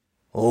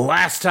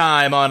Last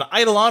time on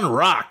Eidolon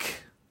Rock,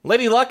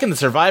 Lady Luck and the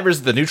survivors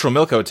of the Neutral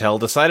Milk Hotel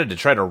decided to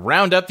try to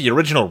round up the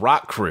original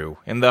rock crew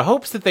in the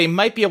hopes that they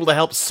might be able to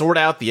help sort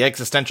out the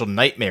existential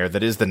nightmare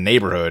that is the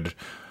neighborhood,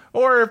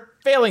 or,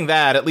 failing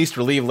that, at least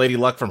relieve Lady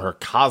Luck from her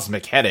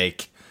cosmic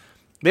headache.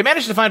 They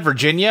managed to find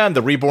Virginia and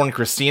the reborn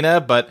Christina,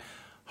 but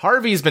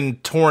Harvey's been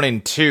torn in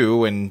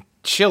two, and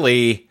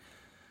Chili...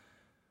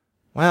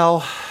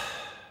 well,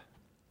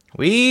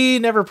 we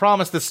never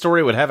promised this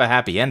story would have a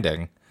happy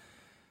ending.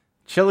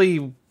 Chili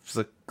was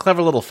a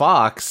clever little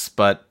fox,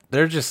 but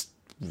there just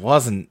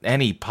wasn't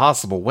any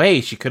possible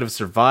way she could have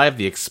survived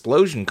the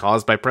explosion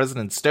caused by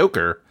President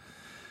Stoker.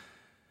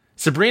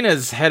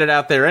 Sabrina's headed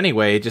out there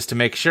anyway, just to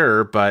make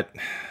sure, but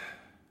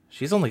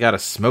she's only got a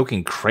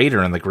smoking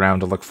crater in the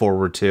ground to look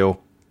forward to.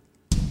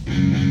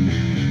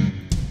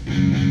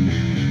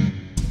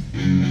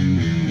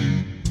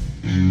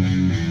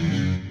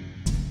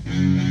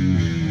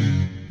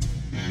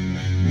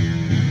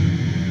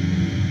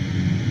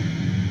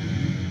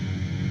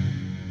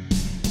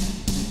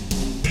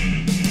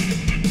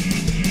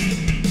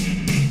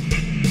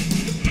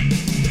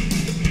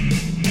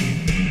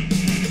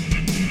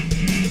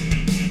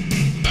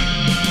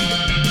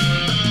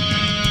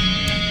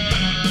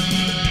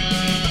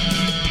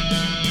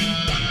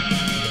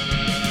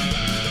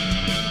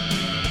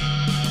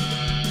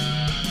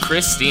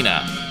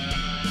 Christina.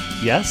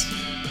 Yes?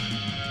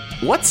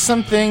 What's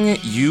something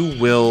you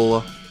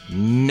will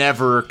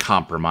never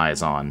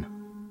compromise on?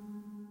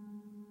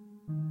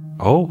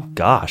 Oh,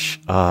 gosh.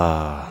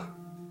 I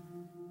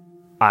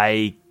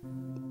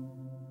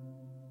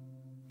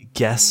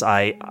guess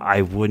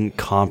I wouldn't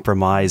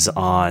compromise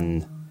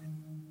on...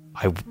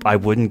 I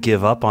wouldn't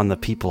give up on the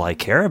people I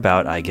care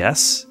about, I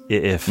guess,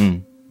 if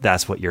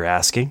that's what you're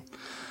asking.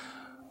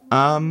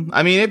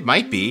 I mean, it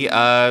might be.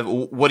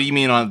 What do you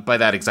mean by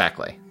that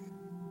exactly?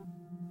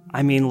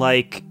 I mean,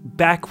 like,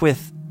 back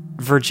with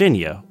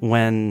Virginia,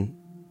 when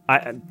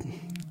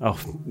oh,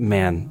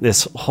 man,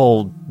 this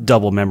whole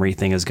double memory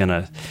thing is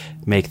gonna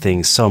make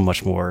things so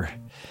much more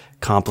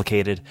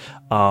complicated.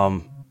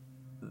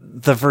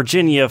 The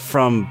Virginia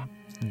from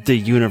the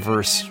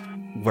universe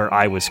where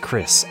I was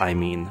Chris, I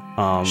mean.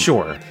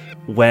 Sure.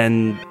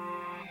 When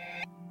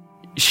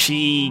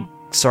she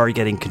started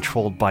getting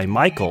controlled by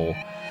Michael,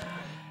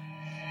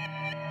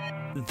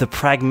 the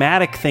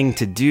pragmatic thing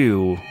to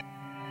do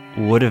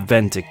would have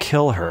been to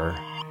kill her,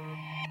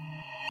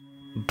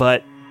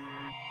 but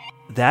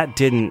that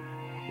didn't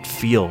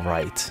feel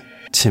right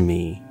to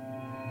me.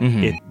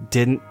 Mm-hmm. It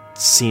didn't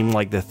seem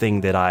like the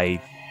thing that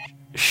I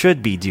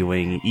should be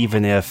doing,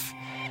 even if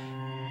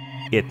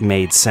it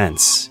made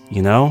sense,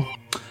 you know?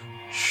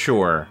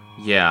 Sure,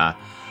 yeah.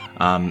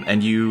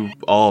 And you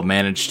all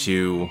managed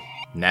to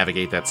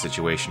navigate that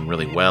situation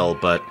really well,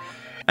 but,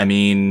 I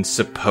mean,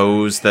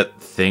 suppose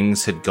that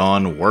things had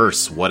gone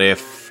worse. What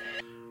if,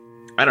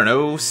 I don't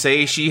know,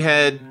 say she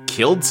had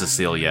killed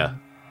Cecilia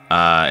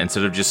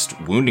instead of just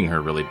wounding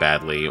her really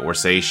badly, or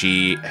say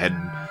she had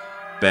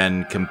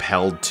been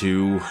compelled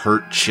to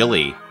hurt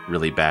Chili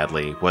really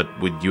badly. What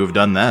would you have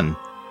done then?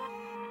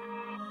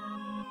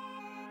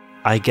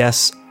 I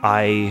guess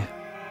I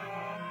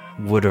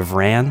would have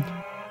ran.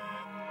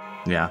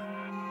 Yeah.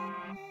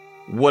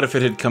 What if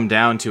it had come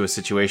down to a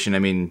situation, I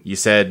mean, you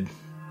said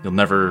you'll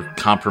never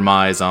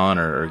compromise on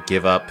or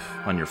give up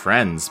on your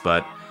friends,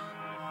 but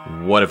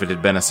what if it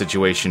had been a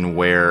situation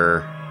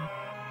where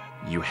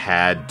you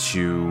had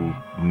to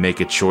make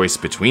a choice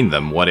between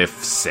them? What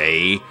if,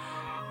 say,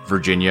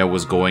 Virginia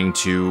was going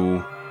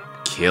to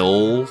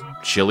kill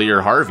Chili or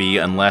Harvey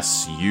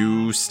unless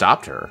you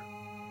stopped her?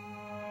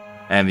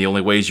 And the only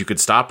ways you could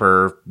stop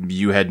her,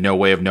 you had no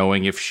way of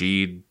knowing if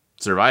she'd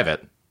survive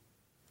it.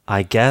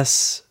 I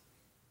guess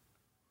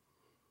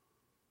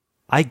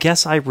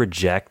I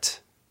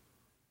reject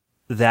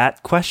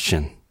that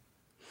question.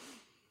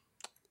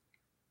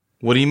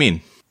 What do you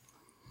mean?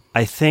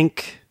 I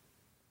think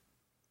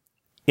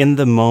in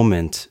the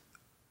moment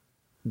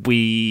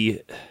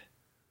we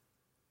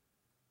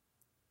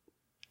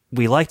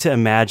like to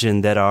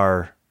imagine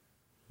that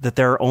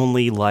there are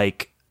only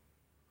like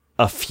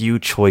a few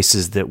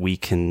choices that we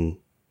can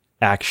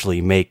actually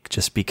make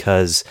just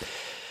because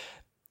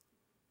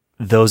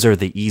those are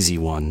the easy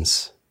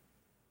ones.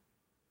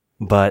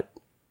 But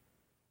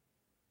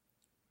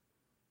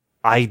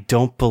I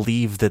don't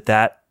believe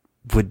that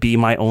would be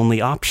my only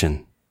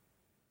option.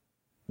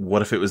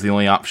 What if it was the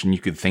only option you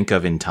could think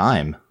of in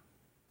time?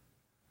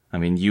 I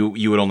mean, you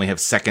would only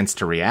have seconds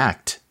to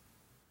react.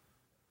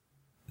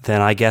 Then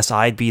I guess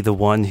I'd be the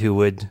one who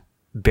would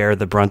bear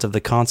the brunt of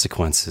the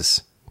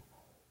consequences.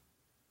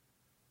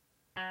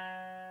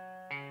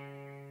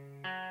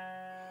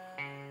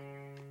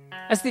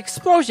 As the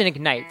explosion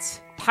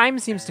ignites, time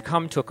seems to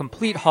come to a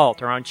complete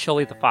halt around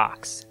Chili the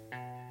Fox.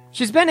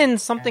 She's been in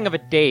something of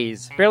a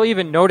daze, barely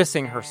even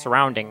noticing her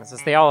surroundings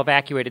as they all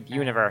evacuated the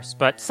universe,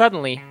 but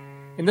suddenly,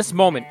 in this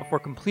moment before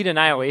complete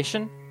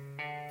annihilation,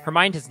 her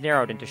mind has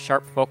narrowed into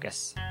sharp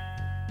focus.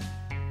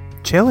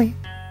 Chili?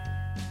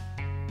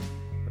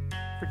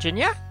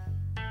 Virginia?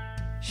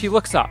 She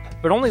looks up,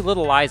 but only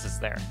Little Eyes is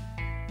there.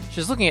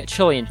 She's looking at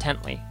Chili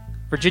intently,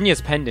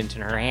 Virginia's pendant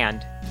in her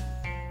hand.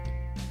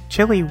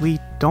 Chili, we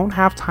don't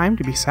have time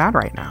to be sad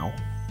right now.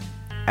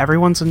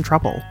 Everyone's in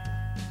trouble.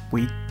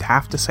 We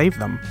have to save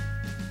them.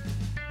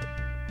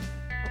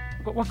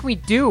 But what can we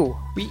do?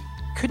 We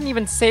couldn't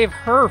even save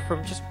her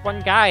from just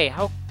one guy.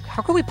 How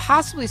could we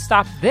possibly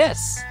stop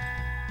this?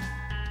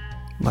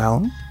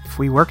 Well, if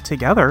we work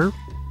together,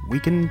 we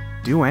can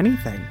do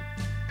anything.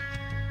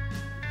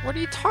 What are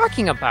you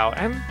talking about?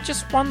 I'm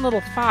just one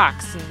little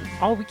fox, and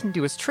all we can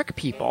do is trick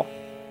people.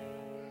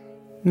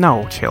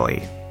 No,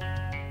 Chili.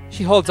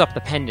 She holds up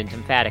the pendant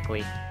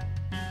emphatically.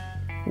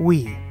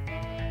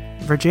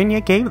 Virginia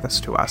gave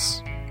this to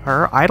us.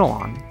 Her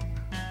Eidolon.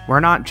 We're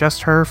not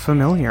just her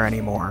familiar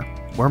anymore.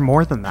 We're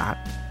more than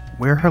that.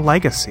 We're her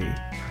legacy.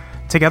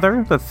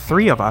 Together, the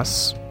three of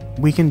us,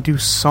 we can do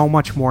so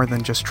much more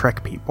than just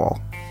trick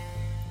people.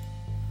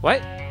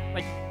 What?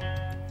 Like,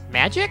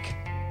 magic?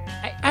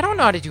 I don't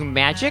know how to do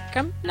magic.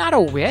 I'm not a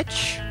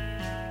witch.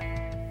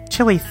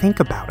 Chili, think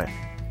about it.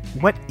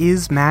 What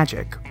is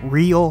magic?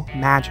 Real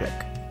magic?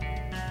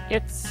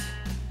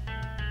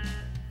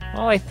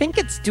 Well, I think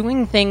it's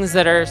doing things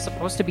that are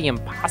supposed to be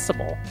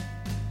impossible.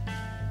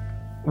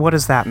 What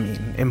does that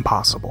mean,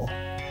 impossible?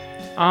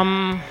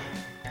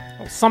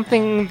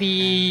 Something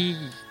the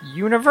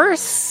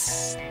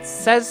universe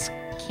says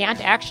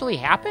can't actually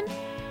happen?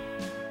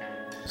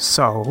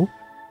 So,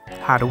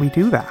 how do we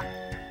do that?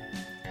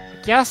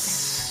 I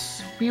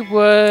guess we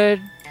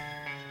would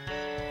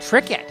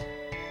trick it.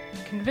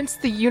 Convince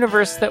the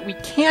universe that we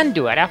can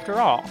do it after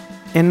all.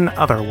 In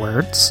other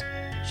words,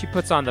 She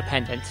puts on the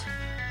pendant.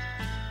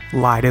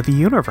 lie to the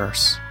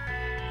universe.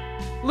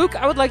 Luke,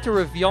 I would like to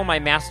reveal my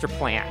master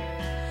plan.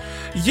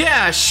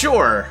 Yeah,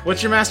 sure.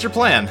 What's your master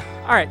plan?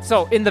 Alright,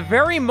 so in the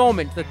very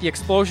moment that the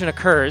explosion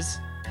occurs,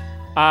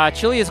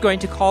 Chili is going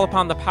to call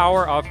upon the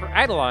power of her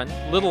Eidolon,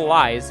 Little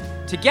Lies,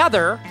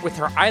 together with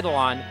her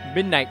Eidolon,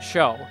 Midnight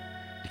Show,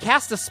 to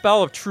cast a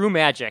spell of true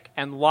magic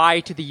and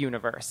lie to the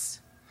universe.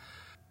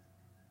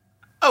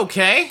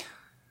 Okay.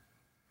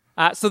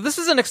 So this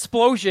is an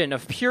explosion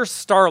of pure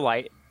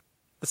starlight.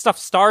 The stuff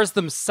stars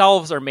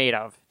themselves are made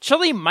of.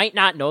 Chili might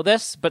not know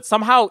this, but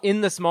somehow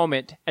in this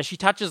moment, as she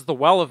touches the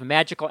well of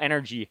magical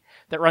energy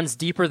that runs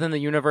deeper than the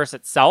universe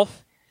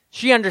itself,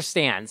 she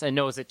understands and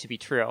knows it to be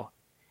true.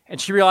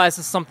 And she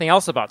realizes something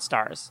else about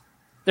stars.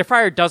 Their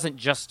fire doesn't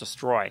just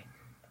destroy.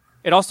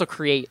 It also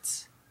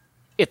creates.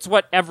 It's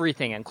what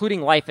everything,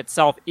 including life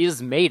itself,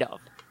 is made of.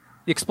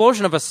 The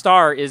explosion of a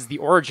star is the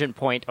origin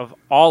point of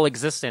all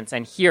existence,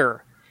 and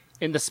here,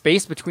 in the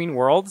space between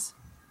worlds,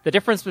 the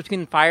difference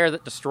between fire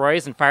that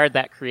destroys and fire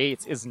that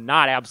creates is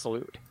not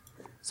absolute.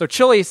 So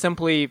Chili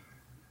simply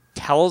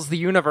tells the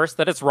universe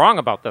that it's wrong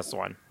about this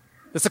one.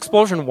 This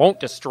explosion won't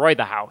destroy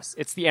the house.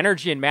 It's the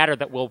energy and matter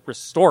that will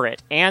restore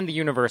it and the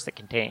universe it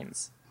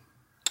contains.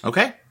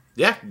 Okay.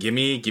 Yeah, give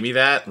me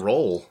that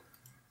roll.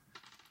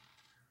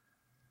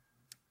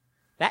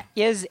 That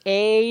is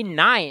a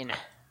 9.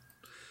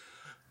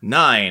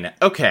 9.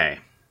 Okay.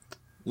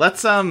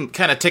 Let's kind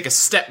of take a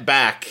step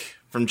back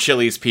from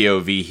Chili's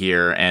POV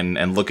here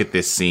and look at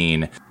this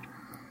scene.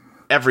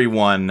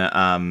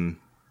 Everyone,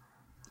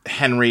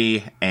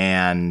 Henry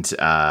and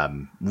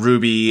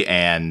Ruby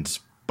and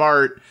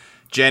Bart,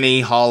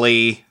 Jenny,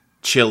 Holly,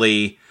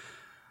 Chili,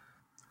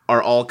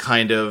 are all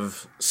kind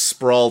of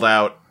sprawled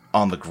out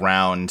on the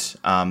ground.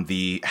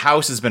 The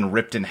house has been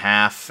ripped in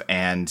half,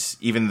 and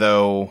even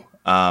though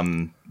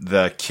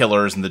the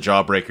killers and the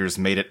Jawbreakers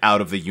made it out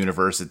of the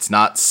universe, it's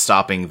not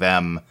stopping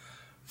them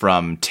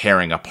from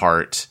tearing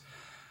apart.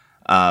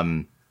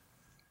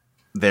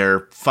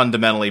 They're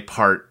fundamentally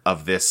part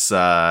of this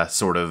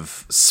sort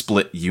of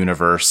split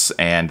universe,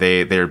 and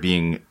they're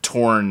being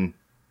torn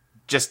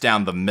just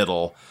down the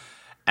middle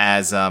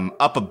as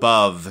up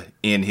above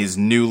in his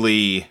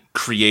newly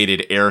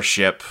created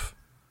airship,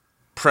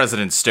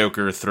 President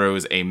Stoker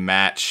throws a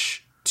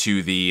match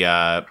to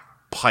the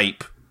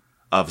pipe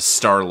of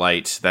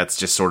starlight that's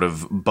just sort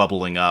of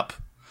bubbling up.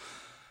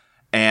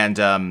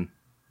 And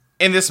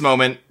in this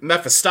moment,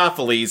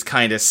 Mephistopheles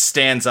kind of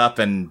stands up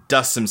and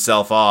dusts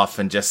himself off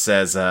and just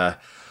says, "Ooh,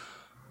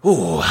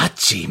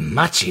 hachi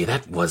machi,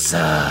 that was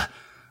a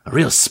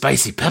real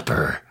spicy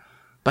pepper.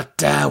 But,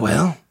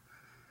 well,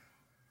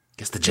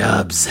 guess the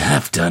job's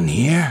half done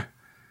here.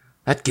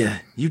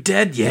 You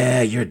dead?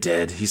 Yeah, you're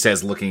dead," he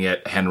says, looking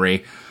at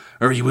Henry.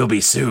 "Or you will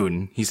be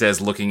soon," he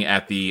says, looking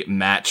at the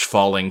match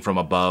falling from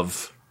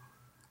above.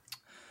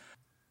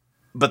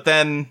 But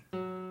then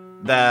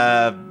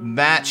the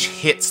match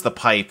hits the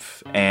pipe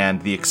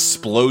and the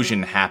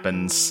explosion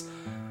happens.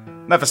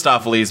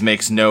 Mephistopheles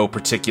makes no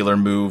particular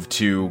move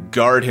to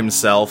guard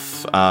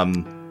himself,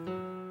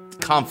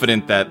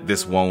 confident that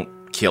this won't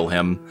kill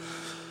him.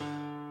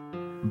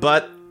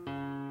 But,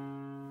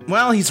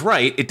 well, he's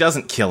right. It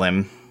doesn't kill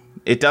him.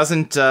 It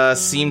doesn't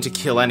seem to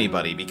kill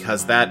anybody,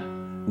 because that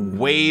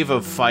wave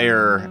of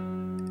fire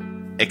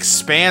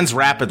expands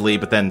rapidly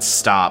but then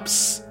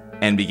stops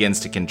and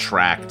begins to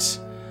contract.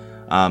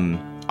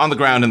 On the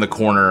ground in the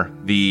corner,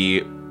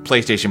 the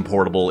PlayStation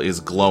Portable is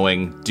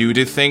glowing due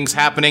to things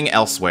happening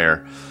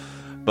elsewhere.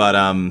 But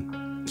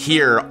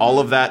here, all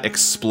of that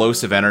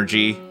explosive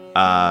energy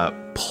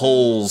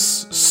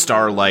pulls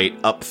starlight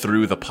up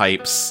through the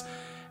pipes,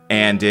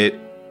 and it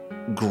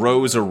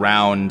grows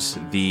around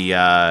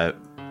the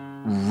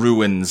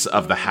ruins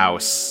of the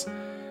house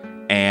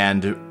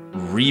and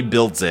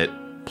rebuilds it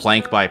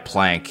plank by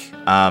plank.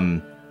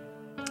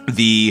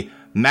 The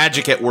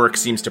magic at work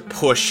seems to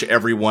push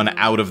everyone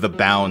out of the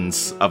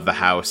bounds of the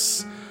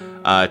house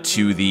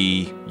to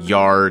the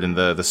yard and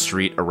the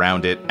street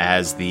around it,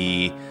 as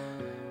the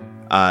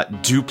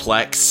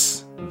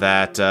duplex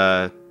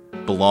that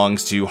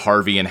belongs to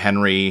Harvey and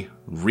Henry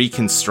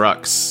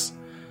reconstructs.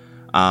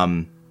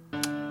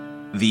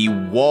 The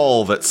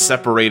wall that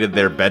separated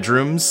their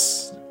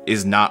bedrooms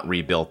is not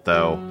rebuilt,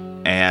 though,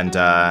 and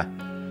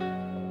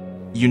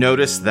you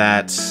notice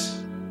that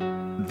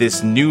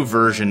this new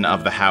version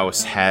of the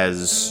house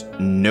has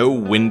no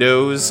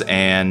windows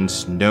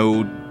and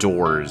no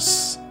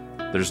doors.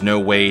 There's no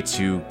way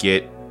to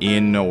get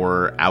in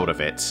or out of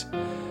it.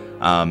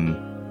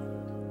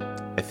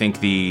 I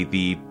think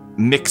the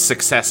mixed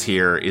success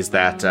here is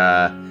that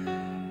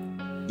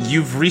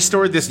you've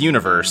restored this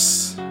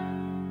universe,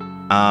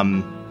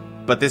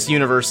 but this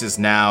universe is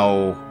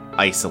now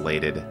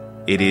isolated.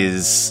 It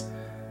is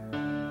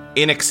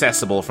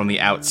inaccessible from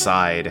the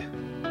outside,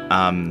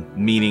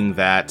 meaning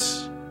that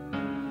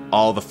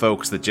all the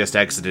folks that just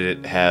exited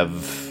it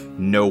have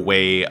no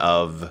way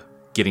of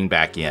getting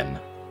back in.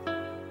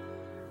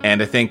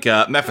 And I think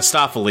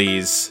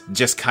Mephistopheles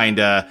just kind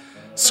of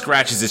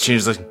scratches his chin and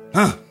is like,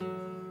 huh,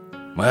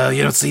 well,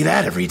 you don't see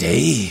that every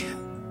day.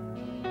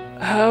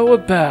 How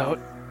about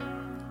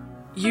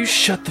you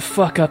shut the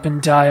fuck up and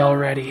die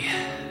already?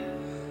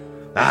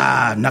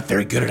 I'm not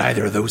very good at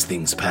either of those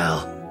things,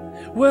 pal.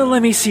 Well,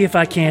 let me see if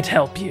I can't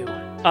help you.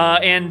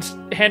 And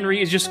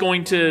Henry is just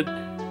going to...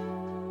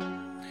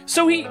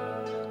 So he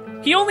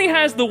only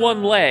has the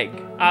one leg,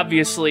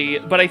 obviously,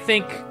 but I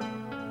think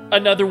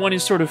another one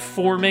is sort of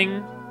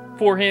forming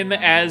for him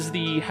as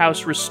the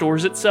house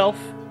restores itself.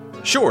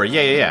 Sure,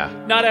 yeah.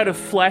 Not out of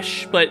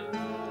flesh, but,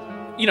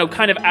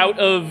 kind of out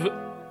of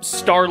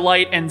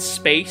starlight and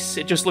space.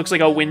 It just looks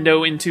like a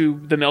window into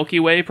the Milky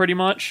Way, pretty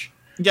much.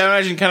 Yeah, I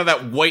imagine kind of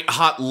that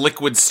white-hot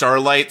liquid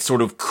starlight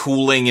sort of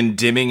cooling and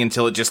dimming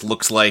until it just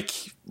looks like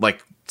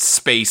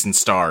space and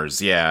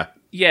stars, yeah.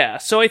 Yeah,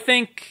 so I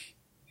think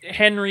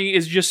Henry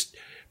is just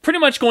pretty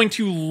much going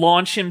to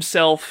launch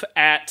himself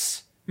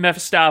at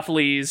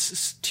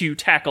Mephistopheles to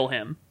tackle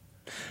him.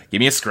 Give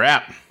me a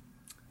scrap.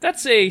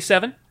 That's a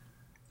 7.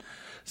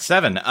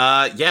 7.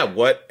 Yeah,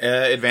 what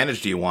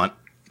advantage do you want?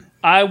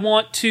 I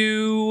want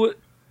to...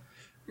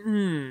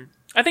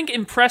 I think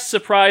impress,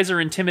 surprise,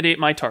 or intimidate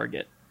my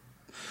target.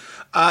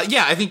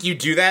 Yeah, I think you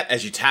do that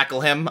as you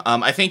tackle him.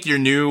 I think your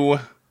new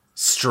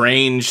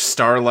strange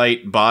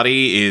starlight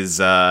body is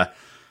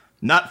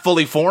not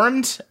fully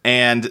formed,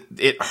 and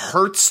it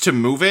hurts to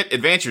move it.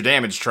 Advance your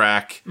damage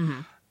track.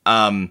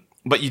 Mm-hmm.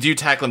 But you do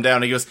tackle him down,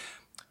 and he goes,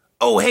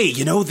 oh, hey,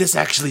 this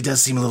actually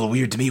does seem a little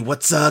weird to me.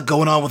 What's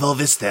going on with all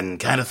this, then?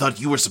 Kind of thought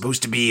you were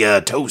supposed to be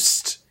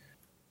toast.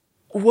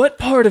 What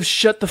part of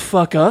shut the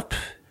fuck up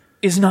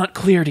is not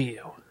clear to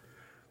you?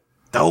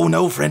 Oh,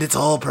 no, friend, it's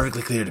all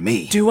perfectly clear to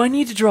me. Do I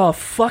need to draw a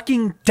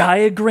fucking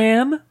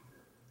diagram?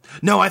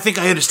 No, I think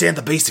I understand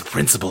the basic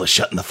principle of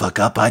shutting the fuck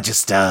up. I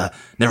just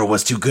never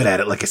was too good at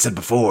it, like I said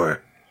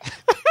before.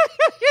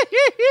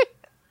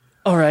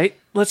 All right,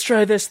 let's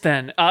try this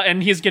then.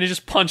 And he's gonna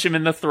just punch him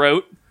in the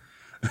throat.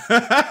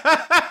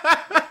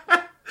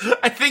 I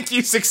think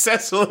you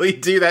successfully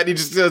do that. He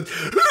just goes...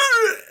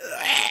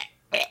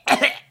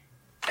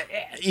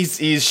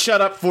 He's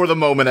shut up for the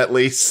moment, at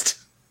least.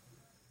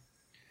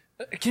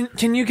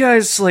 Can you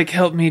guys,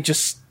 help me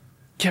just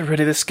get rid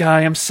of this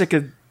guy? I'm sick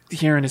of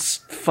hearing his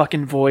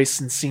fucking voice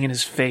and seeing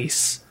his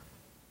face.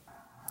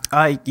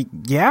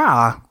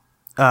 Yeah.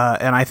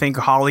 And I think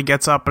Holly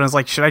gets up and is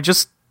like, should I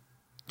just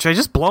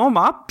blow him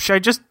up? Should I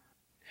just...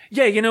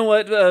 Yeah, you know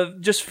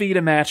what? Just feed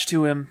a match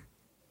to him.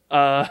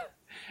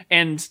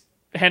 And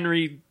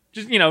Henry,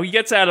 just, he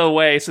gets out of the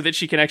way so that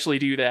she can actually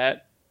do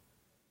that.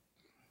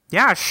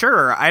 Yeah,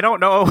 sure. I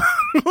don't know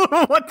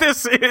what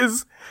this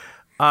is.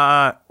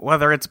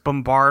 Whether it's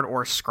bombard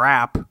or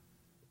scrap.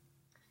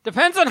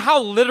 Depends on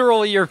how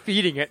literally you're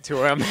feeding it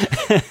to him.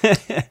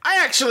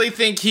 I actually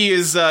think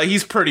he's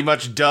pretty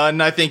much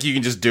done. I think you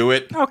can just do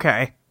it.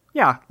 Okay.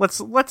 Yeah, let's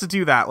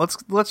do that.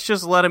 Let's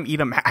just let him eat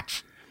a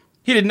match.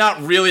 He did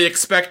not really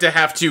expect to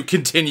have to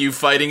continue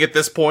fighting at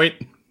this point.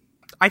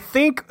 I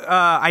think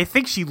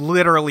she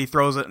literally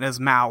throws it in his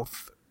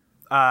mouth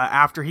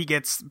after he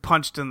gets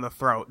punched in the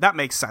throat. That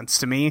makes sense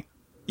to me.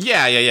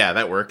 Yeah,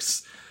 that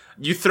works.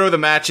 You throw the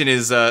match in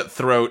his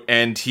throat,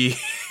 and he...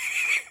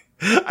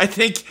 I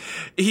think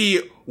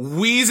he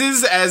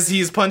wheezes as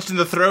he's punched in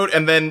the throat,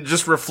 and then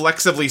just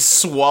reflexively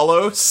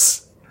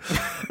swallows.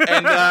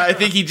 And I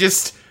think he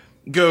just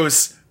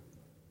goes,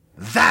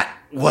 that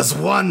was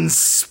one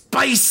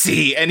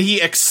spicy! And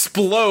he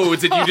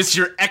explodes, and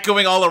you're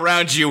echoing all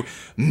around you,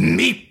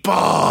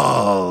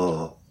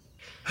 meatball!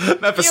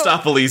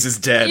 Mephistopheles is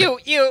dead.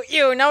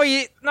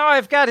 Now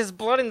I've got his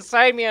blood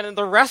inside me and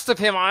the rest of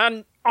him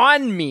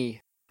on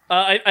me.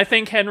 I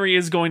think Henry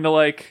is going to,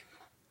 like,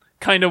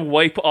 kind of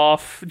wipe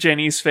off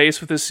Jenny's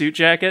face with his suit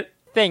jacket.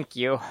 Thank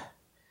you.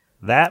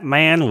 That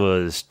man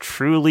was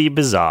truly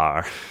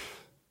bizarre.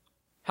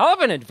 Hell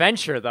of an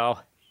adventure, though.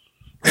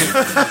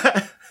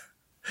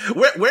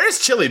 Where's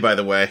Chili, by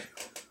the way?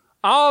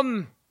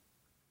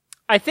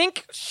 I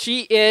think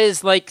she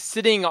is, like,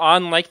 sitting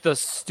on, like, the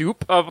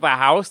stoop of the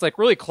house, like,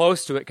 really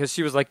close to it, because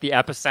she was, like, the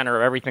epicenter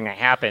of everything that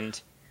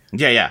happened.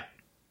 Yeah.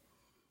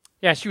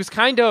 Yeah, she was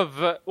kind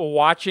of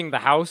watching the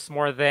house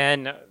more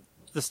than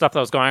the stuff that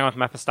was going on with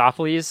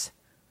Mephistopheles.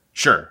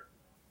 Sure.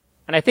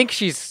 And I think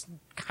she's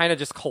kind of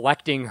just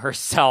collecting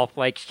herself,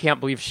 like, she can't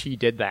believe she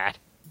did that.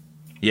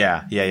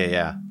 Yeah.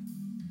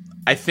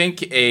 I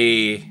think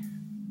a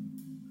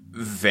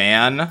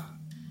van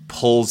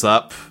pulls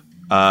up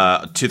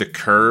to the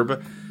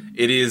curb.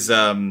 It is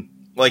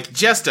like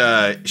just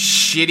a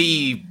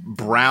shitty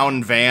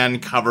brown van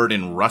covered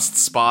in rust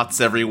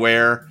spots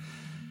everywhere,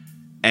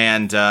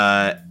 and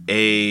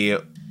a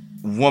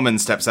woman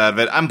steps out of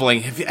it. I'm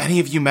blanking. Have any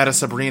of you met a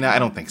Sabrina? I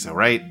don't think so,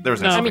 right? There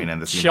was no Sabrina in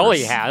this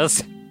Chili universe.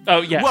 has.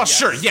 Oh, yeah. Well,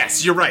 sure,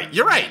 yes, you're right.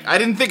 I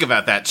didn't think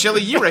about that.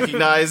 Chili, you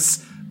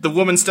recognize the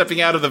woman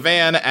stepping out of the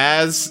van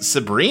as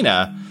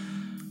Sabrina,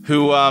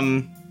 who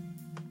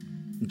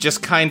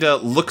just kind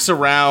of looks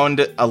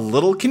around a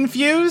little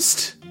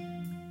confused.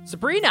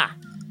 Sabrina!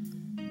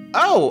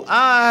 Oh,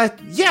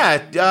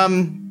 yeah,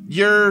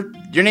 your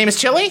name is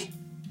Chili?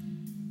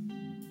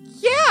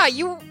 Yeah,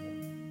 you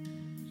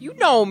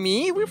know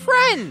me. We're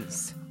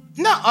friends.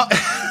 No,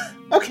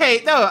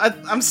 okay, no,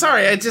 I'm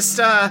sorry. I just,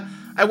 I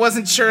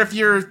wasn't sure if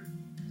you're...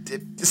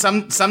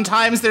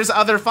 Sometimes there's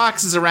other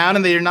foxes around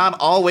and they're not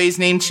always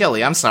named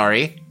Chili. I'm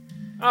sorry.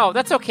 Oh,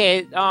 that's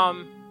okay.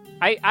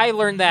 I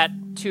learned that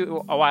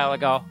too a while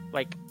ago.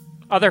 Like,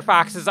 other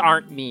foxes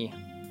aren't me.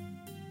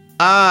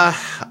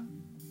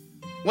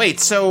 Wait,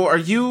 so are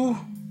you...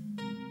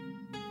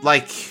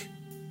 Like,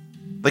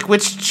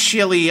 which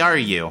Chili are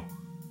you?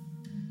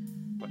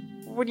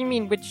 What do you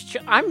mean,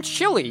 I'm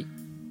Chili.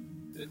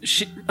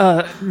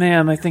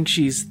 Ma'am, I think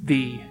she's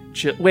the...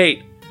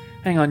 Wait,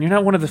 hang on, you're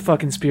not one of the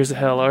fucking Spears of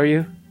Hell, are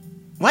you?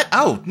 What?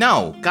 Oh,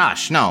 no.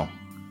 Gosh, no.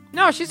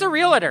 No, she's a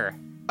realtor.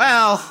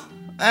 Well,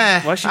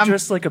 Why is she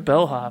dressed like a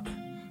bellhop?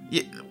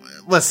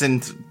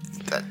 Listen,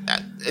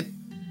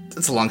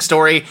 it's a long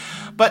story,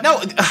 but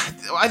no,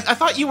 I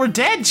thought you were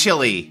dead,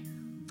 Chili.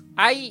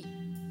 I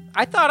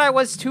thought I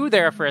was too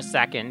there for a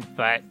second,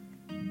 but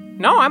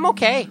no, I'm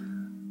okay.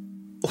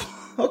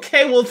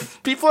 Okay, well,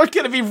 people are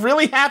gonna be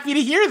really happy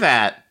to hear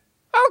that.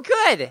 Oh,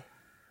 good.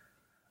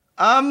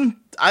 I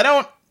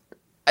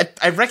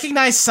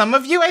recognize some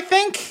of you, I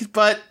think,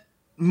 but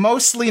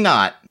mostly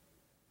not.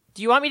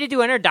 Do you want me to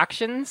do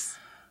introductions?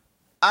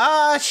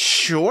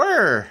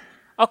 Sure.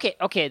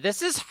 Okay.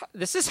 This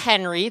is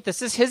Henry.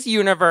 This is his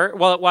universe.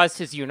 Well, it was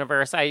his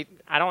universe. I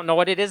don't know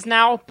what it is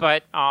now,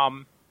 but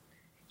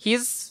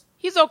he's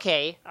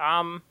okay.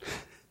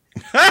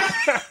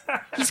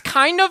 He's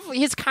kind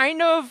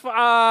of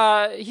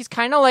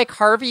like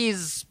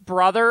Harvey's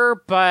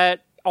brother,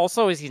 but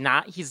also he's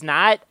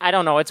not. I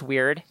don't know. It's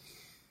weird.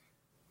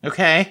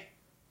 Okay.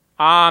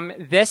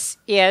 This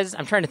is.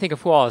 I'm trying to think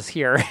of who all is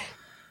here.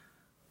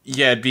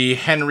 Yeah, it'd be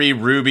Henry,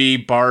 Ruby,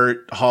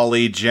 Bart,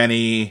 Holly,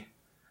 Jenny,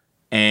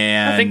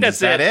 and... I think that's is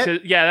that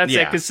it. Yeah, that's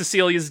it, because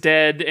Cecilia's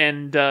dead,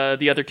 and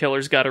the other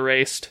killers got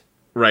erased.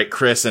 Right,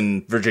 Chris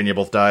and Virginia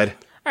both died.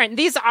 All right, and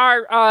these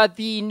are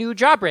the new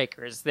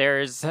Jawbreakers.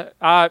 There's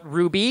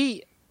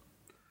Ruby.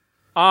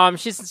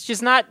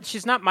 She's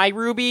not my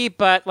Ruby,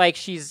 but like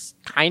she's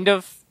kind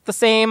of the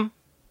same.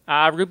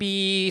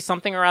 Ruby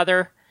something or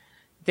other.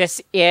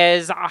 This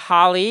is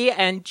Holly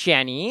and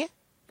Jenny.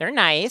 They're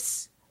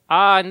nice.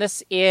 And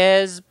this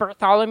is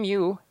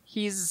Bartholomew.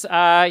 He's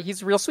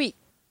real sweet.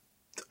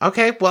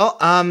 Okay, well,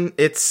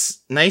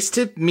 it's nice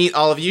to meet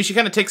all of you. She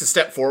kind of takes a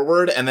step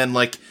forward and then,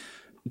 like,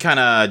 kind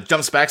of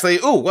jumps back,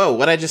 like, "Ooh, whoa,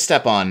 what'd I just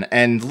step on?"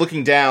 And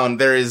looking down,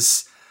 there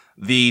is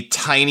the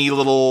tiny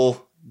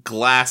little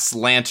glass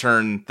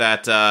lantern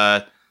that,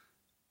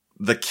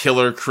 the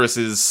killer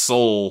Chris's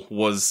soul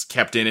was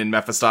kept in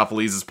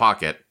Mephistopheles'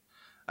 pocket.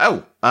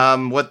 Oh,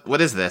 what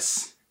is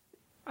this?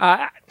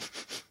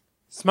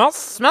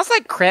 Smells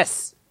like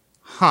Chris.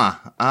 Huh.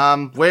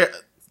 Where...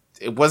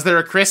 Was there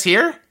a Chris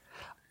here?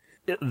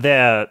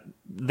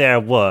 There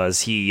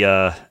was.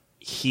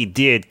 He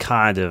did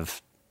kind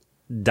of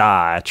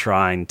die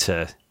trying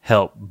to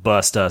help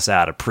bust us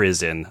out of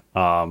prison.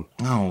 Oh,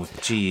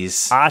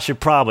 jeez. I should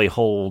probably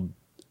hold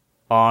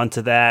on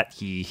to that.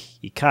 He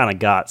kind of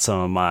got some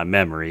of my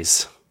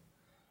memories.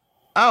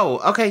 Oh,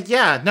 okay,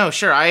 yeah, no,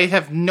 sure. I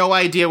have no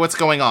idea what's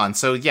going on,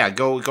 so yeah,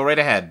 go right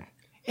ahead.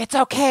 It's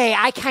okay.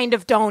 I kind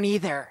of don't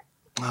either.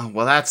 Oh,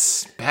 well,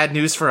 that's bad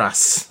news for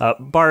us.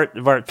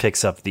 Bart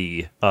picks up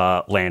the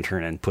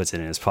lantern and puts it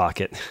in his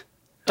pocket.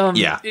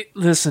 Yeah.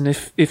 Listen,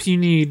 if you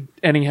need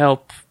any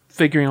help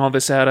figuring all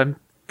this out, I'm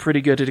pretty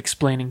good at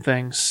explaining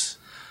things.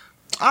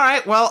 All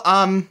right, well,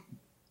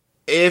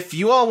 if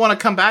you all want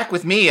to come back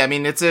with me, I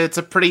mean, it's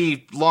a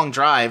pretty long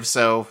drive,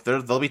 so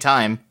there'll be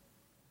time.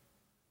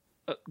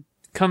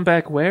 Come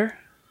back where?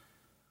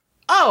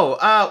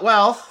 Oh,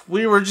 well,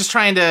 we were just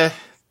trying to...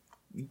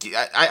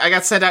 I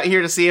got sent out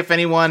here to see if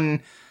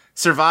anyone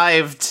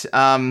survived,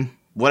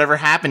 whatever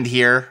happened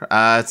here.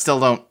 Still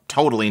don't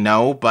totally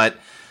know, but,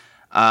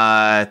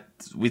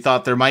 we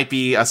thought there might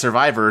be a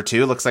survivor or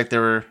two. Looks like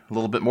there were a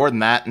little bit more than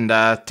that, and,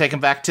 take them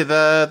back to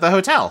the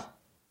hotel.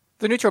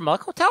 The Neutral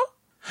Milk Hotel?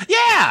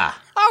 Yeah!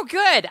 Oh,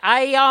 good.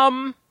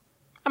 I'm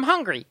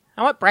hungry.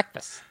 I want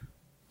breakfast.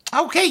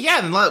 Okay,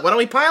 yeah, then why don't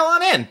we pile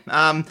on in?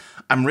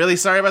 I'm really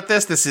sorry about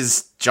this. This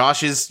is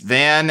Josh's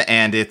van,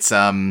 and it's,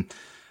 well,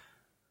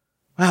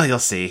 you'll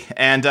see.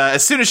 And,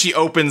 as soon as she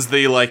opens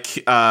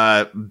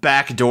the,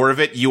 back door of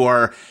it, you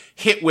are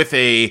hit with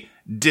a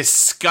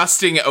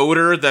disgusting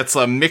odor that's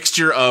a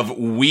mixture of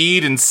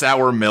weed and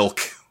sour milk.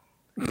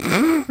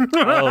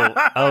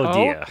 Oh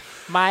dear.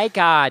 My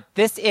God,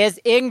 this is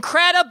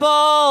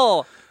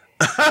incredible!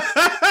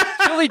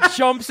 Julie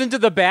jumps into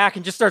the back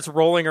and just starts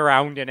rolling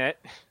around in it.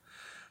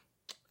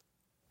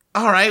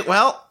 All right,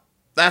 well,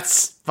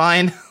 that's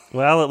fine.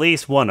 Well, at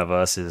least one of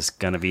us is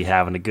gonna be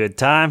having a good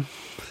time.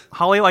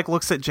 Holly,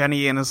 looks at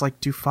Jenny and is like,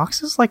 do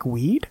foxes like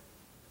weed?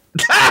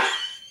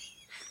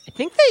 I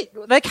think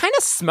they kind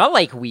of smell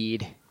like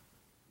weed.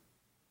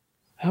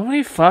 How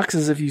many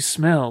foxes have you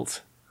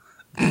smelled?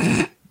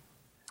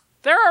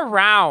 They're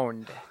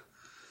around.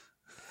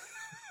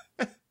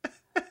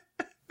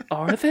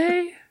 Are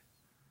they?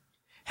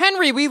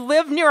 Henry, we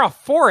live near a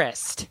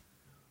forest.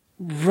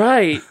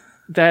 Right.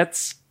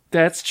 That's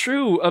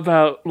true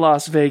about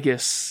Las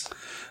Vegas.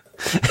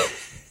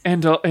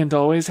 and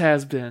always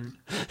has been.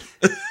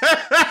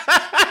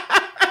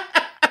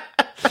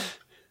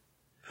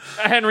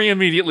 Henry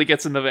immediately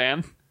gets in the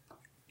van.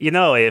 You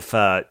know, if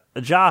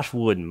Josh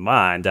wouldn't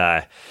mind,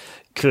 I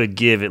could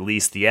give at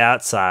least the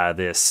outside of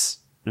this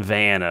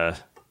van a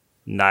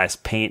nice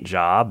paint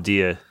job. Do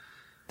you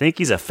think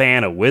he's a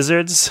fan of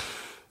wizards?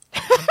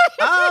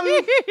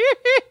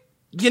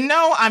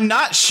 I'm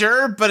not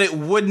sure, but it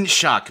wouldn't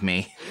shock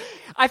me.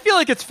 I feel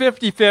like it's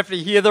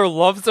 50-50. He either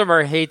loves them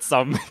or hates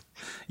them.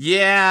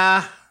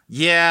 Yeah.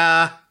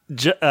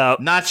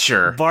 Not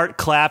sure. Bart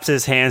claps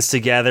his hands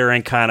together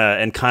and kind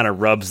of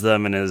rubs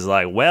them and is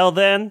like, "Well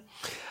then,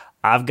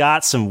 I've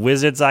got some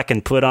wizards I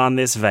can put on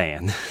this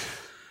van."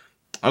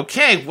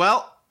 Okay,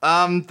 well,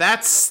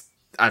 that's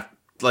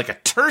like a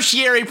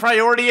tertiary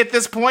priority at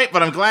this point,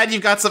 but I'm glad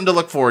you've got something to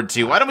look forward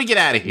to. Why don't we get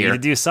out of Need here? to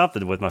do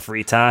something with my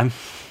free time.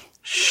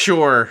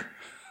 Sure.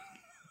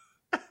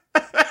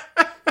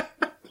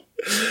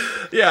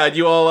 Yeah, and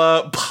you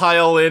all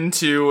pile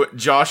into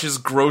Josh's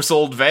gross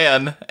old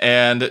van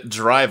and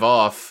drive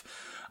off.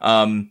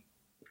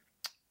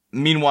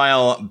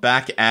 Meanwhile,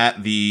 back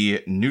at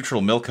the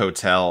Neutral Milk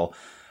Hotel,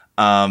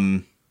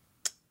 I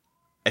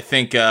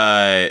think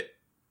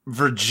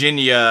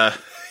Virginia,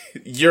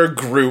 your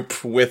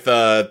group with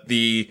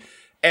the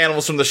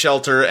animals from the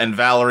shelter and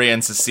Valerie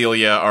and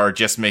Cecilia are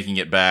just making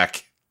it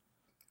back.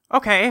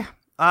 Okay.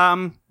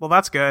 Well,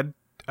 that's good.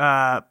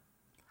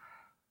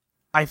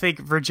 I think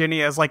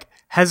Virginia is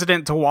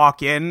hesitant to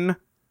walk in.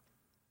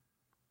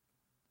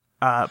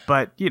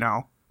 But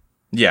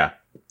Yeah.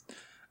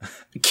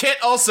 Kit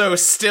also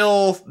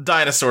still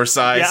dinosaur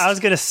sized. Yeah, I was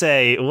gonna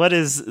say, what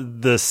is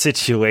the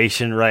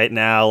situation right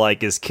now?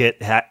 Is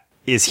Kit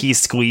is he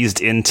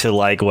squeezed into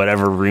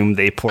whatever room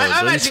they pour I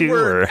him imagine into?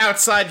 we're Or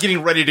outside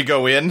getting ready to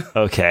go in.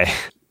 okay,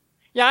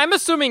 Yeah, I'm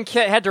assuming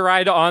Kit had to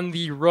ride on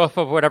the roof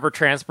of whatever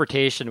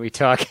transportation we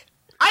took.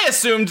 I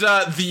assumed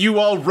you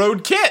all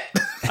rode Kit.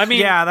 I mean,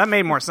 yeah, that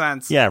made more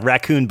sense. yeah,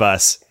 raccoon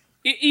bus.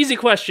 Easy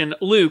question,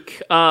 Luke.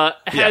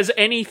 Has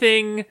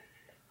anything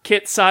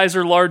Kit size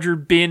or larger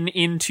been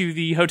into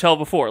the hotel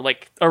before?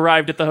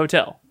 Arrived at the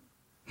hotel?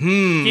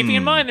 Keeping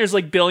in mind there's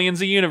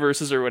billions of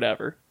universes or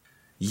whatever.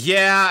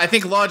 Yeah, I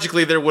think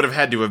logically there would have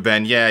had to have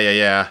been.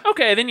 Yeah.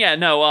 Okay, then yeah,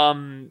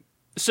 no,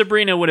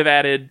 Sabrina would have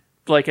added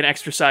an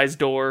extra size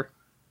door.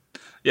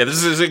 Yeah,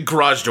 this is a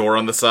garage door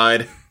on the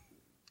side.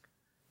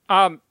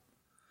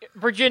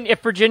 If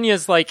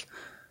Virginia's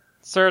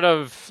sort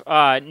of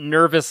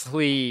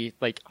nervously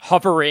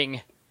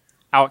hovering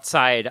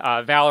outside,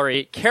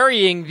 Valerie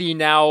carrying the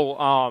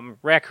now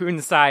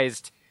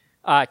raccoon-sized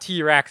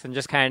T-Rex and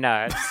just kind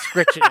of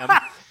scritching him,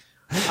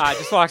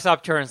 just walks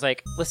up to her and is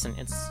like, "Listen,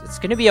 it's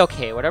gonna be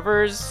okay.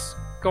 Whatever's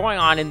going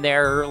on in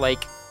there, we'll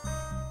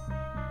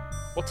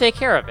take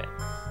care of it.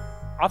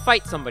 I'll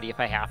fight somebody if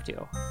I have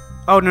to."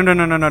 Oh, no.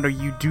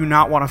 You do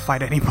not want to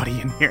fight anybody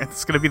in here.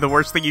 It's going to be the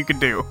worst thing you can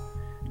do.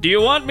 Do you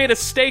want me to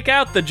stake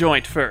out the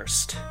joint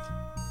first?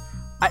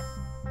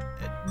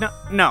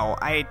 No,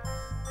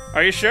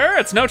 Are you sure?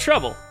 It's no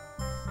trouble.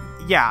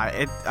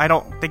 Yeah, I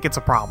don't think it's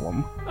a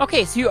problem.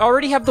 Okay, so you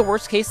already have the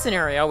worst case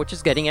scenario, which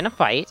is getting in a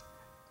fight.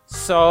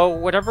 So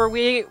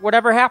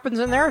whatever happens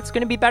in there, it's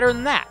going to be better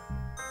than that.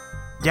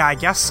 Yeah, I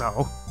guess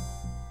so.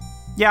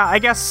 Yeah, I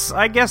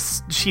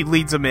guess she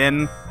leads him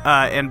in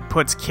and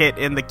puts Kit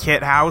in the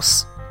Kit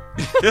house.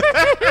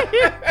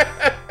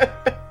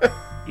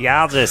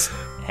 Yeah, I'll just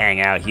hang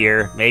out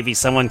here. Maybe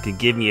someone could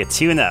give me a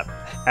tune-up.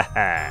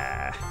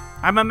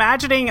 I'm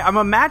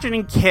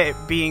imagining Kit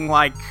being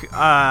like,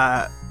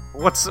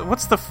 what's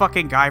the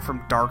fucking guy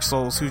from Dark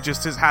Souls who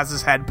just has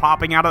his head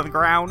popping out of the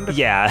ground?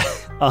 Yeah,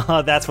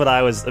 that's what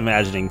I was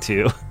imagining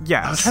too.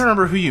 Yes. I'm trying to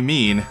remember who you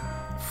mean.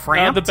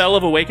 Frampt? The Bell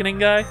of Awakening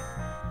guy?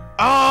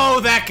 Oh,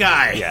 that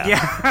guy!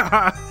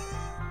 Yeah.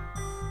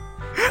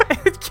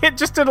 Kit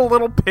just in a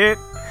little pit.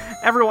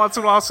 Every once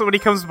in a while, somebody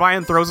comes by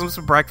and throws him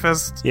some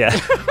breakfast. Yeah.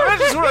 It's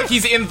just sort of like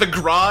he's in the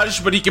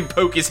garage, but he can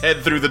poke his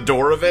head through the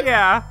door of it.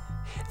 Yeah.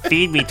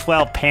 Feed me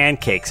 12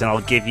 pancakes and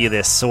I'll give you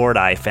this sword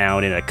I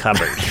found in a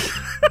cupboard.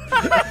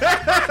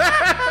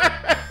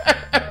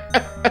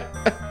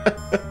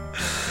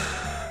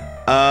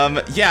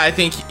 Yeah, I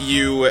think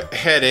you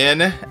head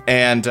in,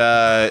 and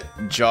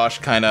Josh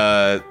kind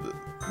of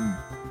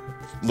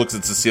looks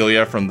at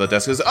Cecilia from the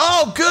desk and goes,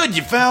 "Oh, good,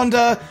 you found,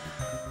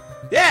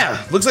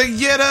 yeah, looks like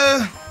you had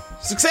a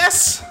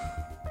success."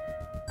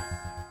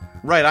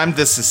 Right, I'm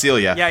this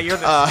Cecilia. Yeah, you're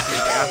the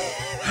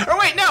Cecilia. Or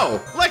wait,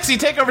 no! Lexi,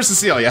 take over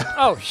Cecilia.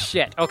 Oh,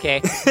 shit.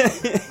 Okay.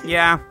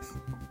 Yeah.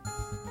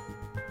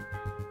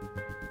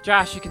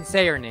 Josh, you can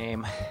say her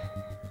name.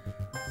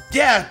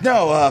 Yeah,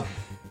 no,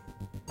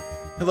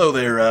 hello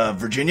there,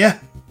 Virginia.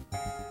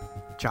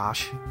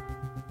 Josh.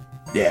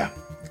 Yeah,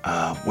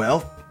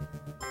 well,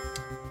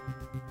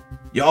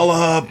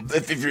 y'all,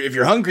 if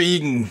you're hungry, you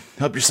can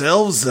help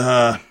yourselves.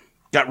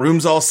 Got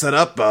rooms all set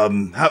up.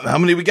 How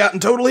many we got in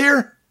total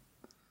here?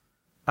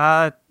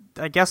 I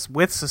guess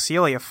with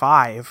Cecilia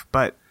 5,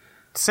 but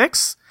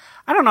 6?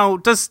 I don't know.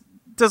 Does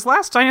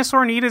Last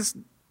Dinosaur need his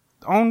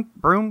own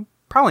room?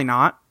 Probably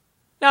not.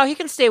 No, he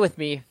can stay with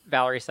me,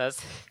 Valerie says.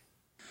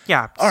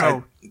 Yeah, All so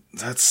right,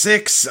 that's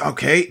 6.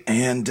 Okay,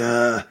 and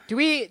Do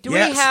we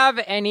Yes. have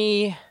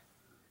any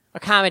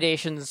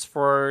accommodations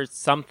for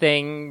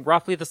something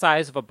roughly the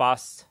size of a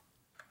bus?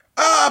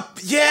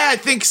 yeah, I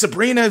think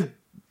Sabrina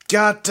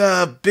got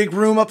a big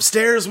room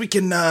upstairs. We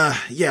can,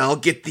 yeah, I'll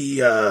get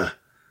the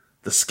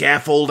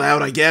scaffold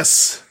out, I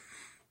guess.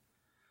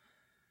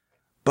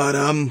 But,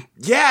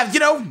 yeah,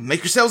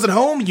 make yourselves at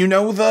home. You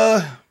know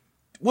the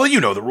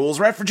rules,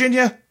 right,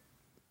 Virginia?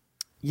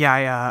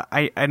 yeah,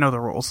 I know the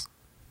rules.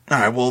 All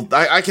right, well,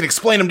 I can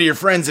explain them to your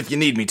friends if you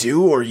need me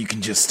to, or you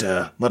can just,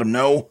 let them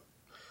know.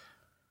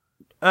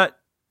 I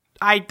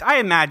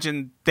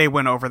imagine they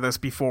went over this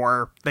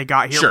before they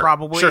got here, Sure.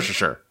 probably.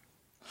 Sure.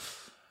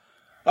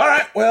 All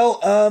right, well,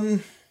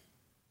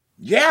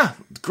 yeah,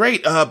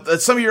 great.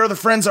 Some of your other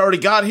friends already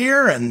got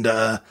here,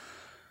 and,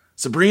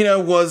 Sabrina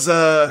was,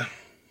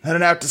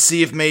 heading out to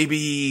see if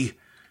maybe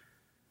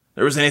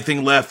there was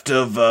anything left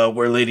of,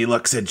 where Lady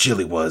Luck said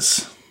Chili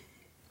was.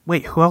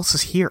 Wait, who else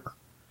is here?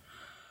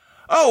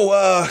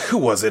 Oh, who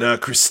was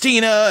it?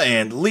 Christina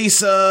and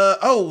Lisa.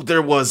 Oh,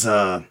 there was,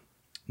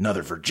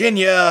 another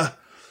Virginia.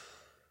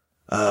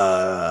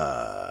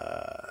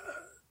 Another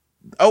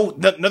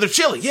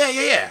Chili.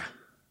 Yeah.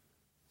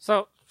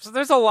 So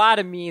there's a lot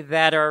of me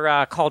that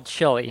are called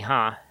Chili,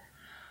 huh?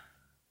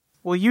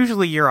 Well,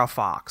 usually you're a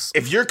fox.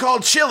 If you're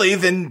called Chili,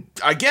 then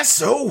I guess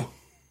so.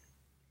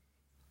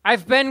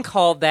 I've been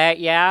called that,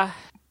 yeah.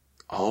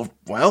 Oh,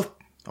 well,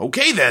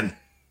 okay then.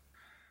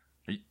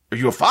 Are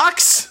you a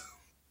fox?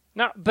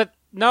 No, but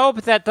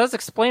that does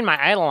explain my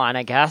Eidolon,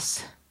 I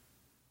guess.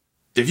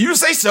 If you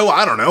say so,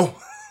 I don't know.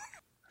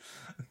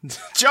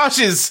 Josh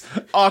is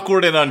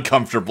awkward and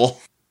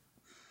uncomfortable.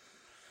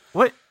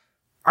 What?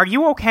 Are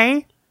you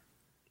okay?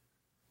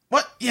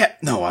 What? Yeah,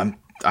 no,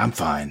 I'm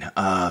fine.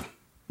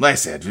 Like I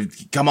said,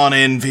 come on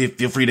in,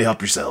 feel free to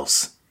help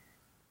yourselves.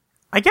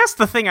 I guess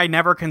the thing I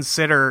never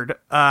considered,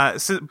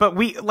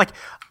 but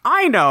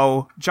I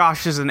know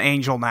Josh is an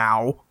angel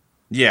now.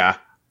 Yeah.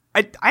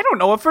 I don't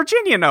know if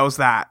Virginia knows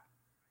that.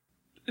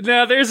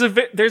 Now, there's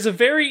a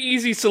very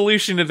easy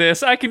solution to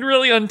this. I can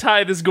really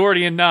untie this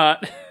Gordian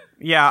knot.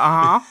 Yeah,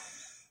 uh-huh.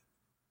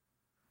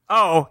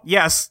 Oh,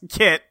 yes,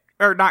 Kit.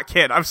 Or not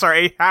Kit, I'm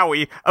sorry,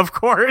 Howie, of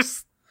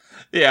course.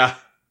 Yeah.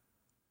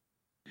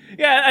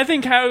 Yeah, I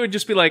think Howie would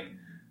just be like,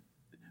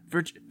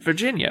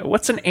 Virginia,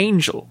 what's an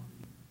angel?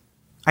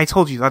 I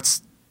told you,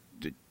 that's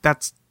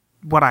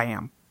what I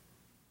am.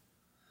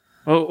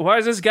 Well, why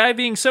is this guy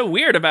being so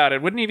weird about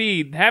it? Wouldn't he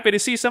be happy to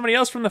see somebody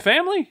else from the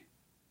family?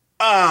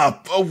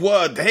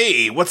 What?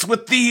 Hey, what's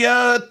with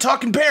the,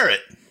 talking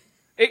parrot?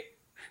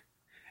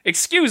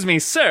 Excuse me,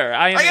 sir.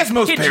 I guess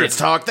most pigeon. parrots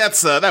talk.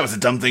 That was a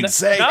dumb thing to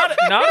say.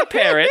 Not a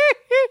parrot.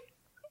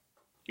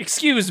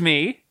 Excuse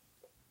me.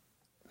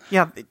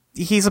 Yeah,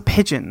 he's a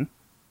pigeon.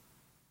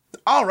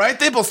 All right,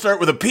 they both start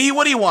with a P.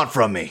 What do you want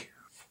from me?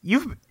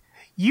 You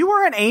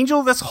were an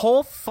angel this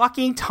whole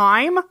fucking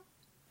time?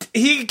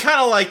 He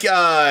kind of like,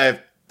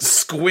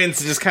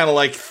 squints and just kind of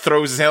like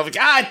throws his hand like,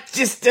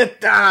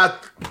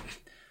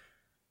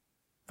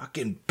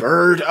 fucking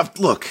bird.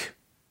 Look.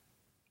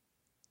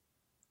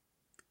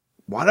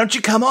 Why don't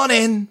you come on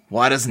in?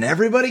 Why doesn't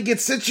everybody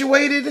get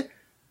situated?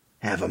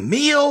 Have a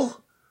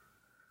meal?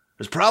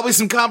 There's probably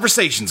some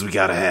conversations we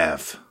gotta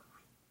have.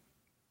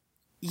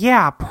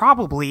 Yeah,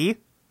 probably.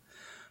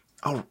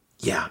 Oh,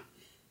 yeah.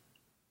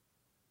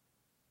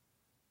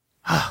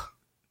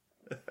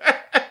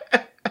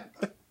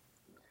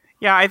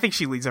 Yeah, I think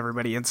she leads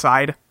everybody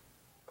inside.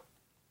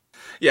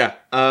 Yeah.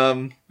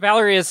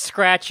 Valerie is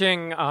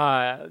scratching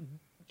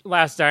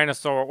Last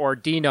Dinosaur, or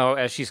Dino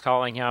as she's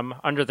calling him,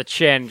 under the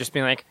chin, just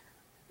being like,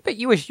 "Bet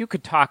you wish you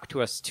could talk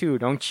to us too,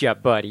 don't ya,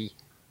 buddy?"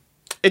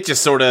 It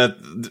just sort of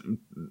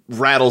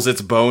rattles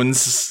its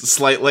bones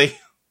slightly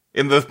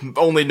in the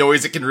only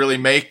noise it can really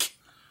make.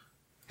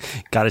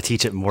 Gotta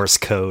teach it Morse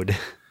code.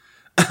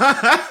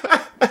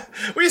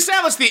 We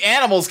established the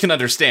animals can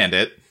understand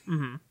it.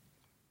 Mm-hmm.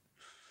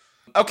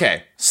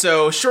 Okay,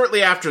 so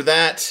shortly after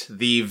that,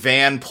 the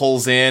van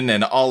pulls in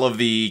and all of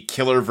the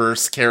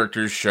Killerverse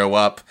characters show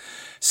up.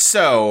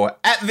 So,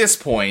 at this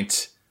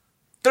point,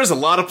 there's a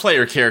lot of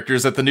player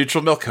characters at the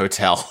Neutral Milk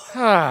Hotel.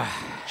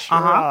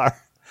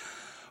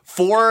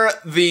 For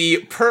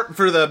the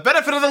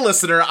benefit of the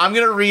listener, I'm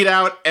going to read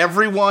out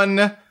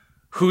everyone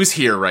who's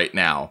here right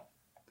now.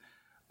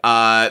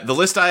 The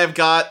list I have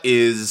got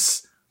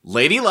is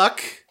Lady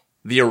Luck,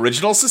 the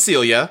original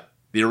Cecilia,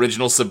 the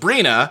original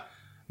Sabrina,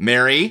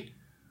 Mary,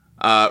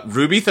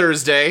 Ruby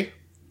Thursday,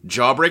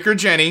 Jawbreaker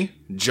Jenny,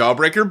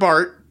 Jawbreaker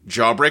Bart,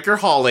 Jawbreaker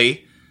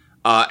Holly,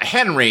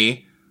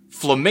 Henry,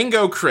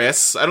 Flamingo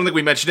Chris. I don't think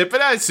we mentioned it,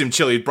 but I assume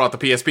Chili brought the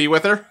PSP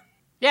with her.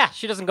 Yeah,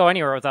 she doesn't go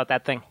anywhere without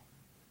that thing.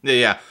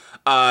 Yeah.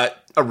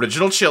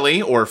 Original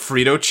Chili, or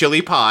Frito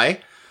Chili Pie,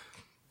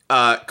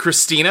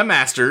 Christina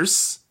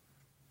Masters,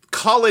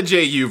 College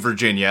AU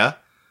Virginia,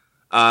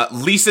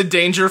 Lisa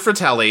Danger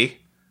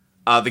Fratelli,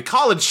 the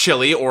College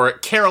Chili, or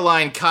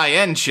Caroline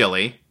Cayenne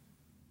Chili,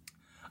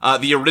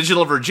 the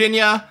original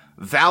Virginia,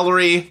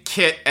 Valerie,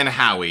 Kit, and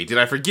Howie. Did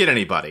I forget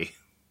anybody?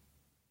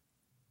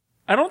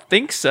 I don't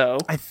think so.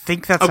 I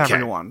think that's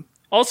everyone.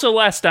 Also,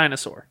 Last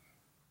Dinosaur.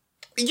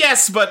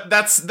 Yes, but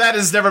that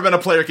has never been a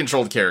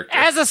player-controlled character.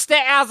 As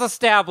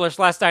established,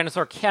 Last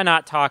Dinosaur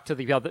cannot talk to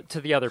the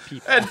other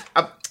people. And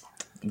I'm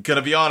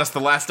gonna be honest,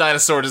 the Last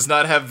Dinosaur does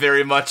not have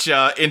very much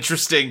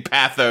interesting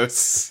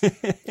pathos.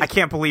 I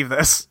can't believe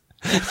this.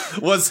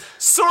 Was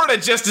sorta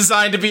just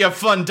designed to be a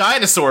fun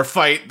dinosaur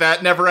fight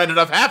that never ended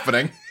up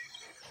happening.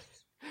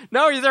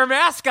 No, he's their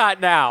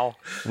mascot now.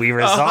 We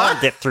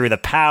resolved it through the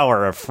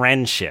power of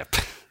friendship.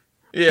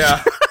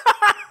 Yeah.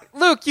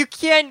 Luke, you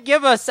can't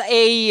give us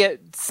a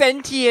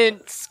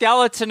sentient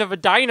skeleton of a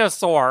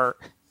dinosaur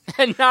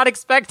and not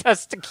expect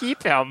us to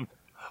keep him.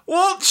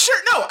 Well, sure,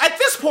 no, at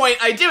this point,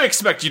 I do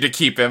expect you to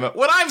keep him.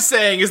 What I'm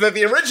saying is that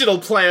the original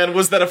plan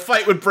was that a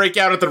fight would break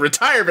out at the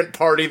retirement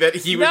party that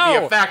he would be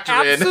a factor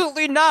in.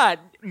 Absolutely not.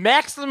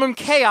 Maximum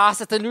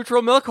chaos at the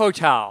Neutral Milk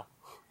Hotel.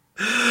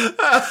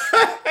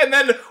 And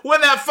then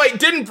when that fight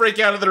didn't break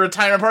out at the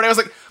retirement party, I was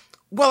like,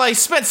 well, I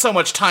spent so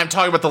much time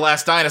talking about the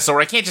Last Dinosaur,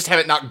 I can't just have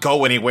it not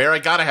go anywhere. I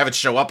gotta have it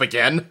show up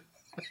again.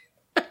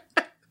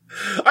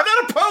 I'm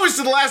not opposed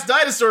to the Last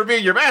Dinosaur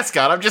being your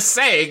mascot. I'm just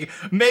saying,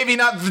 maybe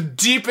not the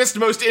deepest,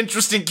 most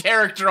interesting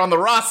character on the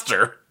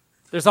roster.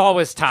 There's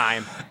always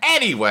time.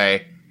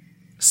 Anyway,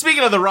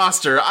 speaking of the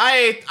roster,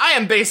 I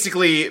am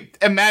basically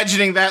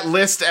imagining that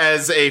list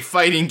as a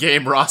fighting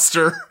game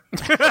roster.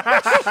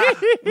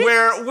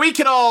 Where we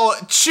can all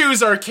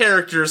choose our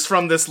characters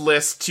from this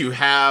list to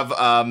have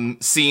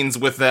scenes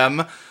with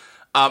them.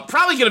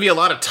 Probably going to be a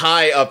lot of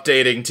Ty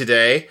updating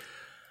today.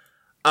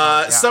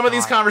 Some of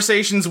these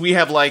conversations we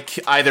have like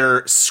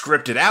either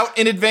scripted out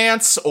in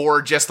advance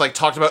or just like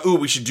talked about, ooh,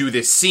 we should do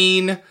this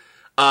scene.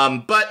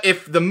 But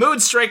if the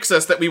mood strikes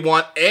us that we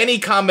want any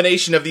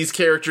combination of these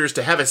characters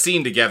to have a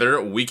scene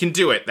together, we can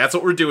do it. That's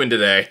what we're doing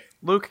today.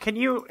 Luke,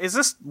 is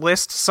this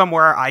list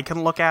somewhere I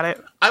can look at it?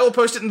 I will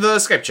post it in the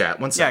Skype chat.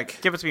 One sec. Yeah,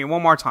 give it to me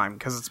one more time,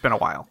 because it's been a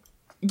while.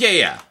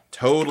 Yeah.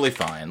 Totally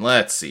fine.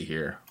 Let's see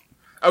here.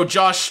 Oh,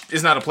 Josh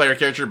is not a player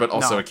character, but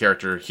also a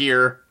character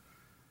here.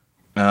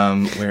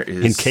 Where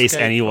is... In case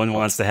anyone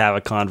wants to have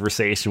a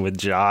conversation with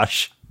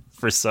Josh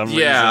for some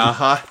reason.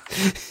 Yeah,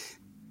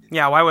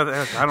 Yeah, why would...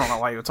 I don't know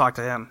why you would talk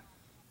to him.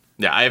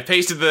 Yeah, I have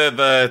pasted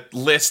the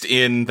list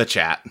in the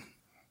chat.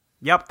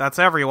 Yep, that's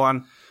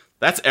everyone.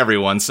 That's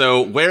everyone. So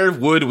where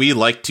would we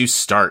like to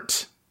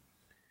start?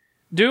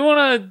 Do we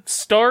want to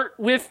start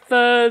with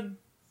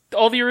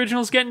all the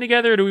originals getting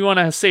together, or do we want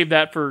to save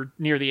that for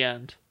near the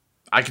end?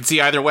 I can see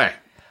either way.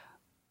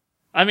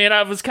 I mean,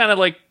 I was kind of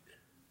like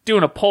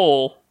doing a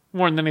poll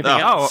more than anything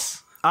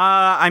else.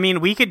 I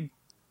mean, we could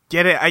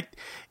get it.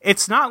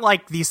 It's not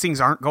like these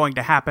things aren't going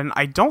to happen.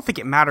 I don't think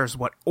it matters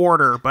what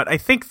order, but I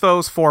think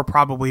those four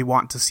probably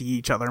want to see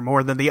each other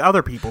more than the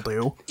other people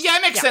do. Yeah,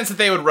 it makes sense that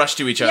they would rush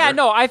to each other. Yeah,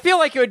 no, I feel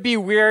like it would be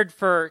weird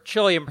for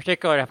Chili in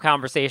particular to have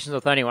conversations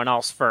with anyone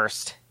else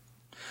first.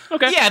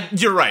 Okay. Yeah,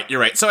 you're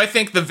right. So I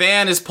think the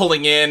van is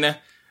pulling in.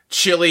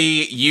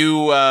 Chili,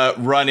 you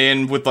run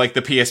in with like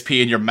the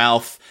PSP in your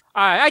mouth.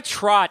 I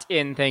trot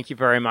in, thank you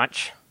very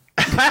much.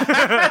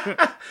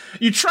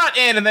 You trot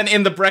in, and then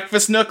in the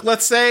breakfast nook,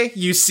 let's say,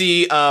 you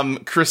see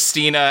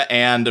Christina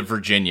and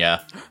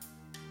Virginia.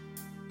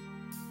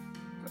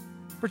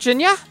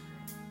 Virginia?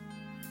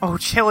 Oh,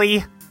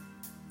 Chili.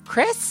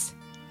 Chris?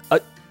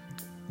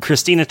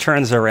 Christina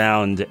turns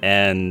around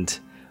and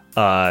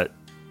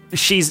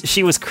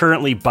she was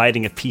currently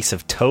biting a piece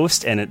of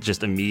toast, and it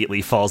just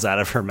immediately falls out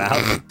of her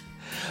mouth.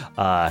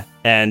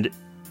 And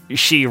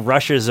she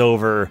rushes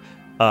over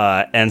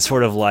and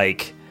sort of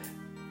like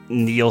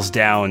kneels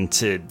down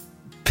to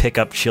pick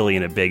up Chili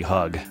in a big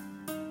hug.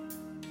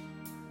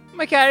 Oh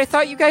my god, I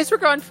thought you guys were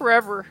gone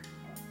forever.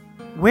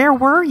 Where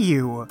were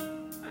you?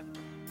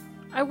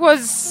 I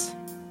was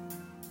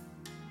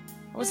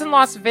in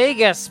Las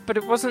Vegas, but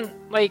it wasn't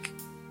like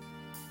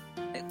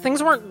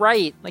things weren't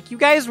right. Like you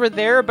guys were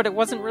there, but it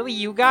wasn't really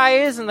you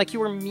guys, and like you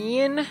were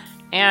mean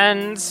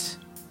and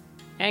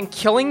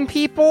killing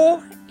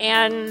people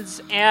and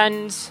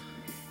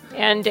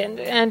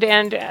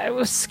it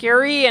was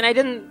scary, and I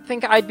didn't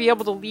think I'd be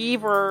able to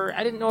leave, or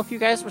I didn't know if you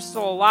guys were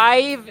still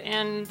alive.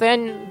 And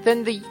then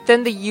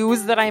the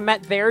yous that I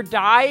met there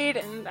died,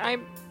 and I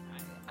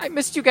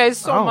missed you guys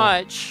so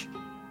much.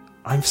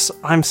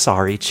 I'm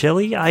sorry,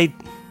 Chili. I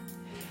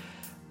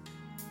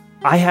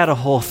had a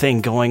whole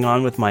thing going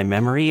on with my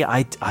memory.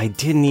 I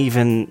didn't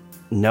even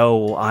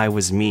know I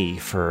was me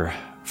for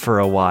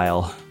a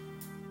while.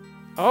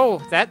 Oh,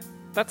 that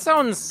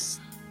sounds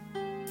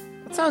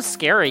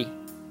scary.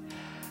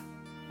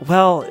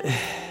 Well,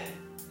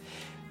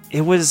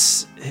 it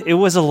was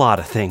a lot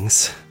of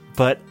things,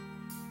 but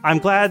I'm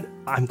glad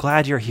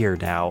you're here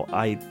now.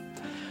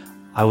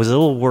 I was a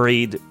little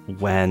worried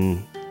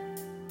when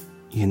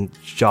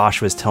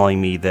Josh was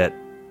telling me that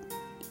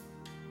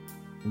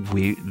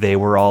they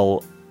were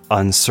all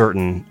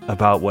uncertain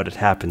about what had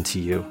happened to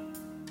you.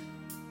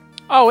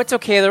 Oh, it's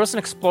okay. There was an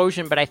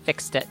explosion, but I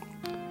fixed it.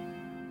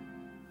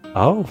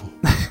 Oh.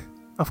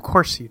 Of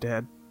course you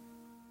did.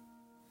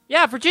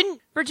 Yeah,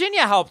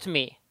 Virginia helped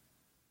me.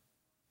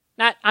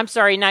 I'm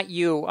sorry, not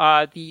you.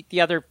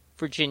 The other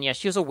Virginia.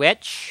 She was a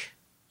witch.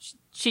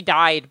 She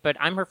died, but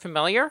I'm her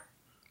familiar.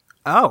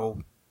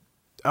 Oh.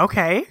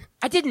 Okay.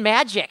 I did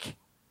magic.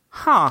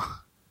 Huh.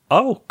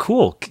 Oh,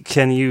 cool.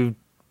 Can you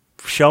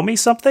show me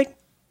something?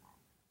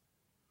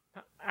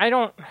 I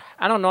don't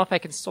know if I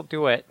can still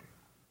do it.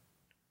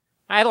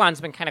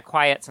 Eidolon's been kind of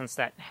quiet since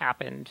that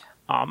happened.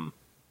 I'm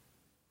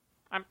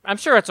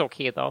sure it's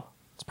okay though.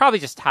 It's probably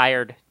just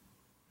tired.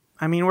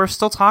 I mean, we're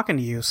still talking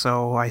to you,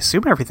 so I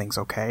assume everything's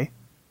okay.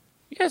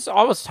 You guys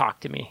always talk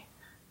to me.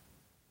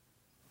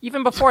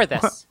 Even before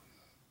this.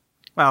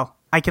 Well,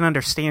 I can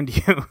understand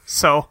you,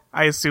 so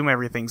I assume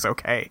everything's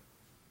okay.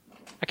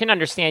 I can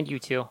understand you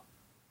too.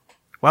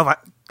 Well,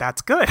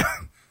 that's good.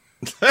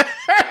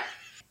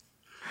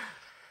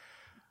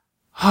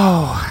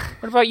 Oh.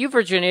 What about you,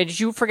 Virginia? Did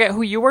you forget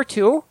who you were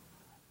too?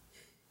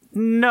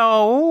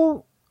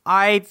 No,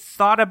 I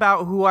thought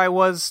about who I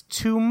was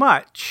too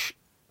much.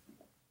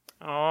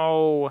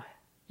 Oh.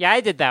 Yeah,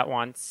 I did that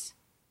once.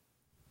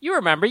 You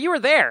remember, you were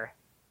there.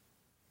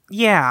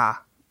 Yeah.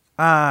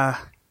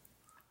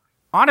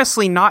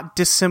 Honestly, not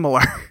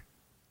dissimilar.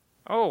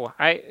 Oh,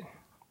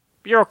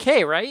 you're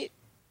okay, right?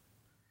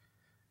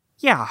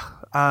 Yeah.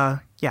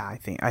 Yeah, I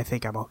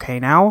think I'm okay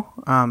now.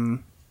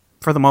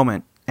 For the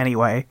moment,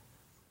 anyway.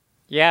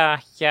 Yeah,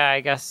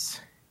 I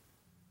guess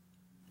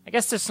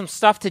there's some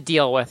stuff to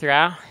deal with,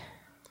 yeah?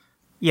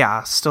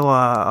 Yeah, still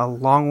a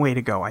long way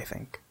to go, I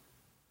think.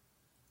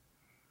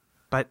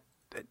 But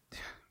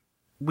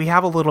we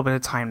have a little bit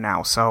of time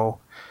now, so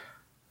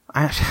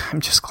I'm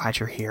just glad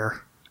you're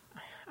here.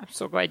 I'm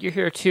so glad you're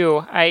here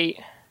too. I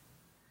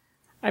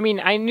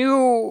mean, I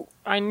knew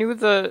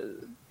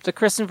the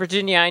Chris and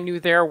Virginia I knew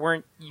there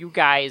weren't you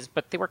guys,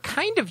 but they were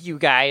kind of you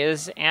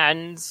guys,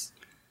 and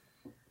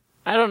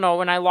I don't know,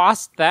 when I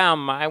lost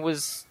them, I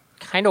was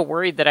kind of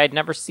worried that I'd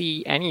never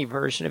see any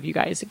version of you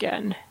guys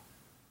again.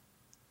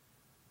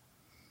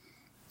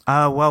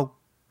 Well,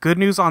 good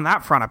news on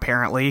that front,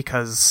 apparently,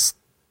 because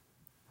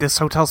this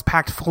hotel's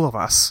packed full of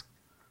us.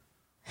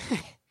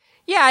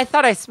 Yeah, I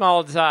thought I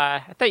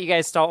thought you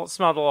guys smelled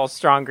a little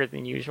stronger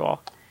than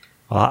usual.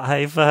 Well,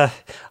 I've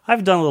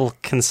done a little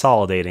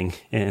consolidating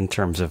in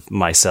terms of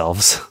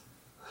myself.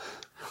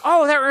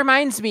 Oh, that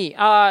reminds me.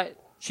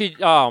 She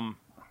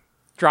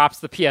drops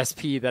the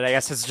PSP that I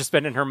guess has just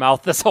been in her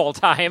mouth this whole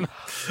time.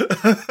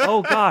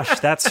 Oh gosh,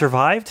 that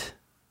survived?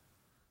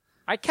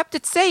 I kept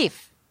it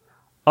safe.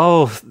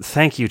 Oh,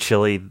 thank you,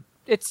 Chili.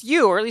 It's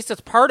you, or at least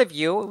it's part of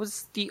you. It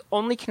was the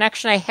only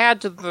connection I had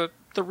to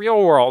the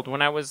real world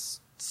when I was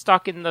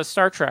stuck in the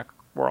Star Trek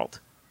world.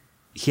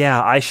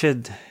 Yeah, I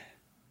should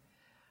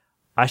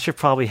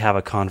probably have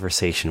a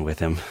conversation with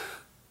him.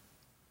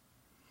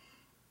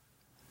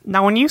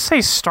 Now, when you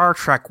say Star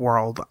Trek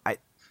world,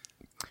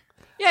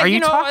 Yeah, are you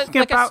talking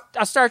like about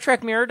a Star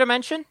Trek mirror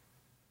dimension?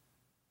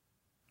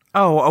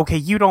 Oh, okay,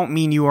 you don't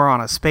mean you are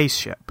on a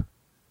spaceship.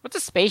 What's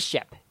a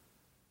spaceship?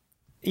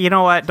 You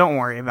know what? Don't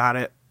worry about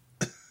it.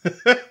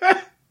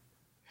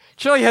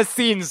 Chili has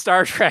seen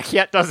Star Trek,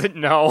 yet doesn't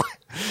know.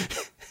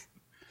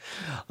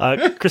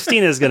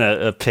 Christina's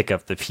gonna pick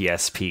up the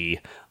PSP.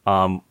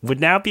 Would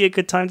now be a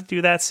good time to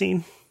do that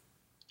scene?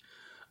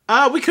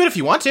 We could if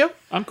you want to.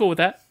 I'm cool with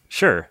that.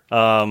 Sure.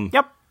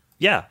 Yep.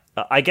 Yeah,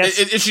 I guess.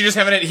 Is she just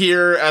having it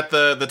here at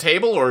the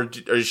table, or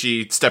is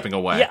she stepping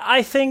away? Yeah,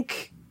 I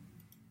think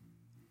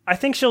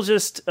she'll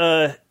just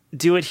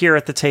do it here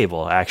at the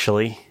table,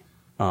 actually.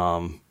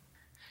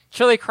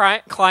 Chili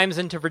climbs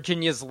into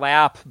Virginia's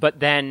lap, but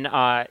then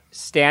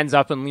stands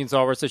up and leans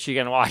over so she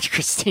can watch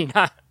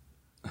Christina.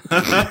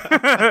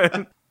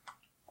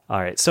 All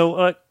right,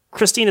 so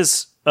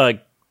Christina's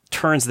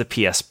turns the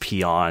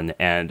PSP on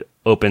and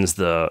opens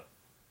the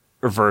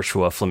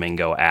Virtua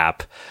Flamingo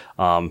app.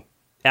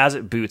 As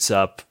it boots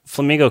up,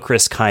 Flamingo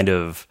Chris kind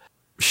of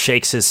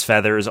shakes his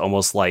feathers,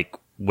 almost like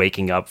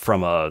waking up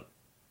from a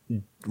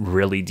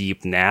really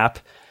deep nap,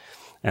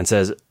 and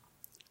says,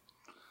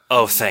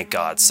 "Oh, thank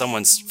God,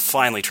 someone's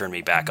finally turned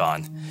me back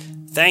on.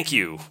 Thank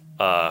you,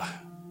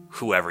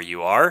 whoever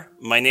you are.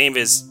 My name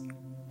is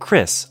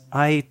Chris.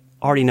 I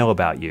already know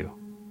about you."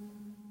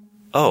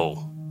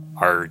 "Oh,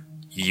 are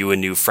you a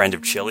new friend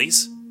of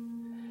Chili's?"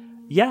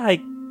 "Yeah, I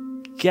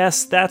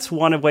guess that's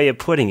one way of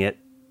putting it.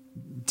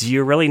 Do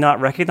you really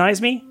not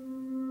recognize me?"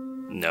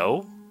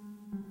 "No.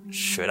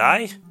 Should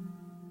I?"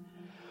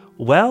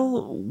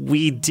 "Well,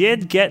 we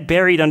did get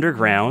buried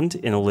underground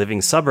in a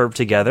living suburb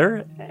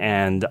together,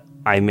 and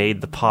I made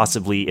the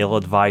possibly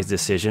ill-advised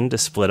decision to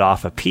split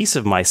off a piece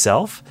of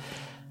myself.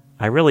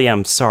 I really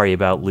am sorry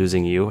about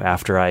losing you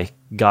after I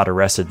got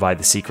arrested by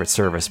the Secret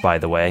Service, by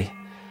the way.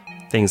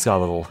 Things got a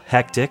little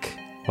hectic,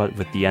 what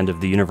with the end of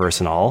the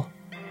universe and all.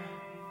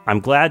 I'm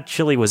glad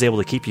Chili was able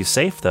to keep you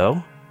safe,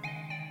 though."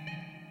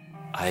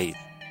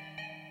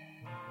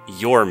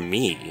 You're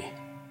me.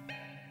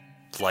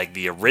 Like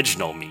the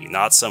original me,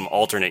 not some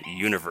alternate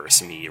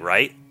universe me,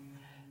 right?"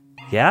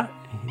 "Yeah,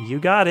 you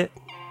got it."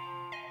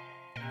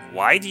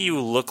 "Why do you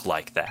look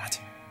like that?"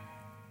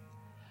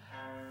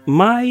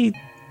 "My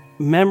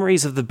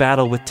memories of the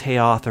battle with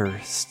Teoth are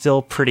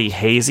still pretty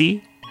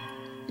hazy,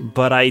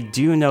 but I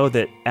do know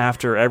that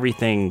after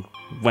everything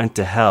went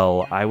to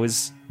hell, I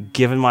was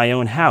given my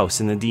own house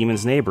in the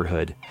demon's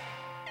neighborhood.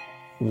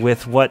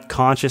 With what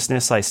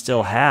consciousness I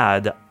still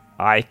had,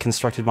 I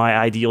constructed my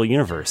ideal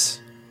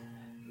universe.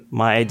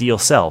 My ideal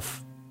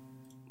self.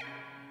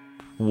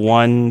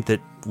 One that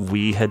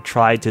we had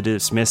tried to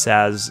dismiss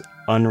as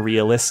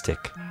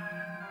unrealistic."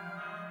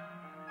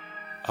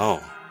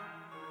 "Oh,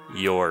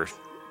 you're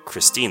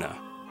Christina."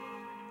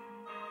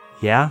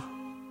 "Yeah."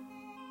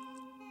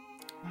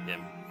 "It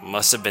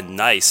must have been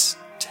nice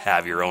to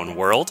have your own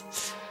world,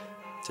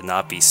 to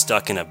not be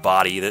stuck in a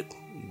body that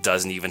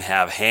doesn't even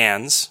have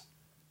hands.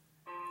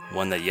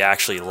 One that you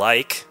actually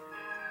like."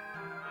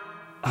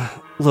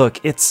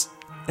 Look, it's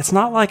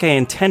not like I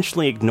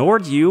intentionally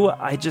ignored you.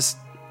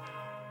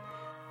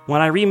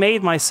 When I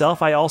remade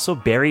myself, I also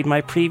buried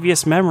my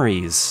previous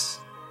memories.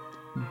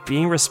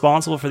 Being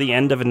responsible for the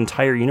end of an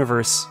entire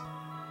universe,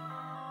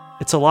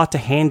 it's a lot to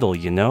handle,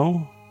 you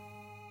know?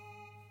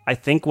 I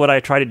think what I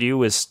try to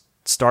do is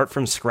start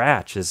from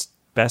scratch as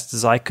best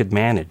as I could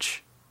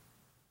manage."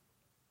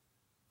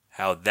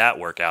 "How'd that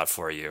work out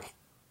for you?"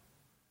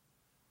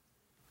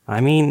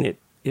 "I mean,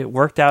 it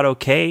worked out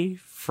okay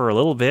for a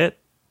little bit,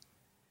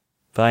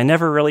 but I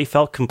never really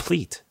felt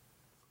complete.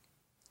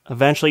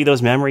 Eventually,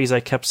 those memories I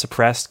kept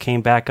suppressed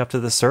came back up to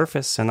the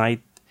surface, and I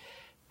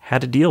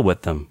had to deal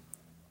with them."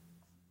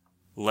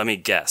 "Let me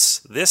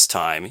guess. This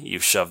time,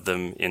 you've shoved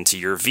them into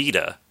your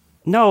Vita."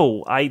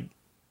 "No, I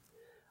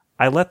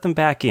let them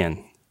back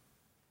in.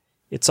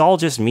 It's all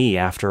just me,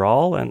 after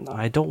all, and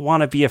I don't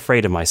want to be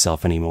afraid of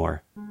myself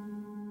anymore.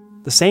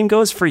 The same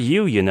goes for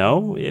you, you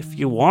know. If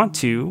you want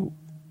to,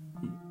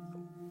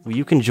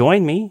 you can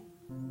join me."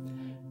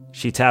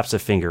 She taps a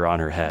finger on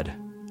her head.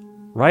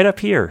 "Right up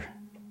here.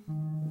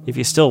 If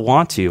you still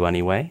want to,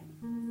 anyway."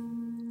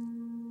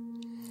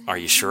 "Are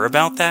you sure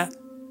about that?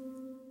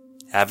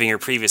 Having your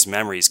previous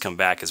memories come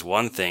back is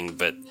one thing,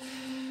 but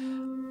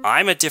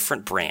I'm a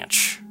different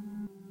branch.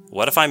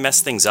 What if I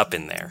mess things up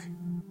in there?"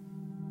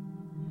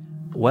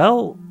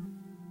 "Well,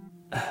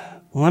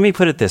 let me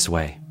put it this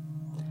way.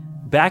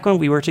 Back when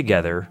we were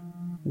together,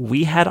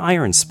 we had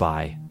Iron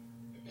Spy.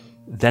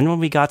 Then when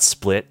we got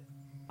split,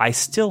 I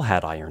still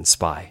had Iron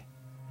Spy.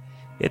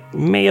 It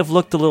may have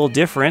looked a little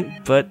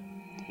different, but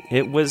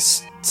it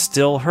was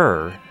still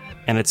her,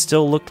 and it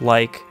still looked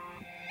like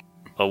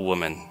a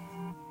woman.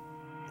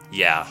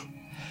 Yeah.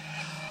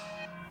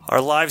 Our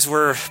lives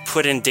were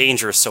put in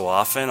danger so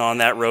often on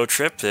that road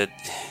trip that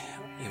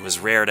it was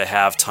rare to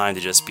have time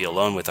to just be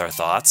alone with our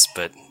thoughts,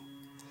 but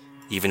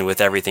even with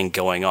everything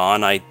going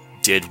on, I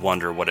did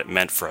wonder what it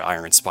meant for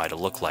Iron Spy to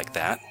look like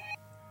that."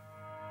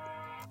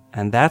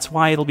 "And that's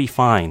why it'll be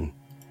fine.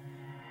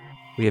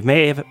 We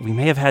may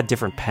have had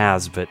different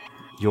paths, but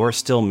you're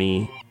still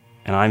me,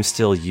 and I'm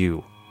still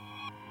you.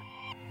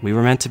 We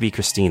were meant to be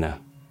Christina."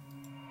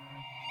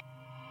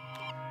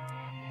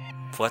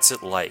 "What's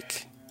it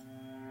like?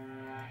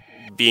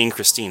 Being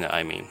Christina,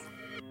 I mean."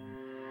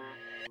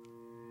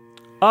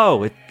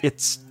 "Oh,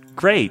 it's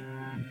great.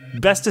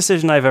 Best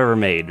decision I've ever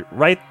made.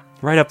 Right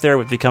up there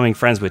with becoming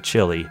friends with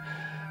Chili."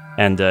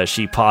 And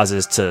she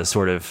pauses to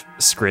sort of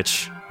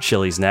scritch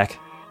Chili's neck.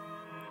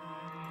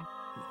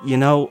 "You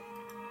know,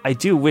 I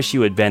do wish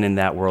you had been in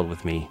that world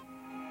with me.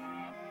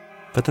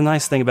 But the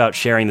nice thing about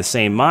sharing the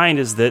same mind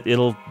is that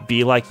it'll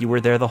be like you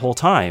were there the whole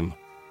time.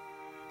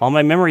 All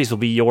my memories will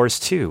be yours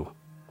too.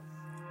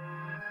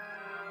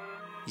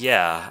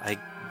 Yeah, I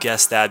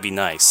guess that'd be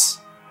nice.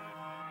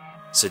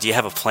 So do you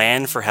have a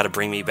plan for how to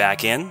bring me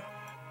back in?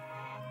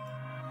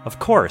 Of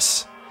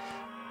course.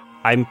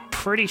 I'm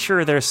pretty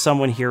sure there's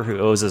someone here who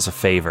owes us a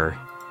favor.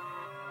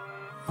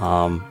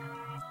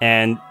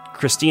 And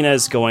Christina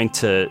is going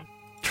to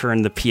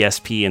turn the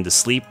PSP into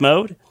sleep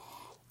mode.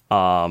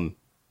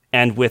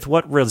 And with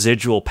what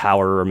residual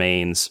power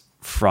remains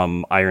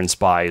from Iron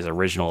Spy's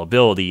original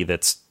ability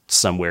that's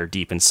somewhere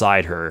deep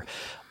inside her,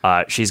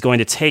 she's going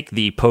to take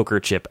the poker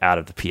chip out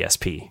of the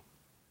PSP.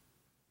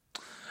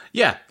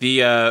 Yeah,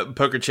 the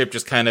poker chip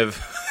just kind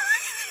of...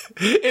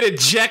 it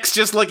ejects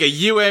just like a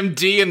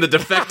UMD in the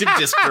defective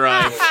disk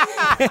drive.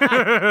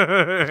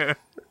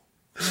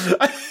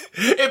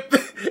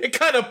 It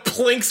kind of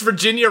plinks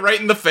Virginia right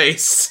in the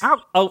face.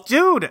 Ow, oh,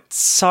 dude!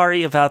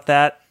 Sorry about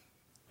that.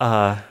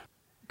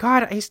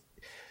 God,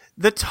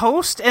 the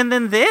toast and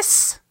then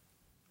this?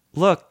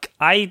 Look,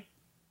 I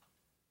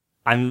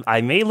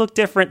may look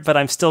different, but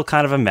I'm still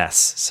kind of a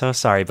mess. So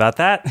sorry about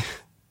that.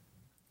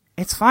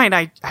 It's fine.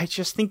 I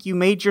just think you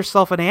made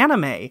yourself an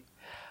anime.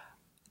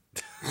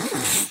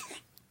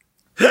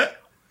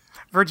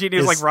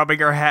 Virginia's like rubbing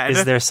her head.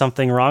 Is there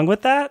something wrong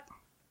with that?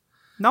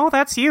 No,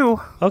 that's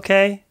you.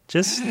 Okay,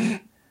 just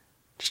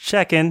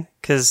checking,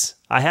 because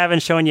I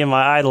haven't shown you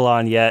my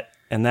Eidolon yet,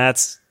 and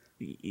that's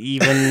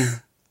even...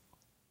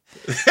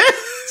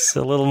 it's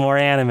a little more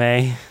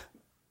anime.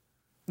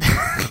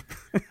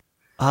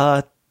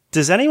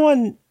 Does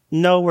anyone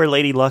know where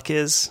Lady Luck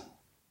is?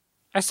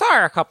 I saw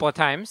her a couple of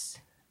times.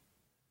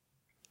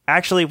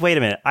 Actually, wait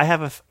a minute. I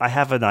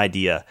have an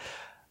idea.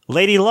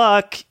 Lady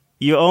Luck,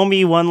 you owe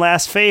me one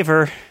last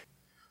favor.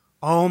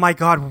 Oh my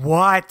god,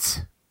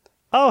 what?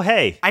 Oh,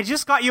 hey. I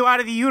just got you out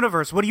of the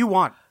universe. What do you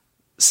want?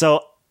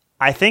 So,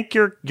 I think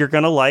you're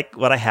gonna like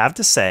what I have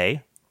to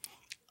say.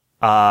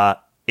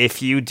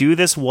 If you do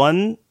this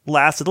one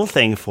last little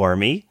thing for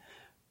me,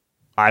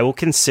 I will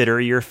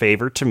consider your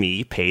favor to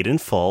me paid in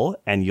full,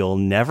 and you'll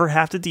never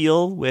have to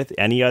deal with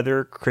any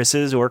other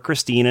Chris's or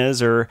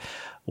Christina's or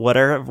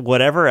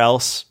whatever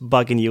else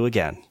bugging you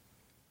again.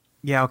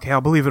 Yeah, okay,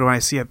 I'll believe it when I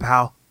see it,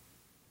 pal.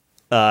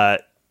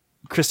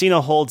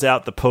 Christina holds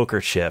out the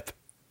poker chip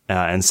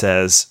and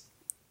says,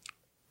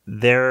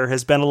 there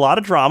has been a lot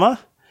of drama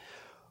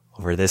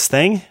over this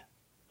thing.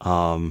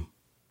 I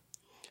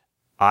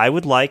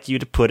would like you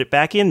to put it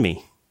back in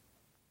me.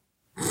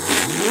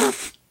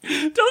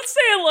 Don't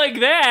say it like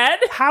that.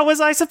 How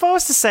was I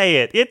supposed to say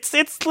it?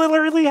 It's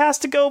literally has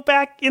to go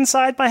back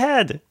inside my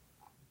head.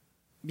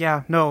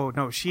 Yeah,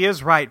 no, she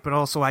is right, but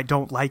also I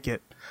don't like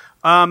it.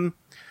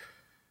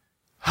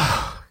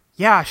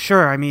 Yeah,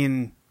 sure, I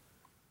mean,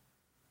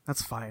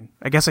 that's fine.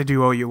 I guess I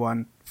do owe you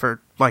one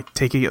for, like,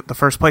 taking it in the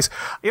first place.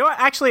 You know what,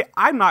 actually,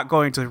 I'm not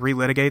going to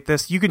relitigate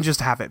this. You can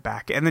just have it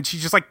back. And then she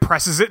just, like,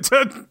 presses it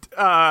to,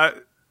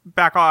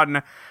 back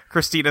on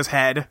Christina's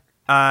head,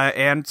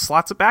 and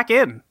slots it back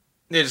in.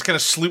 It just kind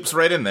of sloops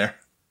right in there.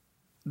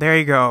 There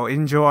you go.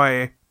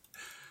 Enjoy.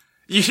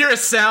 You hear a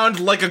sound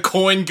like a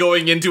coin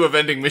going into a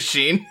vending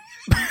machine.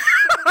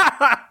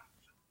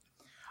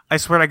 I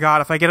swear to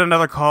God, if I get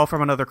another call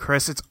from another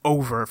Chris, it's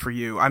over for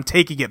you. I'm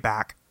taking it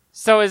back.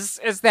 So is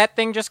that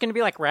thing just going to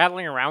be like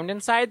rattling around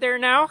inside there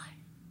now?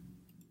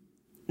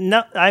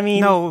 No, I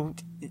mean, No.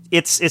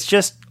 It's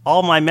just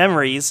all my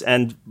memories,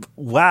 and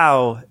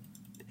wow,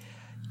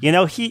 you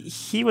know,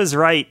 he was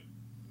right.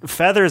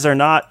 Feathers are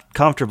not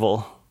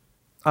comfortable.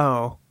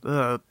 Oh,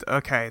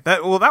 okay.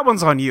 That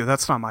one's on you.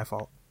 That's not my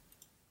fault.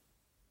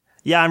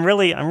 Yeah, I'm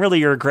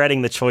really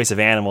regretting the choice of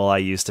animal I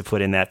used to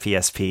put in that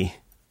PSP.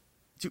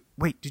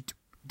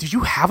 Did you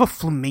have a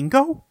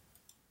flamingo?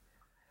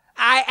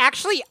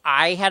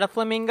 I had a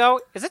flamingo.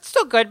 Is it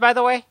still good, by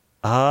the way?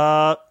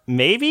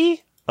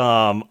 Maybe.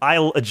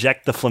 I'll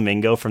eject the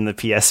flamingo from the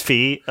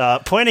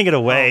PSP, pointing it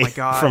away Oh my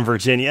God. from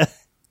Virginia.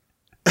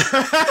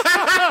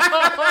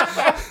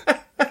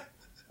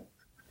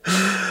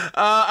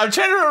 I'm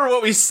trying to remember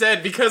what we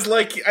said because,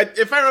 like,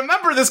 if I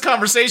remember this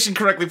conversation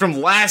correctly from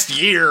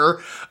last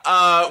year,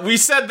 we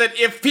said that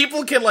if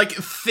people can, like,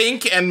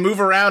 think and move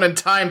around and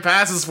time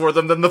passes for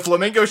them, then the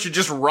flamingo should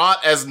just rot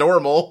as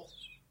normal.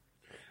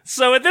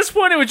 So at this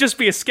point, it would just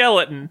be a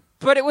skeleton.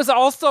 But it was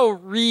also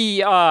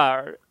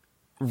Reborn.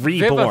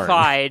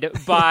 vivified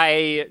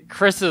by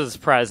Chris's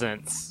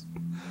presence.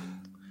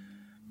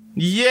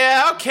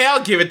 Yeah, okay,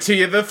 I'll give it to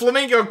you. The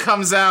flamingo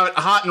comes out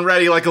hot and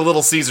ready like a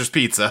Little Caesar's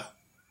pizza.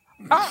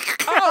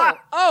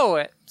 Oh,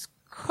 it's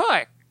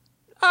cooked.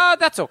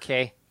 That's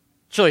okay.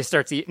 Chili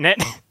starts eating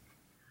it.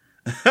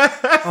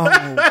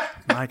 Oh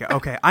my God.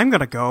 Okay, I'm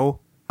gonna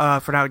go.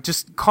 For now,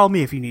 just call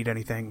me if you need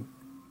anything.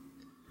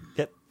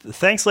 Yep.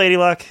 Thanks, Lady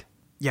Luck.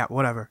 Yeah,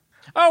 whatever.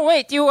 Oh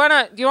wait, do you want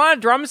a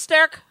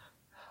drumstick?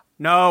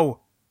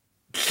 No.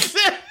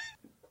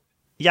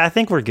 Yeah, I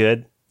think we're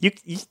good. You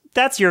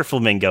that's your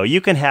flamingo.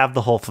 You can have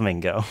the whole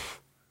flamingo.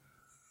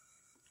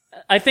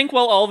 I think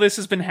while all this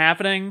has been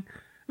happening,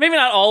 maybe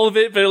not all of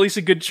it, but at least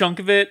a good chunk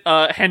of it,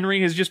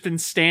 Henry has just been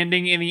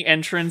standing in the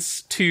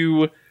entrance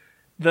to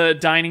the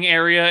dining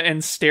area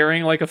and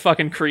staring like a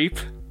fucking creep.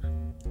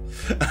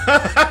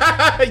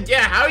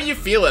 Yeah, how are you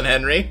feeling,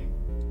 Henry?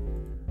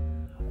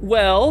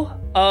 Well,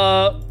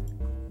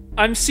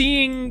 I'm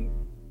seeing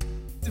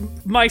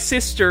my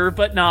sister,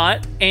 but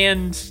not,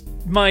 and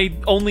my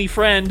only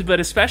friend, but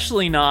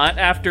especially not,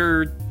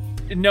 after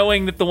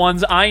knowing that the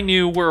ones I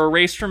knew were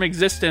erased from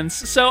existence.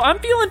 So I'm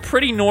feeling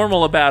pretty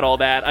normal about all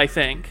that, I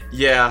think.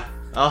 Yeah,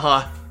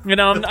 You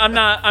know, I'm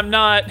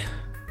not...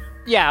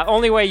 Yeah,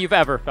 only way you've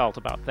ever felt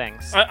about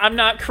things. I'm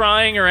not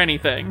crying or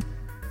anything.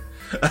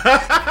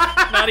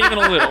 Not even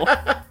a little.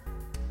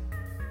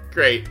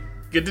 Great.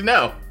 Good to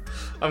know.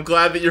 I'm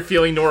glad that you're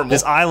feeling normal.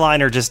 His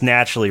eyeliner just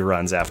naturally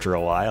runs after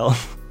a while.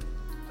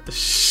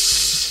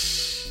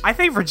 I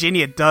think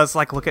Virginia does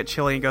look at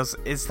Chili and goes,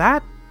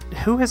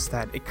 who is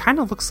that? It kind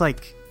of looks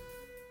like,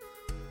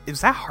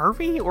 is that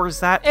Harvey or is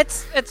that?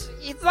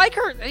 He's like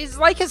he's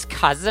like his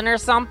cousin or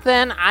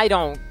something. I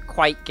don't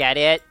quite get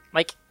it.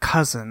 Like,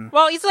 Cousin.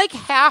 well, he's like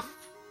half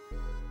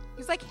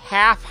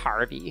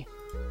Harvey.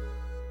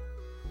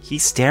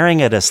 He's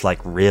staring at us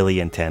really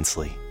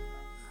intensely.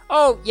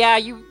 Oh, yeah,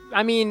 you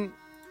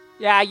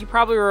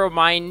probably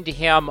remind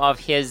him of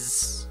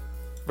his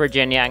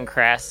Virginia and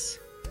Chris.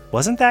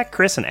 Wasn't that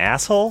Chris an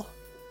asshole?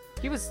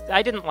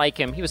 I didn't like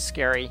him. He was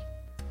scary.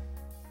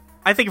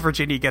 I think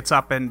Virginia gets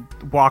up and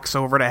walks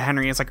over to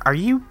Henry and is like, are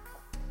you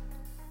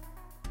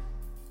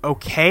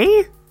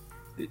okay?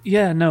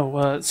 Yeah,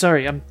 no,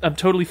 sorry, I'm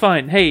totally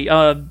fine. Hey,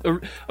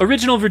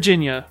 original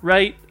Virginia,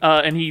 right?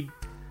 And he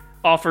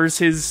offers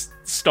his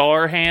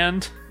star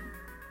hand.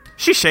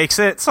 She shakes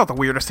it. It's not the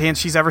weirdest hand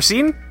she's ever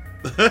seen.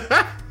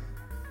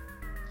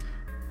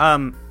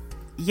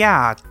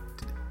 Yeah.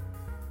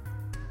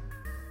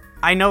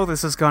 I know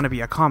this is going to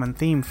be a common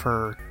theme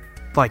for,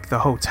 the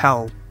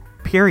hotel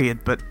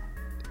period, but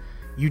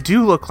you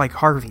do look like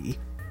Harvey.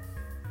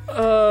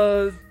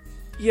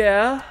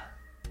 Yeah.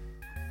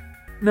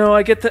 No,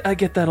 I get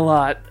that a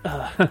lot.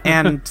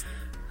 And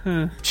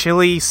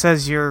Chili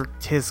says you're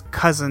his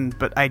cousin,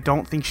 but I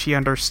don't think she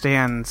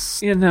understands.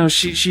 Yeah, no,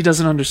 she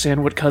doesn't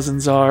understand what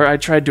cousins are. I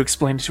tried to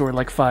explain it to her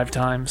 5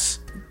 times.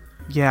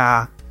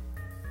 Yeah.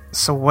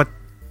 So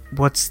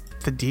what's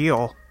the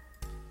deal?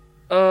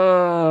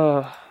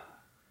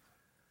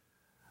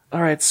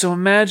 Alright, so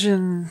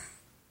imagine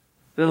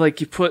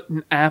that you put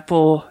an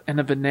apple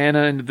and a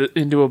banana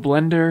into a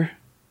blender.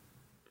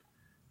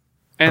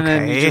 And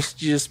then you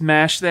just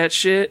mash that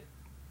shit,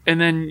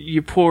 and then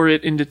you pour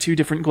it into 2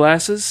 different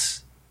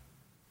glasses.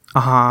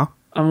 Uh-huh.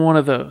 I'm one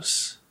of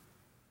those.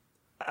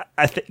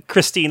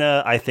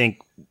 Christina, I think,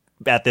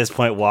 at this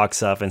point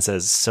walks up and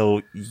says,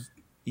 so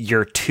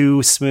you're 2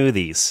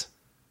 smoothies.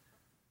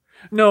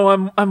 No,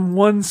 I'm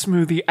 1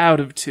 smoothie out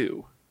of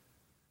 2.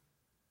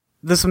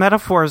 This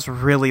metaphor has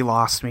really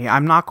lost me.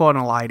 I'm not going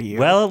to lie to you.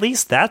 Well, at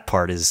least that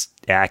part is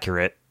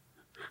accurate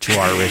to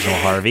our original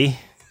Harvey.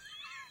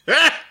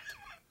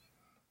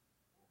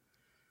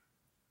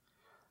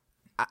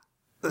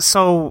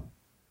 So...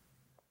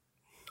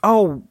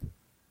 Oh,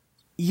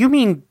 you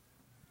mean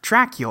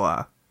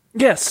Dracula?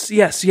 Yes.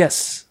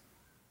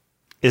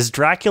 Is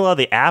Dracula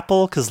the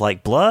apple 'cause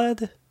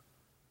blood?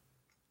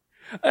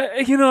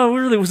 I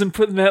really wasn't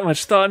putting that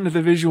much thought into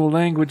the visual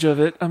language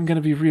of it. I'm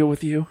gonna be real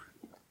with you.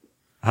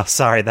 Oh,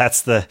 sorry,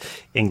 that's the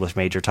English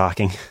major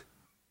talking.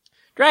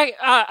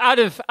 Out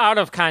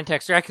of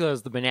context, Dracula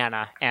is the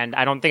banana, and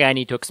I don't think I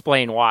need to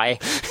explain why.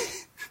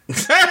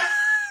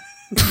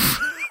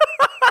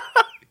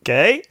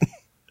 Okay.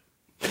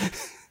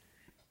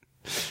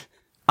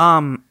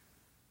 Oh,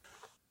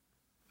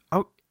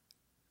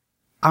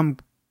 I'm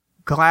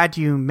glad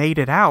you made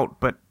it out,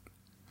 but,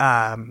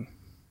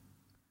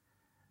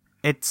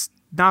 it's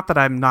not that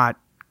I'm not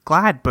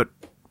glad, but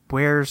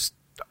where's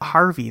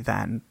Harvey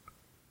then?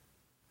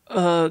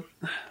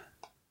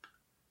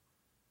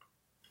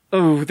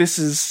 This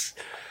is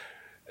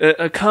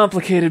a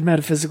complicated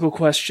metaphysical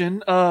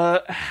question.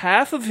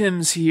 Half of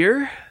him's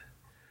here,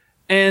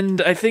 and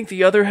I think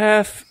the other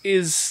half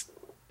is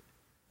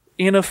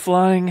in a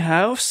flying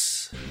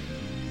house.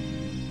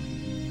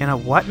 In a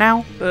what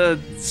now?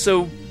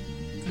 So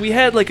we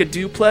had a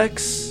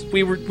duplex.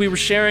 We were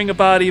sharing a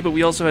body, but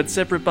we also had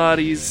separate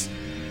bodies.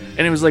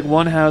 And it was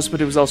 1 house,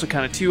 but it was also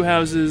kind of 2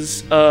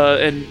 houses.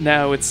 And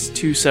now it's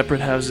 2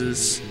 separate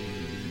houses.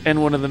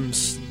 And one of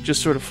them's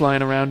just sort of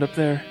flying around up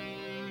there.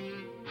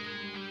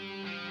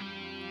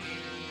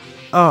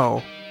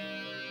 Oh.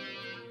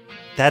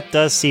 That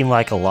does seem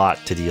like a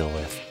lot to deal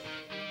with.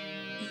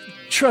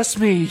 Trust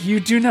me, you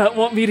do not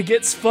want me to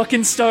get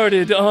fucking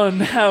started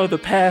on how the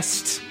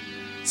past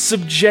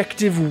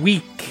subjective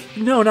week,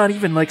 no, not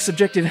even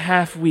subjective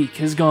half week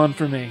has gone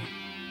for me.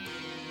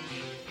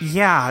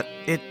 Yeah,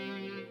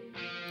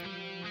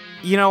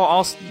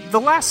 also, the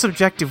last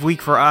subjective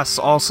week for us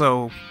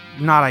also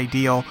not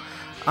ideal.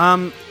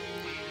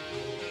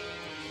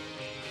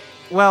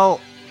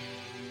 Well,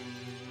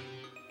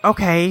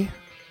 okay.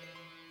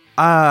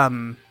 I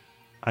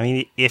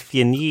mean, if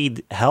you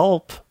need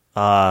help,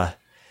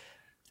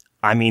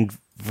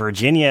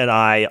 Virginia and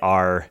I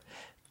are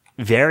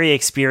very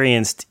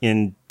experienced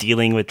in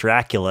dealing with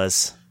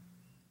Draculas.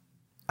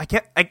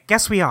 I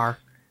guess we are.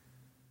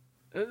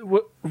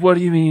 What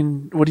do you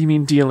mean? What do you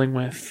mean dealing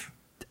with?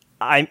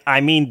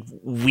 I mean,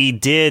 we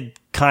did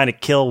kind of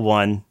kill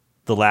one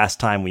the last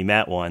time we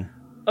met one.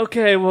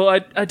 Okay, well,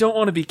 I don't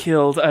want to be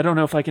killed. I don't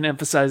know if I can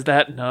emphasize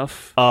that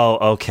enough.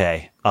 Oh,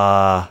 okay.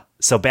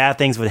 So bad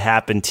things would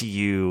happen to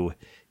you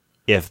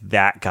if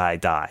that guy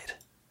died.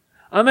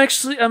 I'm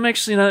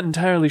actually not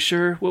entirely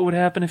sure what would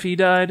happen if he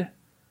died.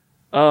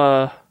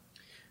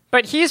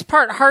 But he's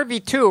part Harvey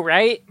too,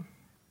 right?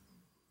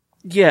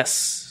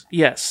 Yes,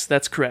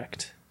 that's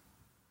correct.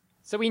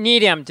 So we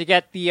need him to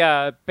get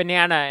the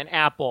banana and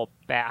apple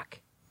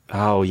back.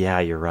 Oh, yeah,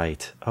 you're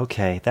right.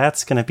 Okay,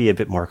 that's going to be a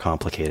bit more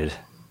complicated.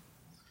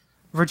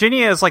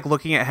 Virginia is like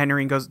looking at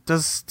Henry and goes,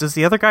 Does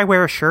the other guy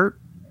wear a shirt?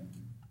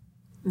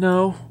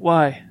 No,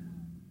 why?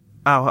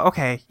 Oh,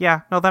 okay.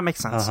 Yeah, no, that makes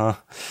sense.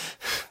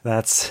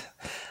 That's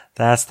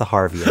the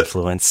Harvey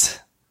influence.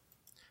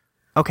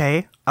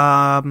 Okay.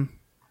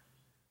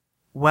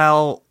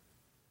 Well,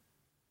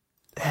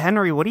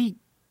 Henry, what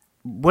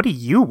do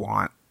you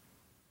want?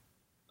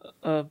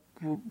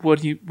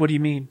 What do you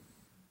mean?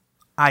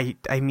 I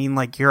mean,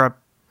 like, you're a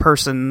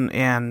person,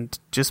 and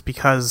just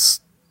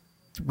because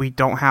we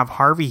don't have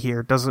Harvey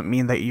here doesn't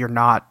mean that you're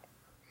not,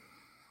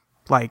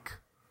 like,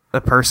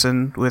 a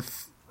person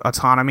with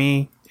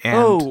autonomy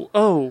and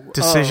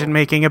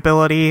decision-making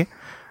ability.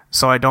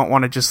 So I don't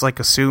want to just, like,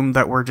 assume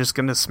that we're just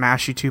going to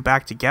smash you two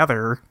back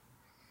together.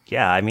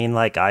 Yeah, I mean,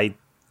 like, I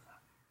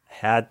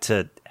had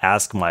to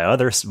ask my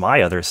other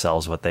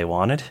selves what they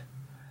wanted.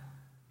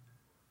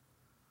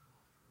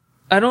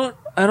 I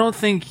don't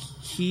think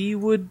he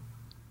would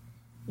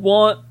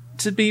want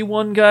to be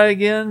one guy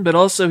again, but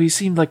also he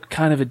seemed like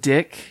kind of a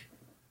dick.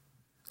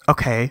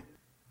 Okay.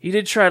 He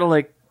did try to,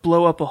 like,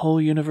 blow up a whole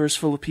universe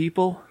full of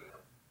people.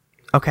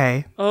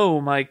 Okay.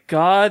 Oh my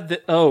god.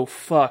 Oh,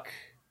 fuck.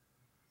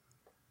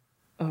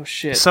 Oh,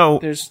 shit. So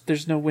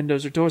there's no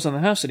windows or doors on the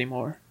house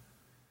anymore.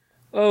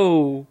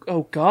 Oh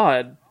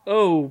god.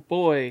 Oh,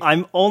 boy.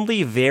 I'm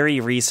only very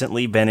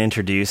recently been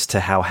introduced to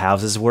how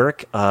houses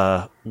work.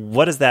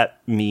 What does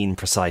that mean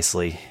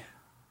precisely?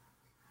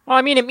 Well,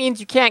 I mean, it means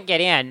you can't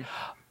get in.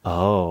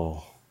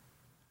 Oh.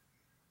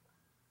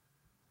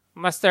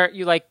 Unless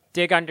you, like,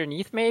 dig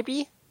underneath,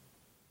 maybe?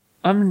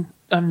 I'm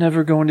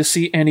never going to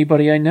see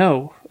anybody I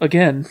know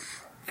again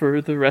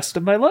for the rest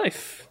of my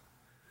life.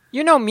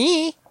 You know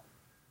me.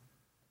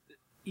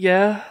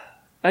 Yeah,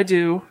 I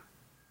do.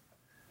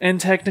 And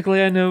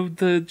technically I know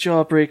the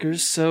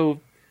Jawbreakers,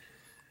 so...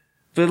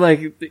 But,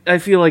 like, I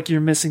feel like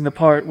you're missing the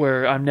part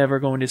where I'm never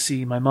going to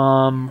see my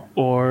mom,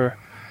 or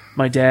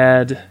my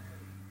dad,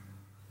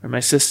 or my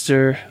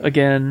sister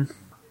again,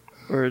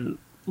 or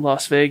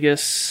Las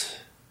Vegas.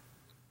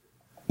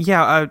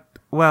 Yeah,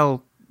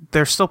 well,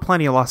 there's still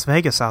plenty of Las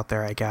Vegas out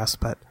there, I guess,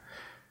 but...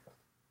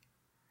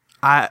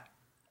 I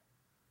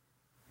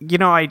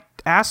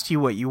asked you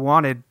what you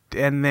wanted,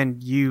 and then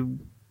you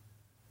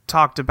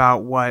talked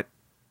about what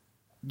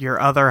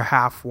your other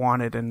half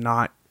wanted and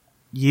not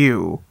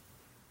you.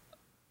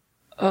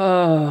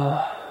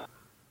 I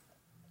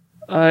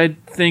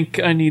think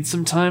I need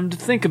some time to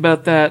think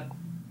about that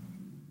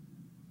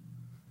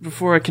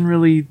before I can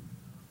really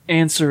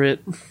answer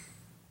it.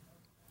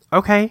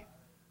 Okay.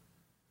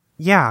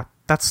 Yeah,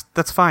 that's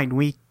fine.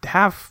 We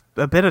have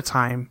a bit of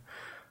time,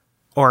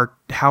 or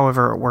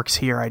however it works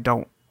here, I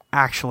don't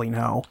actually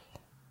know.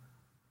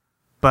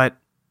 But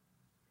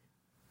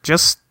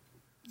just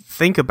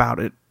think about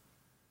it.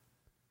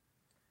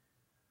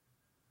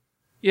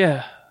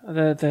 Yeah,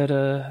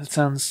 that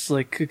sounds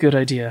like a good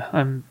idea.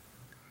 I'm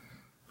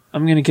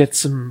gonna get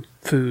some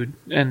food,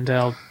 and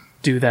I'll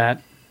do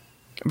that.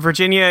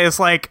 Virginia is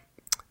like,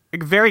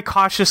 very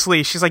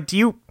cautiously, she's like, do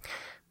you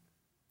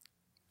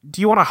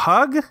want a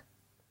hug?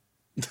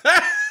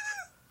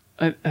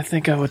 I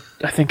think I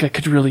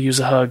could really use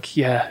a hug.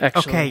 Yeah,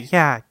 actually. Okay,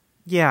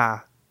 yeah.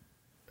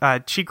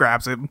 She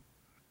grabs him.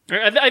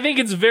 I think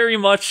it's very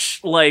much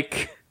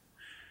like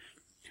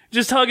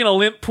just hugging a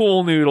limp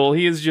pool noodle.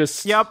 He is just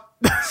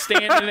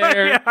standing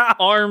there, Yeah.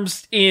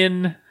 arms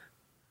in.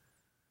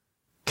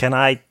 Can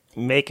I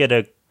make it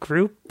a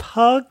group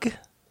hug?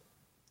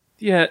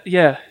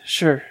 Yeah,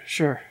 sure.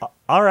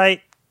 All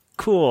right,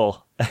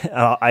 cool.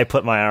 I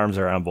put my arms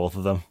around both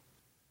of them.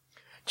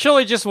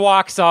 Chili just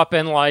walks up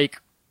and,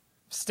 like,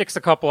 sticks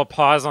a couple of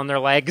paws on their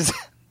legs.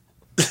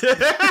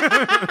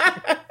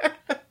 That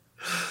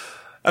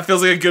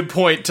feels like a good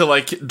point to,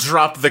 like,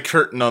 drop the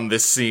curtain on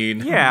this scene.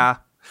 Yeah.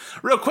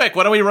 Real quick,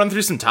 why don't we run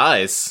through some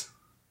ties?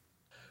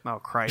 Oh,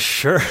 Christ.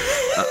 Sure.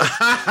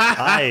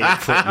 I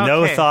put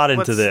no Okay, thought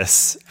into let's-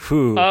 this.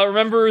 Whew.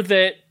 Remember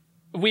that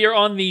we are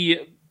on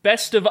the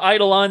Best of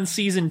Eidolon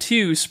Season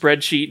 2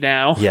 spreadsheet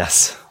now.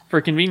 Yes. For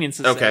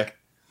convenience's Okay. sake.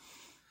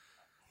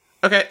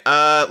 Okay,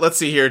 let's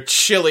see here.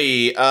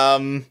 Chili,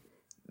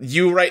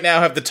 you right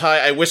now have the tie,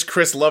 I wish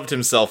Chris loved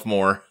himself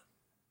more.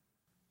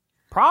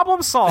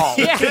 Problem solved.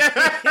 Yeah,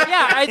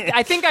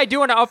 I think I do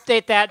want to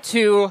update that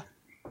to...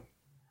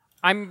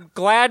 I'm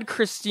glad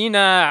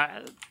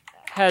Christina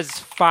has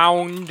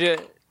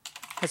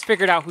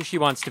figured out who she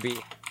wants to be.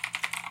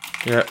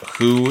 Yeah,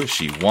 who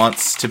she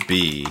wants to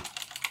be.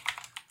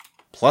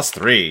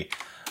 +3.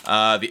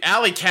 The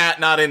alley cat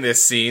not in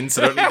this scene,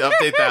 so don't need to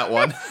update that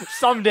one.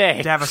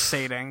 Someday.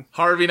 Devastating.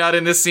 Harvey not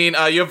in this scene.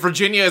 You have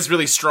Virginia is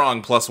really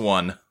strong,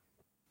 +1.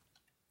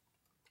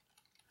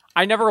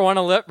 I never want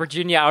to let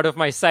Virginia out of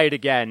my sight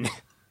again.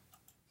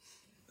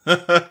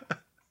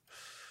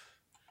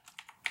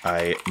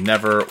 I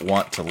never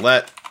want to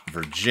let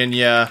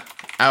Virginia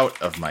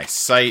out of my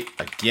sight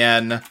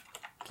again.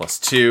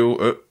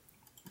 +2.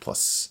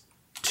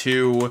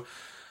 +2.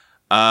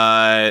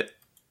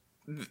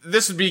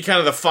 This would be kind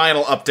of the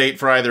final update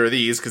for either of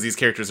these, because these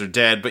characters are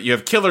dead, but you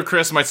have Killer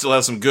Chris might still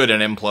have some good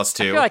in him,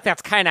 +2. I feel like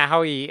that's kind of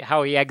how he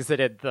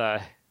exited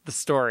the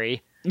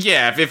story.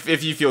 Yeah,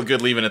 if you feel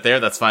good leaving it there,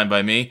 that's fine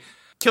by me.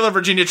 Killer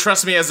Virginia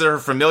trusts me as her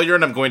familiar,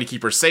 and I'm going to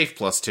keep her safe,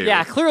 +2.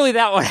 Yeah, clearly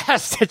that one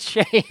has to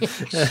change.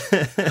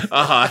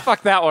 I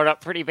fucked that one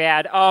up pretty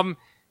bad. I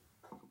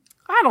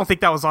don't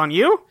think that was on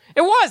you.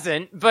 It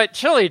wasn't, but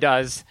Chili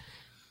does.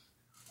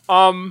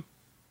 I'm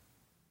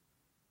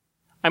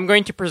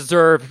going to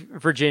preserve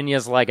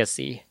Virginia's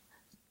legacy.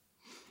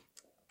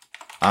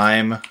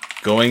 I'm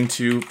going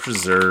to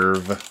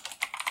preserve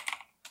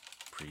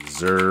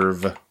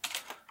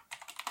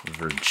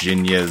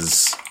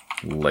Virginia's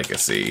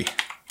legacy.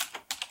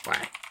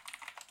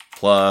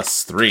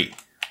 +3.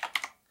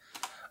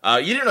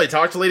 You didn't really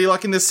talk to Lady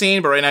Luck in this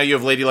scene, but right now you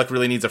have Lady Luck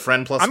really needs a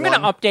friend, +1. I'm going to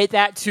update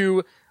that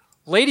to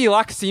Lady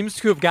Luck seems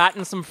to have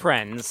gotten some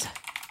friends.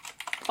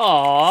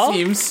 Aww.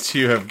 Seems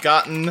to have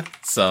gotten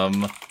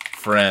some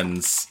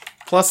friends,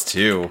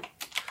 +2.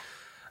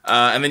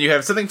 And then you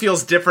have something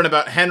feels different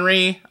about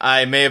Henry.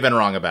 I may have been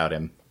wrong about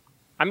him.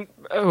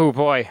 Oh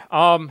boy.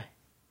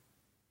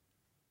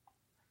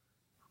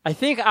 I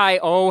think I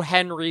owe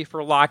Henry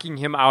for locking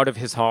him out of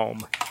his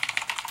home.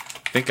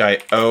 I think I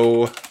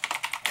owe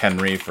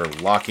Henry for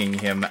locking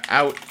him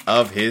out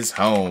of his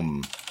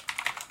home.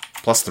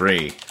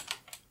 +3.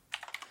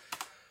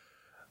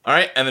 All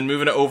right, and then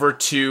moving over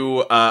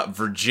to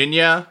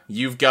Virginia,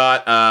 you've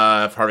got,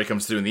 if Harvey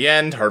comes through in the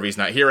end, Harvey's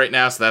not here right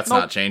now, so that's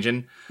not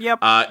changing. Yep.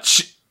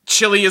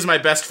 Chili is my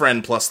best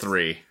friend,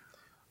 +3.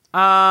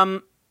 I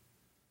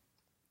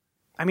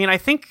mean, I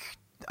think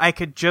I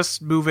could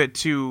just move it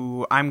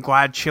to I'm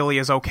glad Chili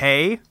is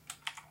okay.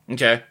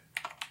 Okay.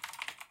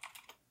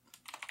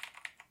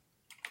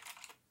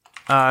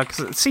 Because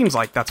it seems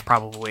like that's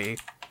probably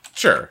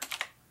Sure.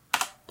 way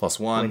to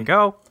 +1.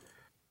 go.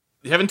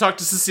 You haven't talked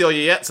to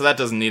Cecilia yet, so that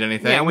doesn't need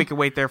anything. Yeah, we could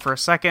wait there for a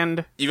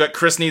second. You got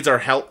Chris needs our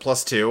help,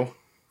 +2.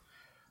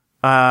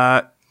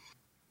 I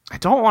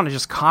don't want to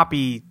just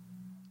copy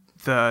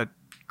the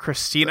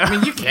Christina. I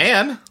mean, you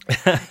can.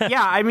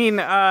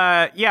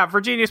 Yeah,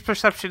 Virginia's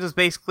perception is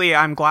basically,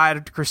 I'm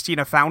glad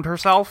Christina found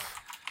herself.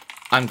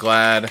 I'm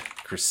glad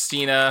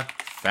Christina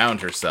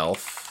found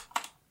herself.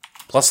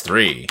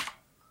 +3.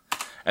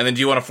 And then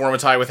do you want to form a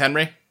tie with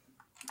Henry?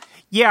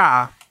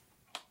 Yeah.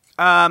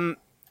 And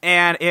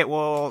it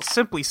will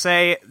simply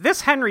say,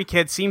 this Henry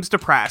kid seems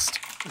depressed.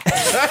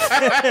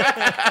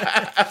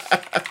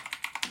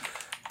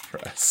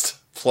 Pressed.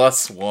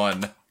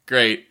 +1.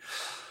 Great.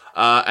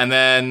 And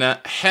then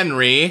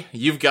Henry,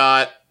 you've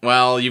got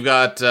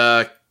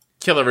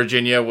Killer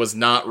Virginia was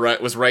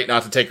right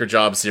not to take her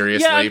job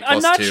seriously. Yeah,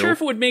 I'm not +2. sure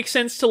if it would make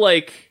sense to,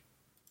 like,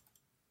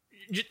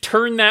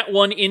 turn that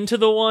one into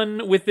the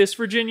one with this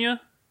Virginia.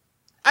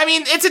 I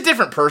mean, it's a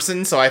different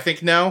person, so I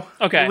think no.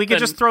 Okay. We could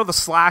just throw the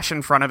slash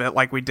in front of it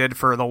like we did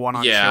for the one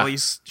on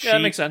Chili's sheet. Yeah,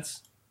 that makes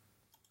sense.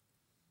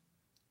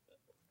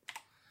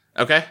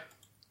 Okay.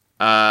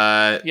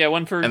 Yeah,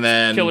 one for and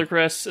then Killer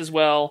Chris as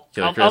well.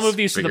 Killer I'll Chris, move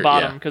these to the bigger,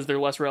 bottom yeah. because they're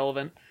less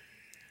relevant.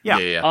 Yeah.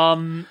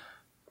 You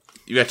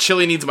got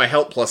Chili needs my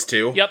help,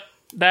 +2. Yep,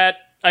 that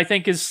I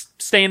think is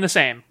staying the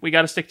same. We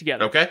got to stick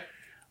together. Okay.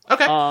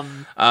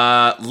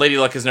 Lady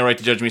Luck has no right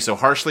to judge me so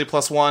harshly,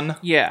 +1.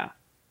 Yeah.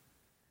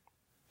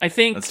 I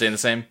think That's staying the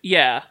same.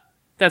 Yeah,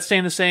 that's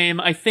staying the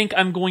same. I think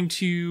I'm going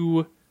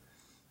to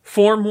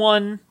form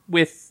one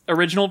with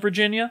original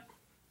Virginia.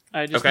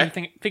 I just need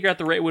to figure out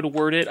the right way to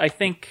word it. I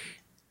think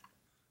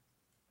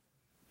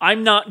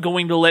I'm not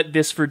going to let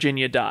this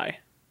Virginia die.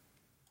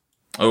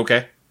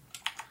 Okay.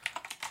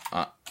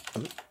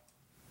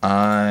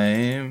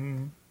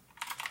 I'm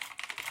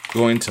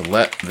going to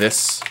let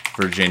this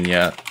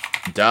Virginia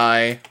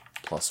die,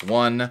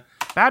 +1.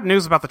 Bad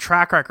news about the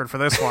track record for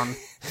this one.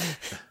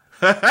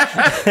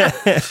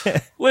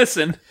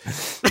 Listen.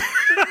 The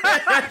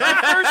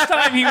first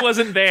time he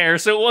wasn't there,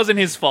 so it wasn't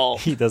his fault.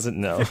 He doesn't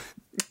know.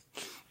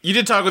 You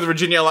did talk with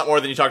Virginia a lot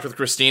more than you talked with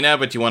Christina,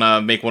 but do you want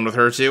to make one with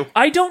her too?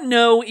 I don't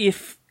know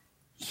if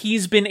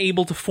he's been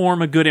able to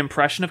form a good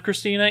impression of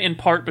Christina, in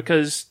part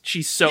because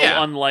she's so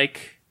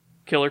unlike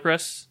Killer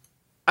Chris.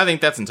 I think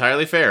that's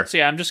entirely fair. So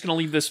yeah, I'm just going to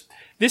leave this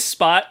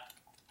spot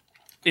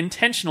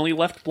intentionally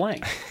left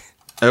blank.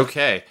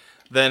 Okay.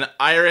 Then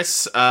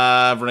Iris,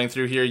 running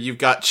through here, you've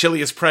got Chili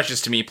is precious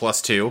to me,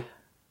 +2.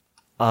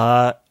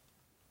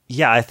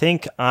 Yeah, I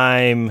think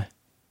I'm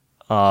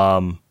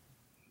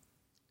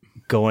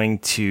going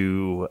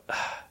to...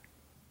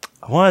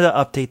 I wanted to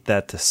update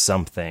that to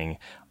something.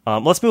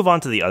 Let's move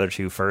on to the other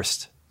two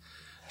first.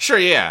 Sure,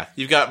 yeah.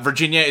 You've got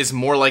Virginia is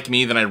more like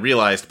me than I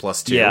realized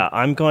 +2. Yeah,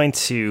 I'm going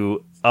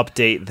to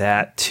update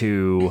that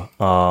to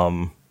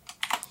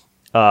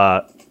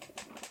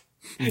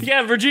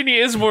Yeah,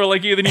 Virginia is more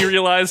like you than you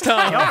realized,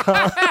 huh?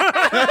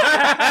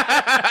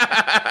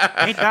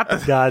 Ain't that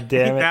the God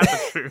damn ain't it. that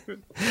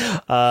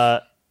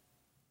the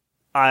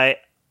truth?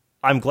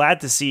 I'm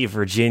glad to see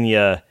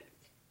Virginia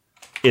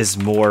is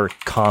more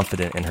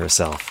confident in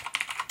herself.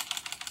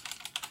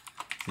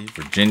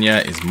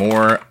 Virginia is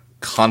more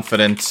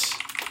confident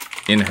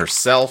in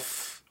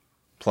herself,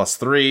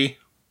 +3.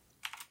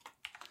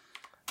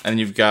 And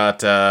you've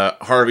got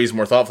Harvey's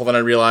more thoughtful than I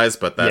realized,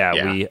 but that,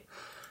 yeah.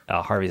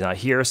 Harvey's not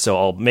here, so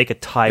I'll make a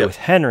tie with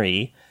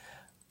Henry.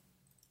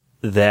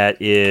 That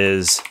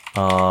is,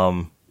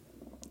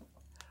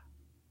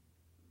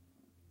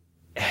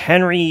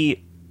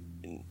 Henry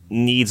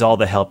needs all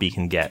the help he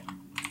can get.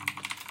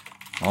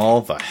 All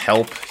the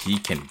help he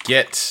can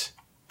get.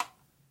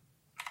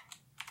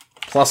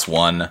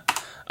 +1.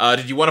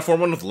 Did you want to form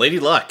one with Lady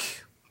Luck?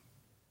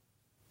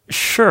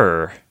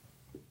 Sure.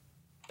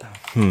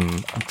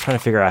 I'm trying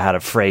to figure out how to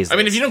phrase this. I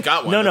mean, if you don't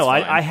got one, No, that's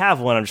fine. I have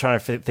one. I'm trying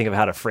to think of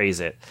how to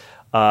phrase it.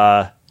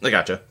 I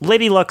gotcha.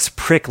 Lady Luck's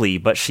prickly,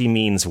 but she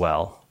means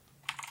well.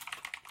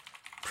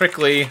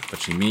 Prickly, but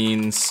she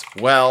means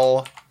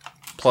well.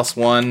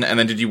 +1. And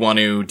then did you want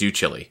to do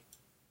Chili?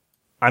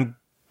 I'm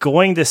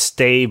going to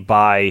stay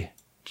by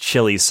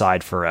Chili's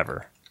side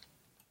forever.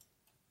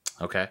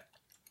 Okay.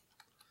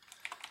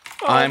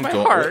 Oh, my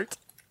heart.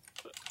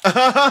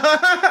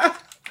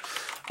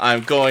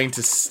 I'm going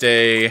to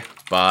stay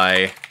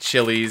by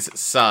Chili's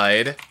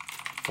side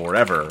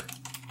forever.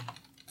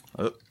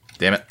 Oh,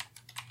 damn it.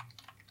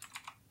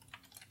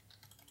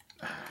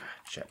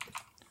 Shit.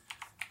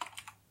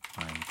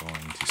 I'm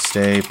going to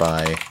stay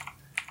by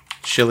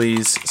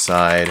Chili's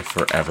side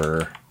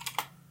forever.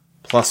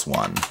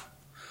 +1.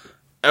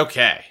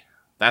 Okay.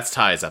 That's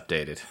ties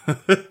updated.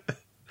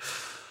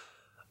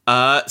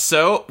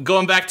 So,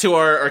 going back to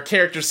our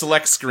character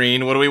select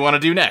screen, what do we want to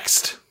do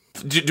next?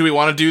 Do we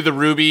want to do the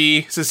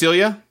Ruby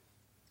Cecilia?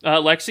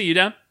 Lexi, you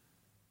down?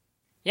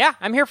 Yeah,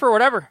 I'm here for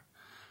whatever.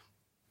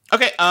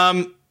 Okay,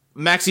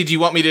 Maxie, do you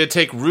want me to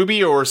take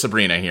Ruby or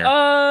Sabrina here?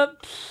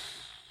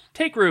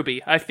 Take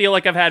Ruby. I feel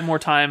like I've had more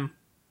time,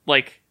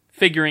 like,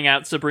 figuring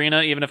out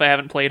Sabrina, even if I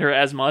haven't played her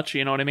as much,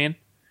 you know what I mean?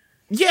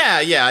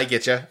 Yeah, I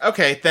get you.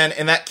 Okay, then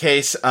in that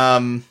case,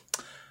 I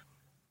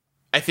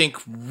think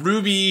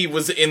Ruby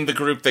was in the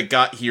group that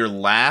got here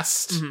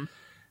last. Mm-hmm.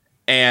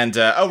 And,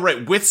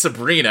 with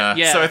Sabrina.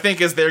 Yeah. So I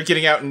think as they're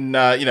getting out and,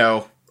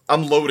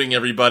 unloading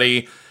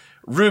everybody,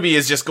 Ruby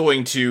is just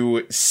going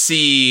to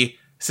see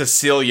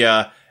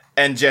Cecilia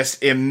and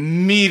just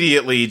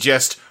immediately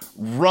just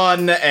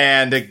run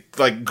and,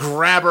 like,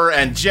 grab her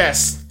and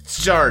just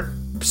start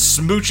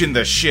smooching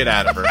the shit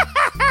out of her.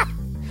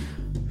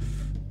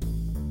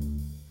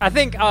 I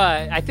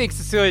think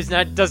Cecilia's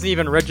doesn't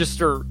even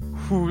register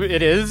who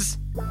it is.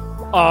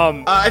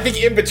 I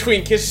think in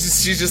between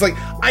kisses, she's just like,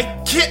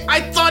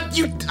 I thought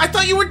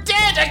you were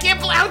dead. I can't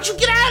believe, how'd you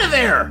get out of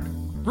there?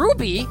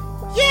 Ruby?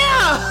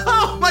 Yeah!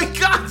 Oh my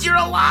god, you're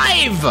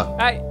alive!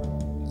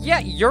 Yeah,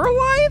 you're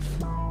alive?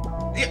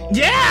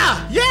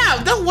 Yeah!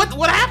 No,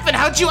 what happened?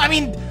 How'd you,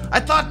 I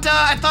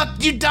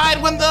thought you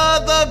died when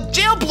the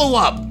jail blew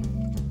up.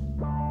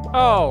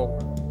 Oh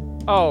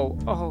no.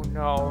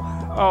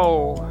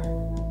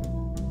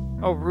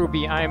 Oh,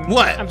 Ruby,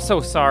 What? I'm so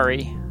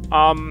sorry.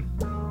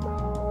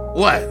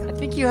 What? I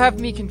think you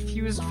have me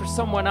confused for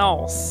someone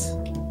else.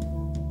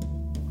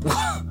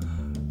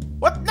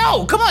 What?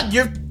 No, come on,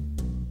 you're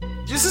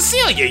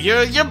Cecilia,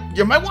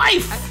 you're my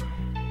wife.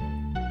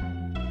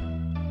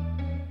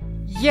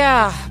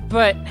 Yeah,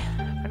 but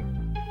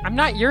I'm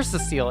not your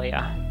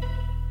Cecilia.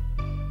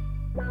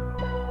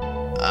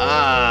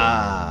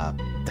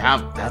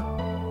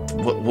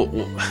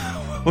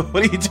 What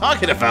are you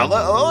talking about?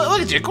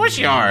 Look at you, of course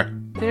you are.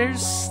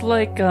 There's,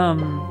 like, a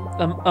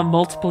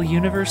multiple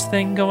universe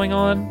thing going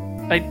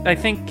on. I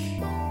think...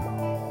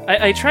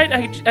 I tried...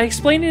 I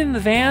explained it in the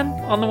van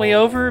on the way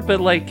over, but,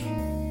 like...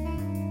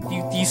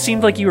 You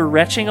seemed like you were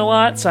retching a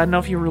lot, so I don't know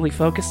if you were really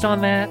focused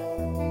on that.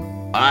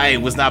 I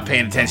was not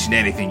paying attention to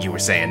anything you were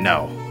saying,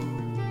 no.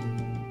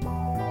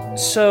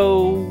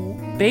 So,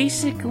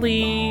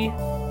 basically...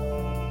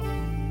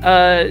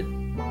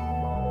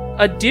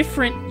 a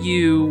different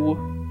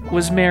you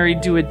was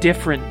married to a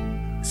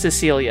different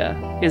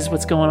Cecilia, is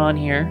what's going on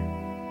here.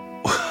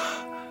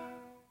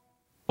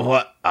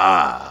 What?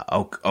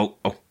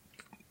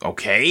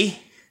 Okay.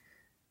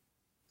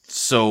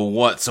 So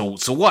what? So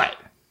what?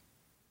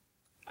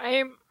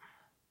 I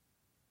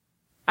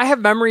have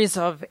memories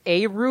of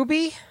a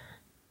Ruby,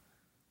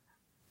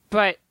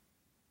 but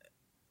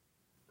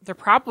they're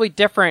probably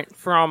different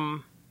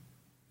from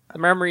the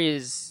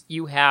memories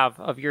you have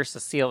of your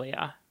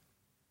Cecilia.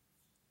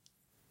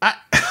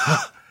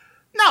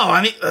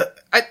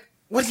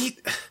 What do you...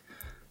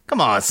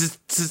 Come on,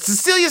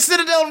 Cecilia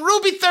Citadel,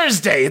 Ruby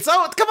Thursday.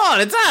 Come on,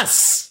 it's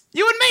us.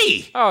 You and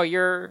me. Oh,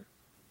 you're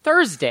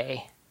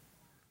Thursday.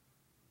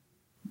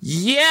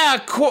 Yeah,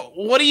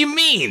 what do you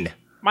mean?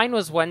 Mine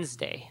was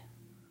Wednesday.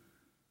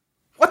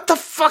 What the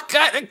fuck?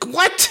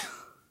 What?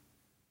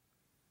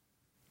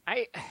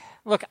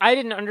 Look, I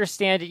didn't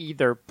understand it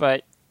either,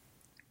 but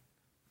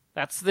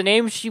that's the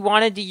name she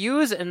wanted to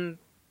use, and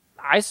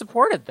I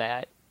supported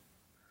that.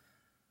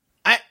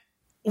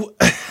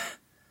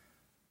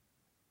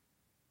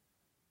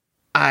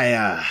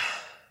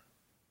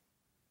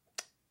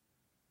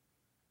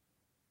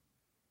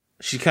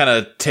 She kind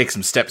of takes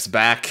some steps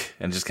back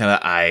and just kind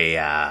of,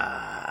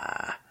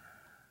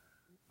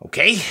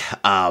 okay,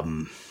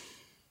 I'm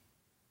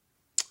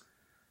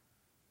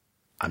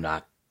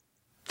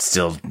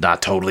still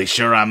not totally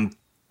sure I'm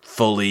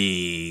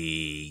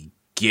fully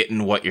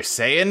getting what you're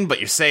saying, but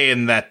you're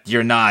saying that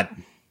you're not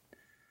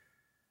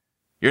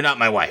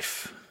my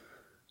wife.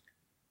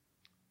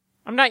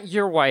 I'm not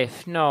your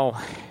wife, no.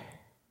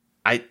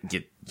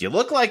 You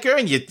look like her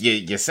and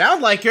you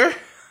sound like her.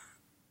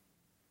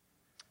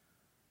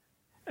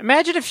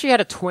 Imagine if she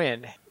had a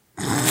twin.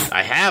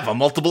 I have on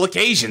multiple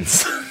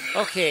occasions.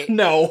 Okay.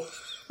 No,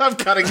 I'm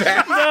cutting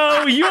that.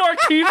 No, you are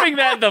keeping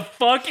that the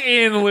fuck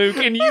in, Luke,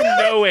 and you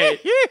know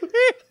it.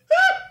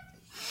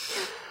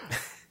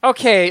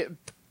 Okay.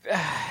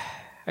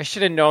 I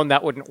should have known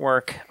that wouldn't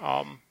work.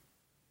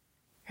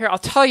 Here, I'll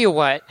tell you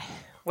what.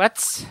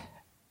 Let's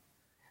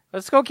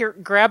go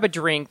grab a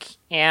drink,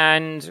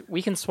 and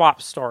we can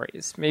swap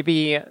stories.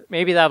 Maybe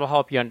that'll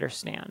help you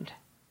understand.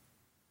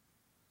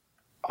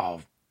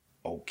 Oh,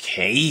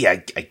 okay,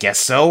 I guess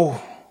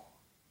so.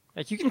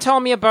 Like, you can tell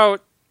me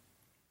about,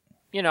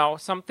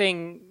 some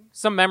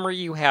memory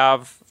you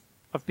have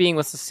of being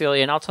with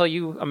Cecilia, and I'll tell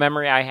you a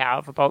memory I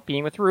have about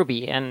being with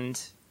Ruby,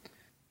 and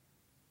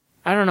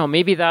I don't know,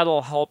 maybe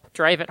that'll help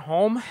drive it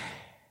home.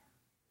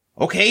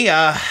 Okay,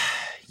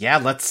 yeah,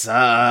 let's,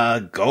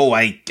 go,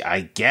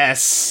 I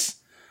guess.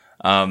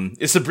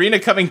 Is Sabrina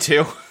coming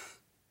too?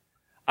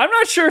 I'm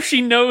not sure if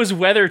she knows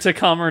whether to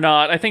come or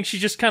not. I think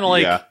she's just kind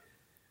of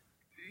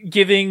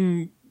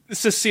giving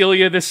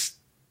Cecilia this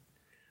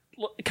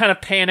kind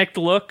of panicked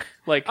look.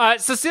 Like,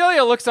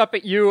 Cecilia looks up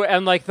at you,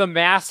 and the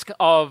mask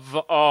of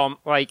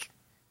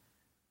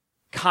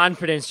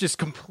confidence just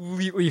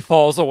completely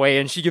falls away,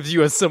 and she gives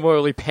you a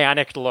similarly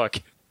panicked look.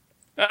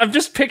 I'm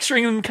just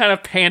picturing them kind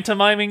of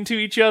pantomiming to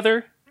each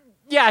other.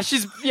 Yeah,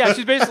 she's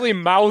basically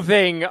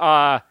mouthing.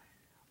 I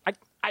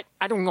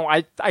don't know.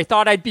 I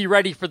thought I'd be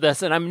ready for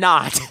this, and I'm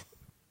not.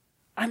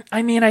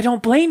 I mean, I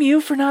don't blame you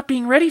for not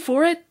being ready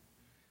for it.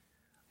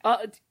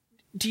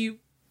 Do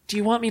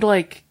you want me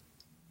to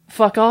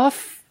fuck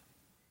off?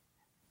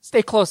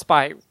 Stay close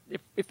by.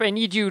 If I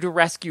need you to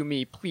rescue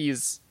me,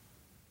 please.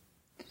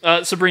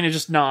 Sabrina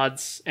just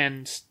nods,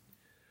 and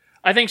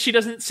I think she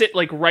doesn't sit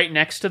right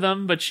next to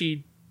them, but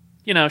she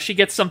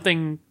gets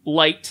something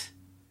light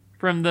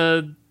from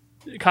the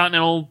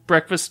continental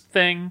breakfast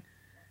thing,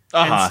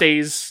 and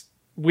stays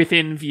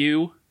within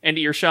view and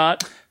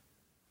earshot.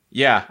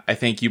 Yeah, I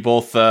think you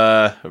both,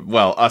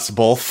 us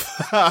both,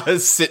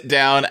 sit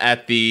down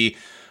at the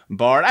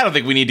bar. I don't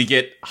think we need to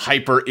get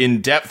hyper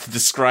in-depth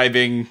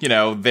describing,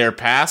 their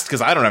past, because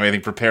I don't have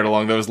anything prepared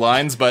along those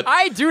lines, but...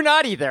 I do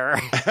not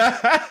either.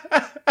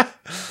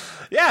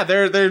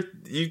 Yeah,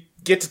 you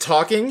get to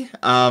talking.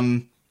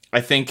 I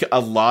think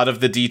a lot of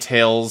the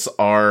details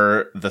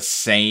are the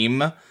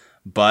same,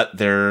 but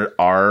there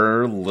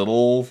are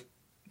little,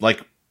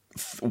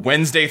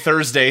 Wednesday,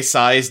 Thursday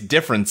sized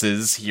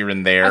differences here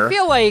and there. I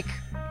feel like,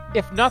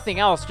 if nothing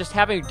else, just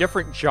having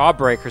different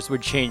jawbreakers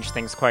would change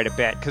things quite a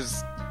bit,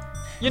 because,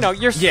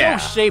 you're so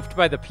shaped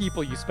by the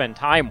people you spend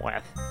time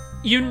with.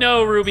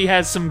 Ruby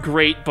has some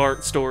great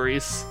Bart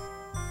stories.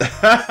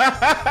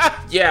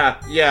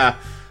 Yeah.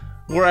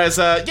 Whereas,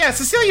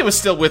 Cecilia was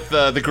still with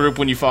the group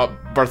when you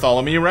fought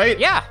Bartholomew, right?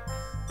 Yeah.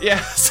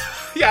 Yeah,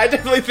 I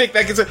definitely think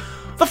that gets it.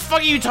 The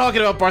fuck are you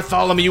talking about?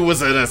 Bartholomew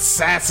was an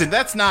assassin.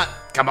 That's not...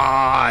 Come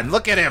on,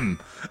 look at him.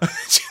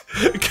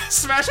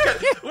 Smash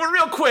cut. Well,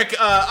 real quick,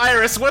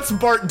 Iris, what's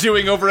Bart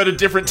doing over at a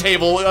different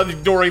table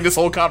during this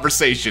whole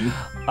conversation?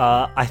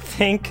 I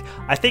think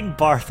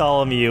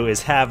Bartholomew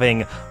is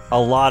having a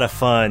lot of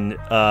fun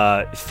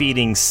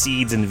feeding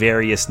seeds and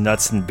various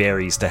nuts and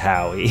berries to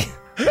Howie.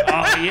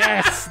 Oh,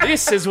 yes,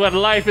 this is what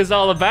life is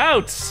all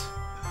about.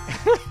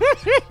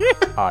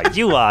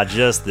 You are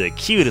just the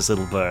cutest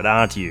little bird,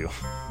 aren't you?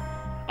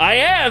 I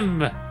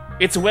am.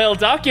 It's well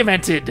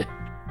documented.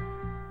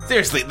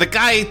 Seriously, the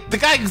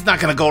guy's not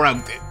gonna go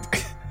around.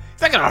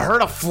 He's not gonna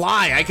hurt a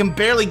fly. I can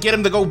barely get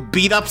him to go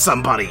beat up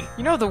somebody.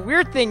 The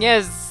weird thing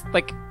is,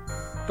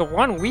 the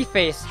one we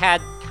faced had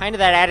kind of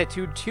that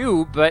attitude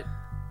too, but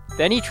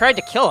then he tried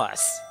to kill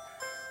us.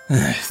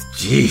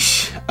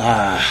 Jeesh.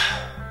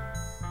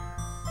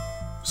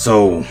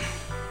 So,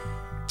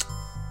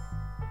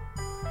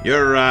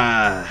 you're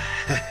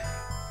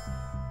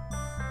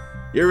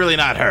really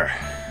not her.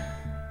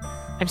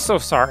 I'm so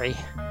sorry.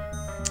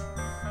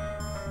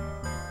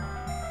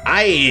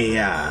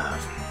 I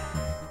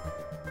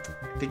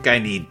think I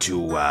need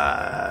to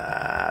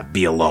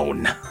be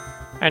alone.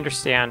 I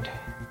understand.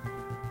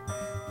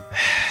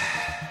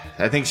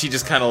 I think she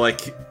just kind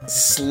of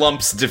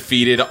slumps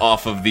defeated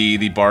off of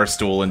the bar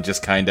stool and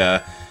just kind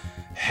of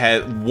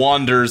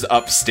wanders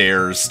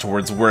upstairs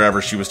towards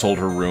wherever she was told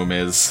her room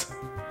is.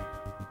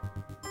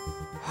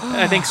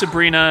 I think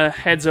Sabrina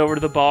heads over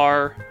to the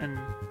bar and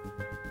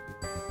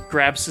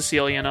grabs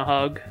Cecilia in a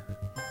hug.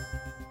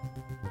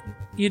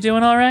 You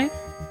doing all right?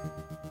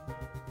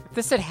 If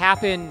this had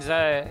happened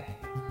a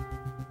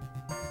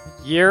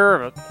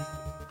year, a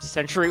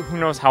century, who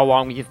knows how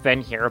long we've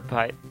been here,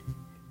 but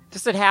if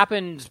this had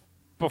happened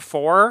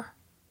before,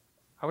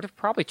 I would have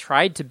probably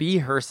tried to be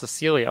her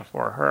Cecilia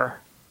for her.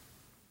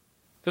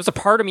 There's a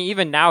part of me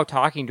even now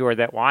talking to her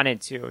that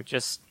wanted to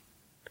just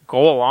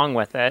go along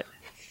with it.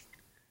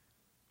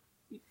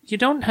 You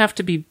don't have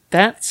to be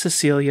that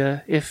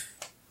Cecilia if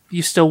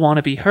you still want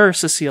to be her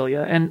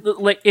Cecilia. And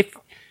like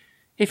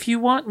if you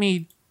want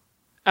me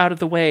out of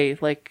the way,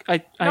 like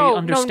I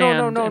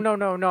understand.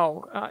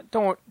 No.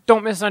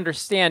 Don't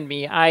misunderstand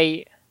me.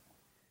 There's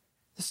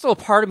still a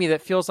part of me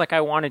that feels like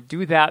I want to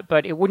do that,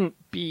 but it wouldn't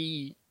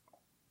be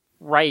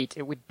right.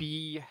 It would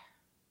be,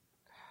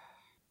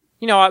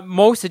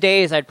 most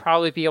days I'd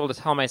probably be able to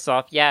tell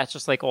myself, yeah, it's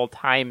just like old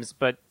times,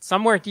 but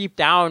somewhere deep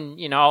down,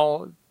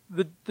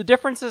 the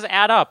differences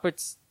add up.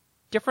 It's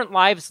different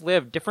lives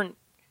lived, different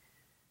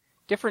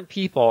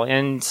people,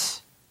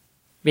 and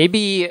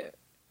maybe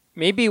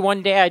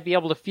one day I'd be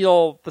able to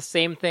feel the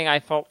same thing I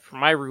felt for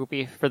my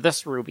Ruby, for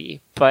this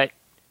Ruby, but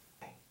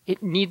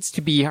it needs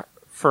to be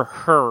for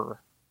her,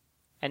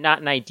 and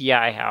not an idea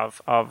I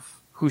have of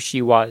who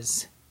she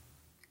was.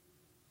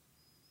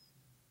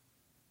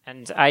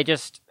 And I'm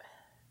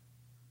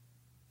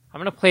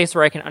in a place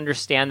where I can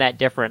understand that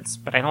difference,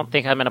 but I don't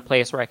think I'm in a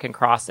place where I can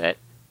cross it.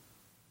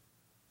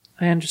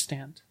 I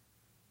understand.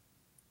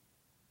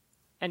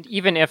 And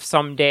even if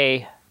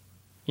someday,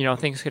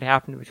 things could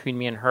happen between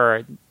me and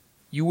her,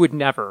 you would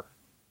never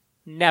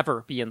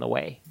be in the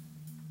way.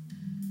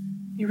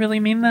 You really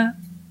mean that?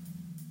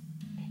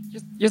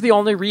 You're the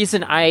only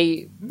reason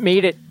I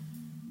made it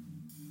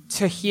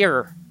to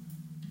here.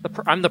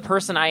 I'm the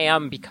person I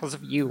am because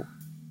of you.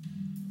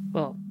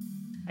 Well,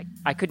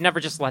 I could never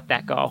just let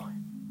that go.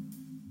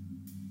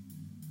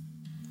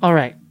 All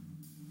right.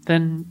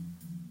 Then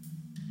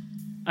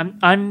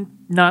I'm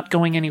not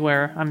going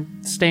anywhere.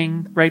 I'm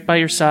staying right by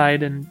your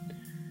side, and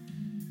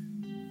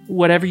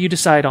whatever you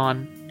decide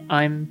on,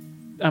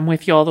 I'm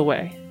with you all the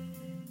way.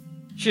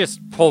 She just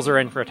pulls her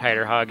in for a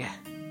tighter hug.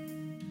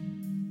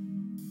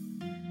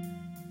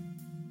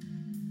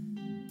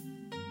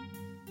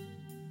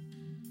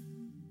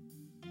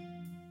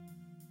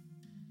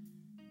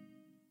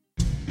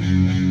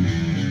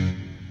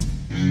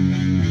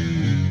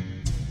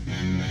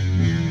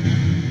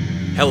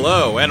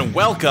 Hello, and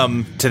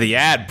welcome to the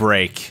ad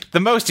break. The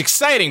most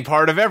exciting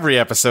part of every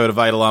episode of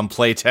Eidolon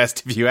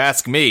Playtest, if you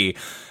ask me,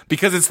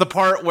 because it's the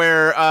part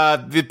where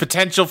the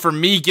potential for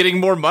me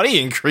getting more money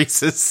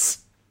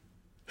increases.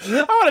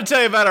 I want to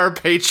tell you about our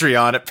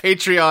Patreon at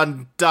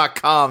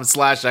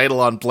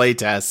patreon.com/Eidolon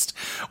Playtest,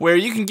 where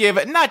you can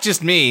give not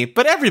just me,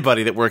 but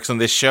everybody that works on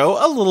this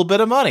show a little bit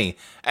of money.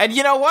 And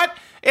you know what?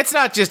 It's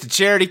not just a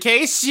charity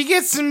case. You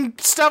get some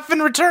stuff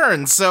in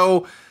return,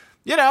 so,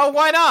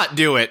 why not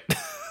do it?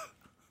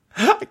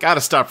 I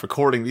gotta stop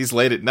recording these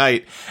late at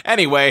night.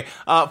 Anyway,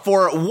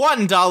 for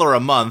 $1 a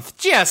month,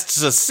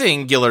 just a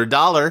singular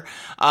dollar,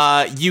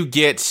 you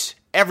get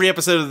every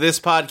episode of this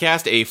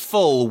podcast a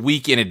full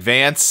week in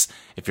advance.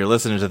 If you're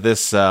listening to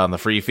this on the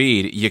free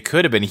feed, you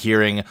could have been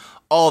hearing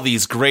all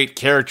these great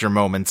character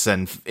moments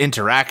and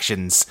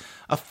interactions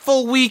a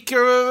full week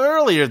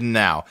earlier than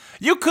now.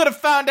 You could have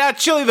found out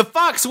Chili the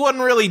Fox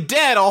wasn't really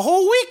dead a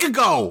whole week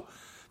ago.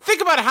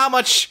 Think about how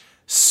much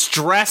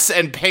stress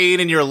and pain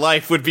in your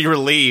life would be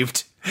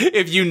relieved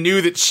if you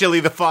knew that Chili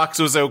the Fox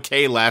was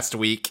okay last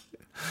week.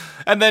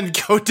 And then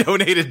go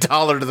donate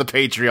 $1 to the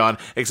Patreon,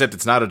 except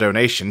it's not a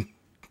donation.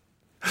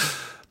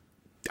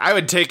 I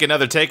would take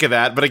another take of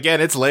that, but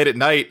again, it's late at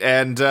night,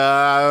 and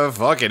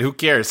fuck it, who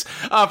cares?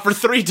 For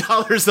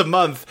 $3 a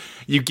month,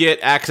 you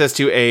get access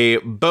to a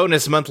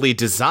bonus monthly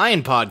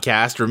design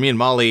podcast where me and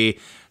Molly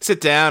sit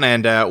down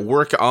and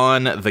work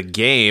on the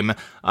game.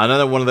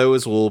 Another one of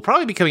those will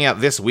probably be coming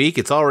out this week.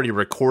 It's already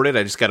recorded.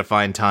 I just got to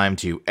find time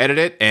to edit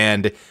it.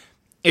 And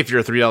if you're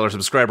a $3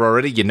 subscriber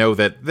already, you know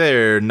that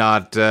they're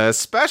not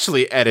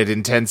especially edit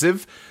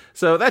intensive.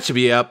 So that should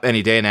be up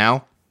any day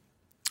now.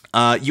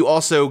 You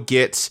also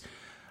get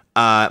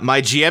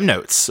my GM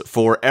notes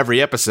for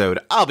every episode.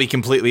 I'll be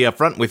completely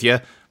upfront with you.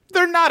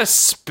 They're not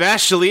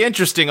especially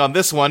interesting on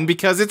this one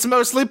because it's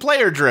mostly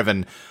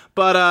player-driven.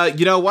 But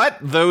you know what?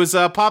 Those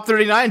Pop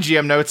 39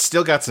 GM notes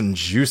still got some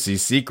juicy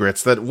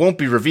secrets that won't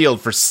be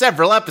revealed for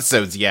several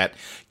episodes yet.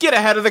 Get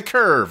ahead of the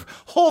curve.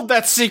 Hold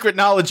that secret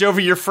knowledge over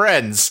your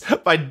friends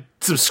by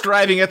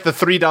subscribing at the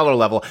 $3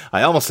 level.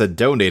 I almost said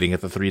donating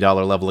at the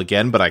 $3 level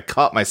again, but I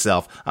caught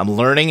myself. I'm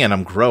learning and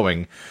I'm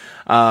growing.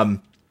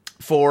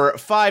 For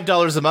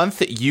 $5 a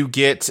month, you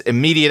get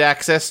immediate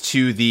access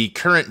to the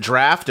current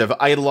draft of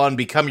Eidolon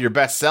Become Your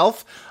Best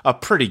Self, a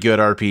pretty good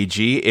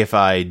RPG, if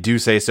I do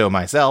say so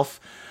myself.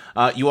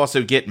 You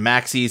also get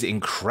Maxie's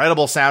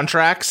incredible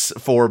soundtracks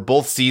for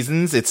both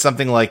seasons. It's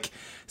something like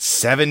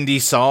 70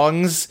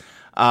 songs.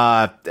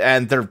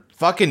 and they're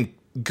fucking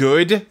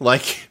good.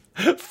 Like,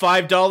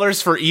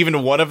 $5 for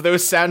even one of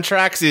those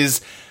soundtracks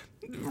is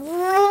a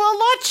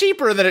lot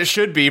cheaper than it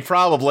should be,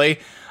 probably.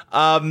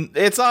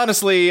 It's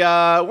honestly,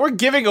 we're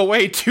giving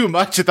away too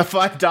much at the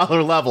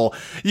 $5 level.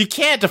 You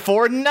can't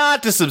afford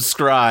not to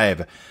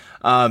subscribe.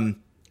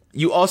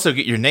 You also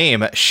get your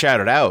name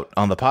shouted out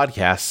on the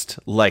podcast,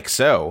 like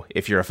so,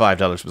 if you're a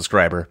 $5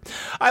 subscriber.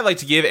 I'd like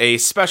to give a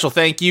special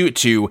thank you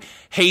to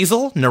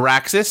Hazel,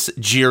 Naraxis,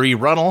 Jiri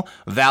Runnell,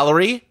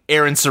 Valerie,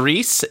 Aaron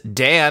Cerise,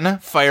 Dan,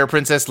 Fire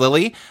Princess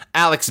Lily,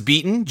 Alex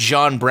Beaton,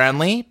 John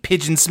Brownlee,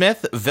 Pigeon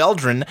Smith,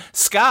 Veldrin,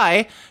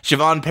 Sky,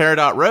 Siobhan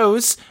Peridot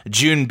Rose,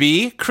 June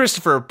B,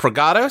 Christopher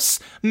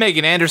Progatos,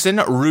 Megan Anderson,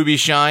 Ruby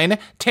Shine,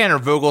 Tanner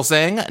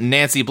Vogelsang,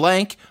 Nancy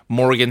Blank,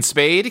 Morgan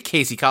Spade,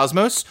 Casey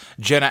Cosmos,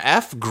 Jenna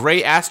F,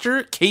 Gray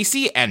Aster,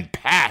 Casey, and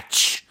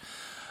Patch.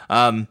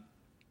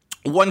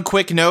 One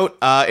quick note,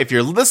 if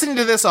you're listening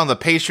to this on the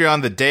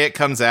Patreon the day it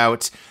comes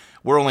out,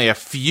 we're only a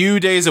few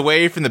days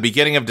away from the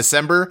beginning of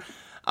December.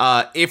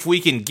 If we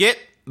can get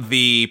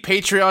the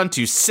Patreon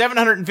to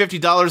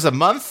 $750 a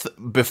month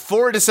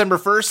before December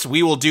 1st,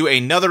 we will do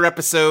another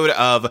episode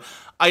of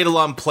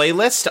Eidolon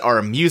Playlist,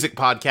 our music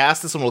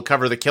podcast. This one will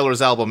cover the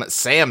Killers album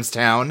Sam's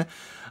Town.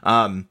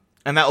 And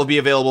that will be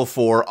available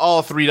for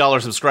all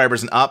 $3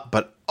 subscribers and up,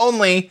 but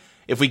only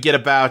if we get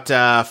about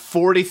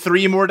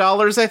 $43 more,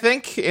 I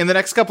think, in the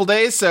next couple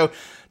days. So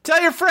tell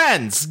your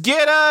friends,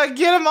 get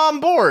them on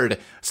board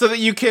so that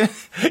you can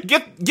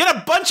get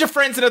a bunch of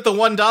friends in at the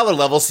 $1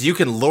 level so you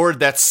can lord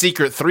that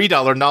secret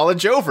 $3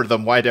 knowledge over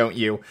them. Why don't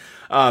you?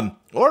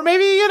 Or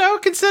maybe,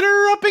 consider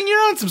upping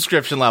your own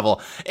subscription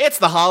level. It's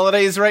the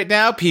holidays right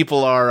now.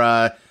 People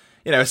are,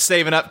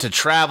 saving up to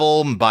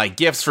travel and buy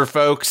gifts for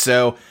folks.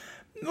 So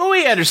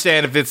we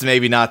understand if it's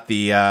maybe not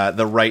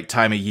the right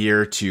time of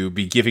year to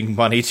be giving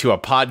money to a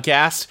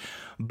podcast.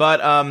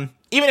 But,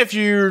 even if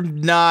you're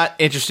not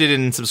interested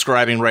in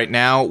subscribing right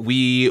now,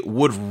 we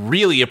would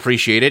really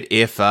appreciate it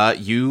if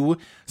you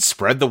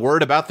spread the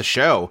word about the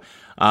show.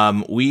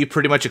 We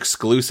pretty much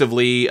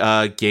exclusively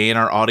gain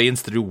our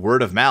audience through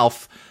word of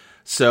mouth.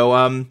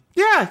 So,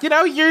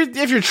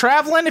 if you're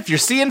traveling, if you're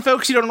seeing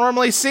folks you don't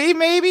normally see,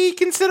 maybe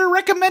consider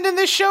recommending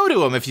this show to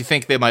them if you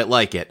think they might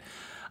like it.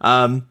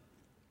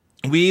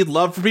 We'd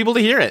love for people to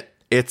hear it.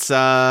 It's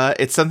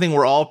something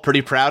we're all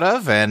pretty proud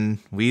of, and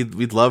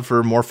we'd love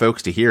for more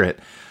folks to hear it.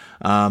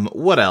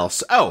 What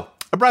else? Oh,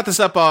 I brought this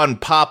up on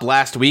Pop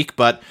last week,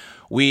 but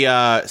we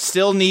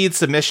still need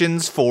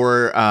submissions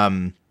for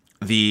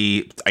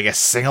the, I guess,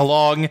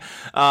 sing-along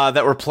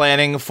that we're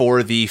planning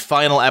for the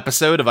final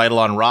episode of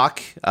Eidolon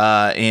Rock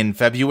in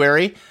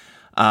February.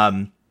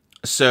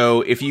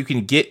 So if you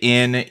can get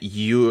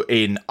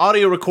an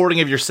audio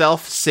recording of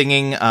yourself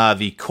singing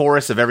the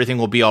chorus of Everything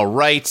Will Be All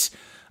Right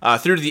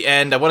through to the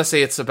end. I want to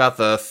say it's about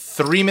the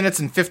 3 minutes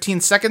and 15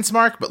 seconds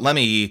mark, but let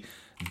me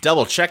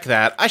double check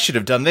that. I should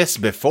have done this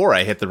before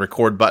I hit the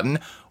record button,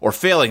 or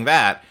failing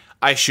that,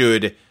 I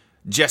should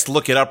just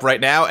look it up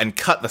right now and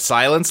cut the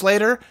silence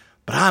later,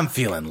 but I'm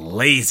feeling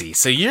lazy,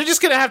 so you're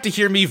just gonna have to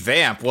hear me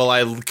vamp while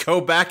I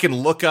go back and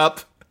look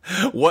up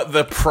what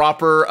the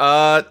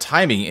proper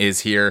timing is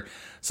here.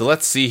 So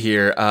let's see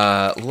here.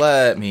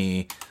 Let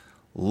me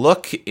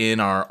look in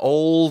our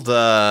old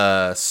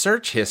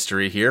search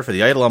history here for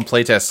the Eidolon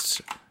Playtest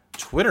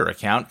Twitter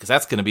account, because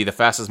that's going to be the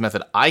fastest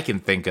method I can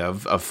think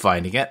of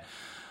finding it.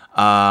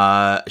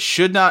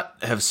 Should not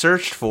have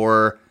searched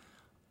for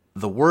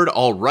the word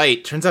all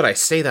right. Turns out I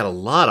say that a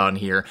lot on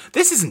here.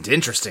 This isn't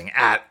interesting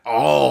at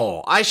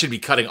all. I should be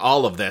cutting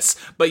all of this.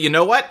 But you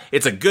know what?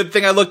 It's a good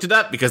thing I looked it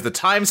up, because the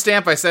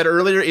timestamp I said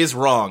earlier is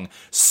wrong.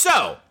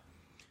 So,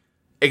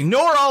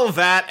 ignore all of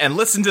that and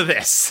listen to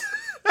this.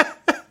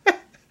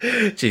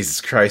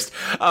 Jesus Christ.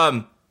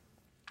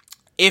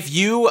 If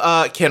you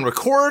can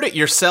record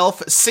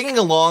yourself singing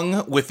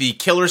along with the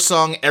Killers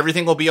song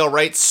Everything Will Be All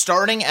Right,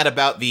 starting at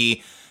about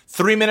the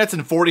 3 minutes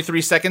and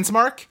 43 seconds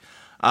mark,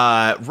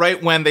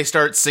 right when they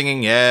start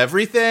singing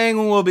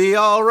Everything Will Be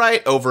All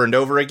Right over and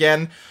over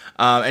again,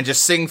 and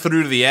just sing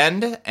through to the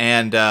end,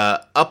 and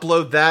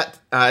upload that,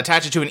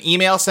 attach it to an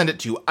email, send it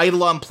to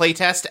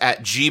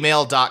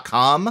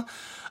eidolonplaytest@gmail.com.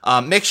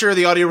 Make sure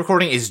the audio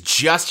recording is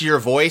just your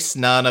voice,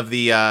 none of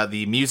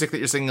the music that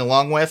you're singing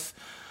along with.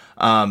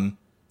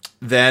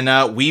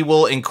 Then we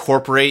will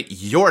incorporate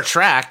your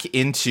track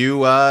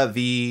into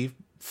the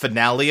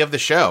finale of the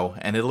show,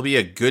 and it'll be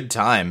a good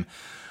time.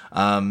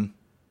 I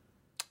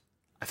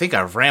think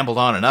I've rambled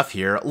on enough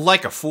here,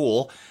 like a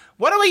fool.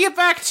 Why don't we get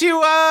back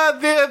to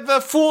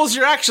the fools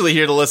you're actually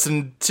here to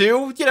listen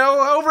to,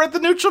 over at the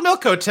Neutral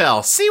Milk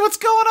Hotel. See what's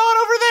going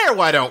on over there,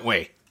 why don't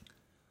we?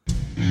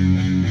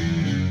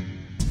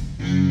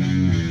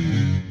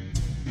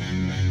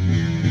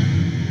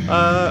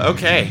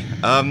 Okay.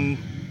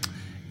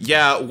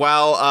 Yeah,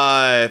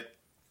 while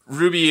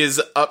Ruby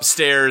is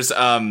upstairs,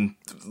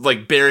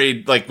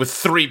 buried, with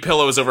 3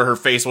 pillows over her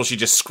face while she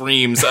just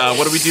screams,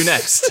 what do we do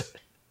next?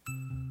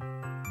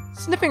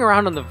 Sniffing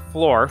around on the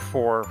floor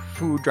for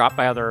food dropped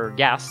by other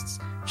guests,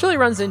 Chili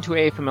runs into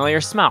a familiar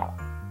smell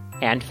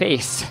and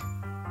face.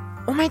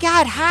 Oh my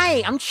god,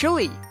 hi, I'm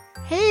Chili.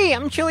 Hey,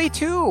 I'm Chili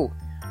too.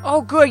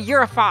 Oh good,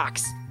 you're a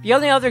fox. The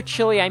only other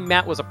Chili I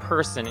met was a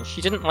person, and she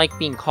didn't like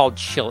being called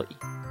Chili.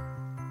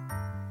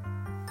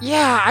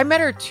 Yeah, I met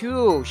her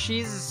too.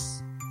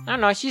 She's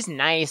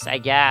nice, I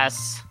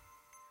guess.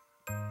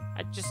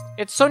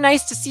 It's so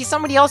nice to see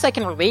somebody else I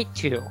can relate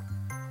to.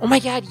 Oh my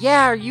god,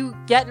 yeah, are you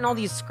getting all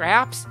these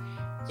scraps?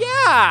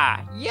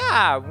 Yeah.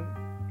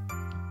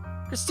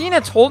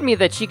 Christina told me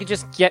that she could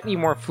just get me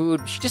more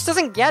food. She just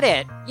doesn't get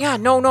it. Yeah,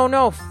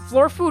 no.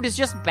 Floor food is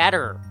just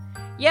better.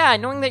 Yeah,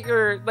 knowing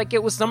that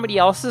it was somebody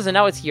else's and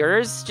now it's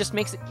yours just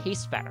makes it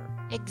taste better.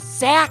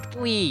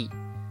 Exactly.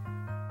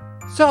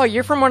 So,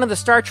 you're from one of the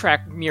Star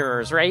Trek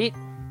mirrors, right?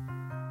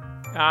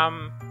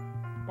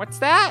 What's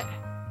that?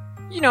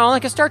 You know,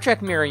 like a Star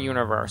Trek mirror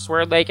universe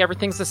where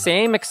everything's the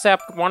same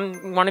except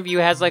one of you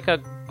has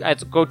a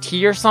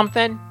goatee or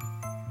something.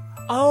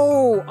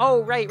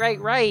 Oh,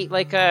 right.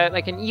 Like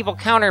an evil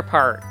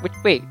counterpart.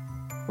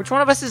 Which one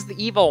of us is the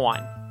evil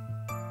one?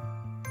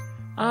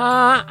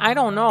 I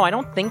don't know. I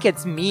don't think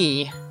it's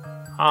me.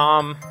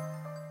 I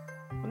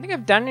don't think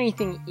I've done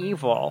anything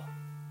evil.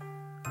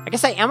 I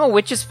guess I am a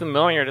witch's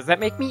familiar. Does that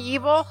make me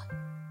evil?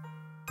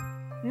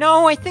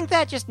 No, I think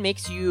that just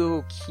makes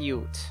you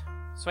cute.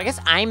 So I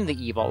guess I'm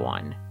the evil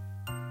one.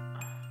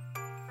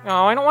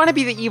 No, I don't want to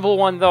be the evil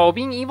one, though.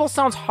 Being evil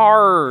sounds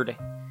hard.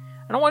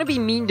 I don't want to be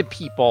mean to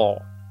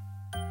people.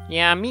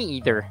 Yeah, me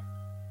either.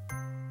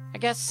 I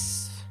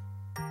guess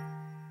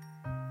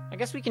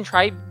we can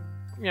try,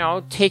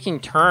 taking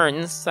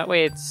turns. That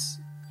way it's,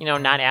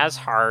 not as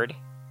hard.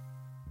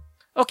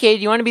 Okay,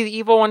 do you want to be the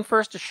evil one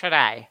first, or should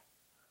I?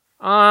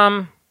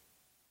 I'll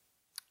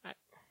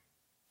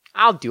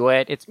do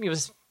it. It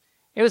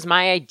was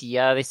my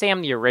idea. They say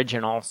I'm the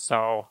original,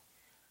 so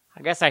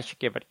I guess I should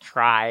give it a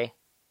try.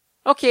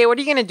 Okay, what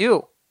are you gonna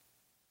do?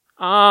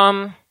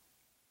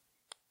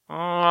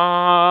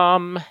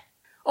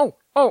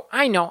 Oh,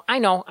 I know.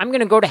 I'm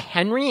gonna go to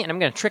Henry and I'm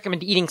gonna trick him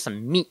into eating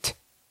some meat.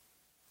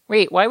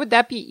 Wait, why would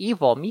that be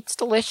evil? Meat's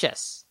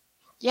delicious.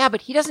 Yeah,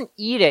 but he doesn't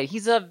eat it.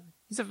 He's a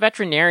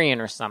veterinarian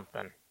or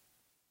something.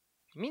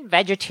 You mean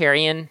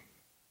vegetarian?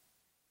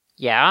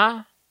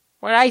 Yeah?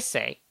 What'd I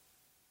say?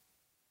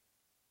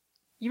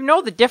 You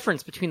know the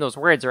difference between those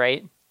words,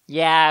 right?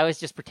 Yeah, I was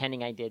just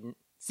pretending I didn't.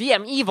 See,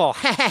 I'm evil.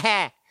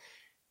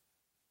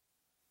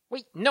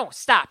 Wait, no,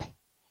 stop.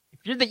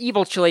 If you're the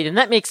evil Chili, then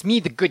that makes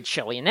me the good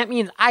Chili, and that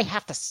means I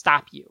have to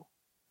stop you.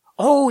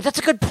 Oh, that's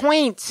a good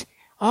point.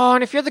 Oh,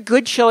 and if you're the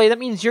good Chili, that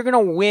means you're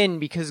gonna win,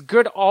 because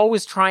good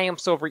always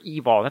triumphs over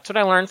evil. That's what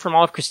I learned from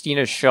all of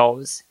Christina's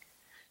shows.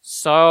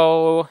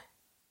 So,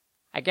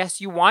 I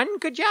guess you won?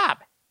 Good job.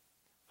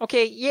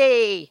 Okay,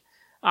 yay.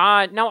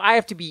 Now I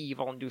have to be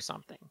evil and do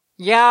something.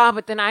 Yeah,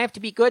 but then I have to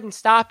be good and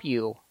stop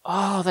you.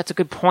 Oh, that's a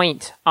good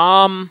point.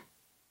 So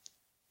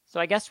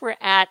I guess we're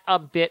at a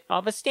bit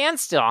of a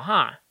standstill,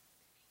 huh?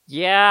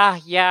 Yeah,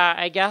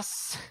 I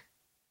guess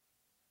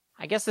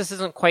this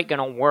isn't quite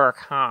gonna work,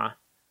 huh?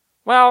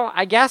 Well,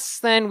 I guess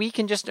then we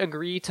can just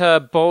agree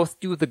to both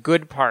do the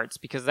good parts,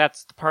 because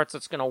that's the parts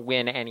that's gonna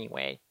win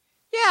anyway.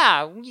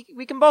 Yeah,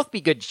 we can both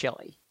be good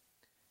Chili.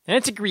 And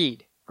it's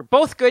agreed. We're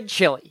both good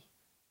Chili.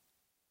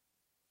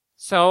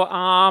 So,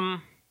 what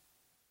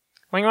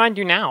do you want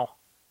to do now?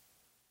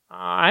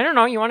 I don't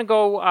know, you want to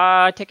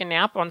go, take a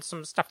nap on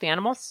some stuffed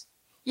animals?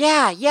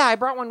 Yeah, I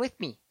brought one with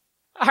me.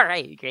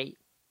 Alright, great.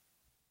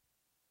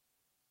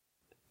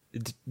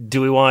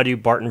 Do we want to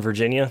do Bart and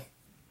Virginia?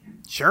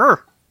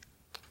 Sure.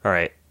 All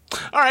right.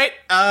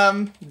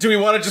 Do we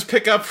want to just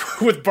pick up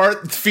with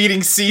Bart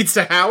feeding seeds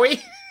to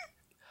Howie?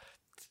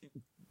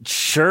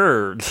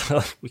 Sure.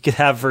 We could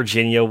have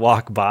Virginia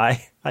walk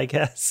by, I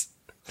guess.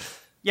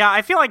 Yeah,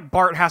 I feel like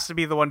Bart has to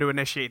be the one to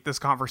initiate this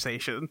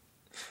conversation.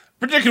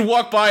 Virginia can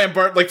walk by and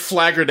Bart,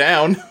 flag her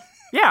down.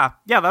 Yeah,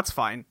 that's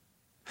fine.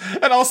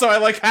 And also, I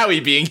like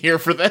Howie being here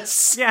for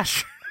this. Yeah,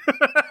 sure.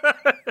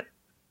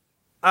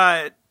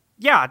 I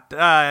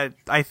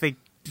think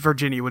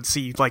Virginia would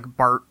see,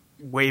 Bart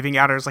waving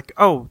at her as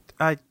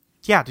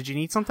did you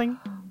need something?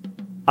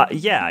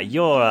 Yeah,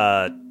 you're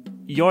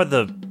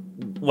the,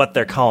 what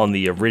they're calling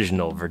the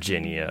original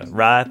Virginia,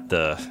 right?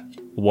 The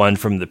one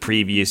from the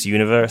previous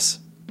universe?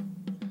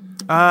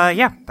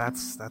 Yeah,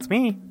 that's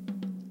me.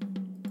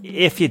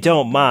 If you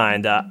don't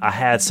mind, I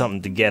had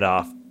something to get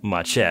off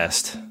my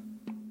chest.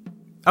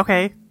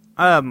 Okay.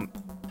 Are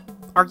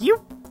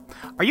you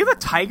the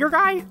tiger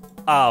guy?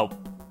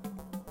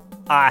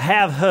 I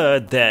have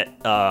heard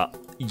that,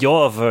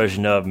 your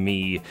version of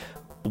me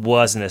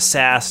was an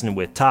assassin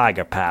with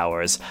tiger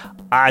powers.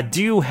 I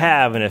do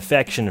have an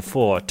affection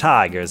for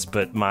tigers,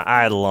 but my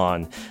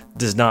Eidolon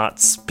does not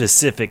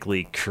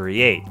specifically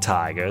create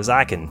tigers.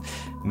 I can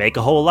make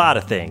a whole lot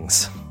of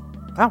things.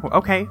 Oh,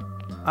 okay.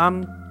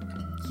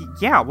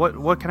 Yeah,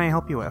 what can I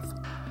help you with?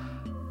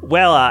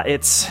 Well,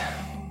 it's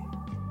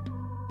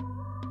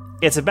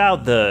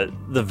about the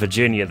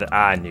Virginia that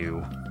I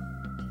knew.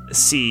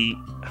 See,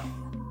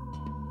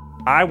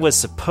 I was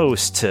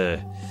supposed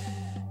to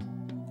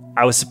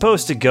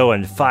go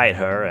and fight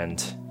her and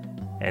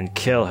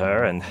kill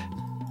her, and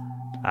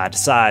I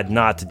decided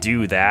not to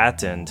do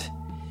that, and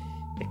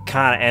it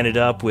kind of ended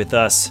up with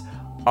us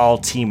all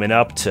teaming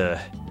up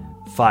to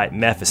fight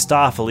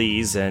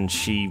Mephistopheles, and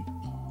she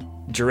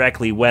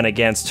directly went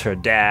against her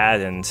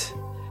dad, and,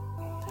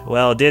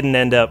 well, it didn't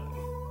end up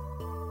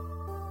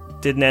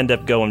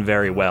going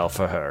very well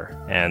for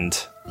her,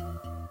 and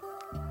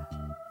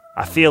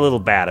I feel a little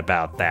bad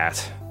about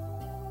that.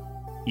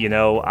 You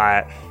know,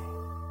 I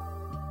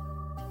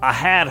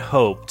had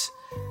hoped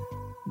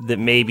that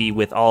maybe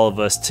with all of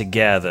us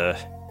together,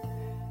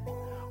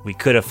 we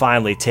could have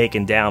finally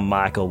taken down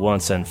Michael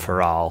once and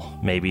for all.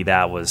 Maybe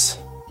that was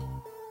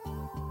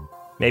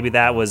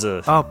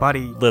a Oh, buddy,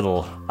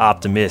 little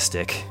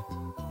optimistic.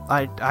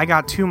 I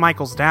got 2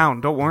 Michaels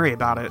down. Don't worry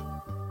about it.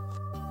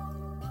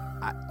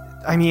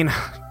 I mean,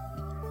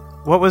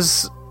 what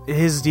was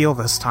his deal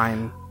this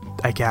time,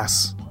 I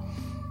guess?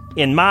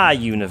 In my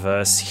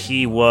universe,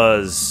 he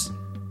was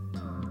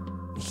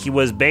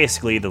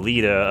basically the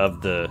leader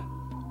of the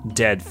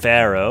dead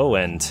pharaoh,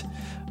 and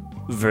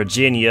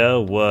Virginia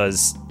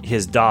was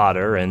his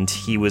daughter, and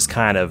he was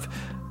kind of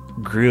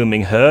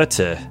grooming her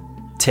to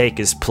take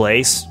his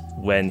place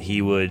when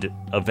he would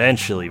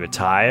eventually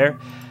retire.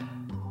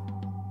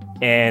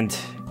 And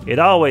it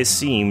always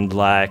seemed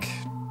like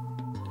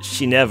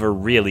she never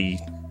really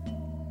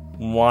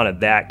wanted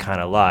that kind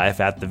of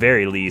life. At the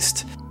very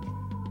least,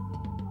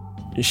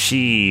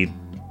 she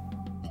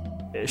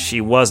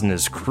wasn't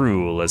as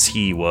cruel as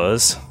he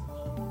was.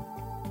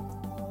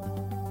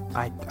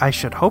 I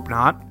should hope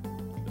not.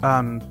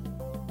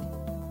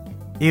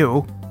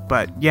 Ew,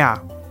 but yeah.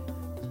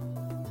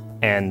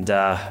 And,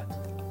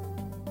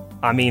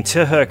 I mean,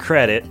 to her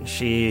credit,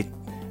 she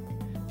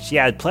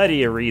had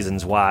plenty of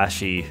reasons why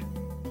she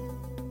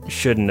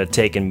shouldn't have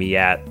taken me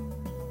at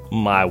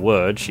my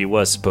word. She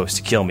was supposed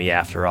to kill me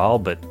after all,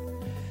 but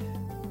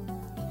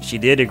she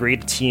did agree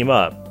to team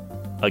up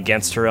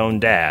against her own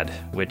dad,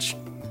 which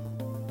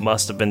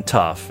must have been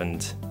tough,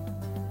 and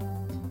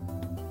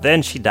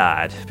then she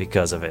died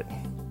because of it.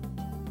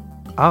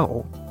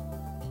 Oh.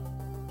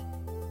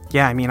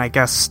 Yeah, I mean, I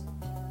guess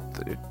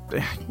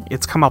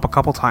it's come up a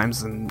couple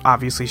times, and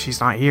obviously she's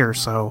not here,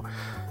 so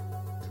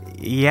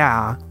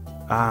yeah,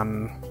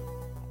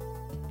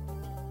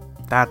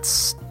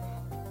 that's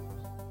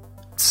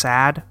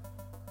sad.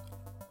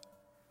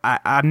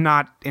 I'm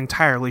not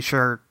entirely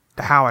sure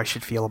how I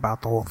should feel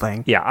about the whole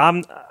thing. Yeah,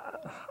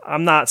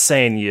 I'm not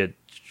saying you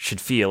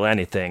should feel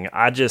anything.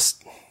 I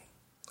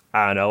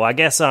don't know. I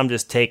guess I'm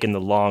just taking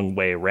the long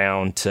way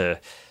around to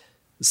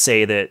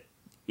say that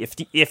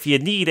if you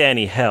need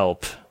any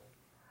help,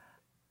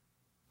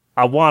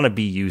 I want to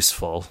be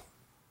useful.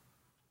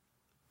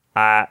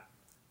 I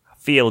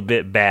feel a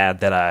bit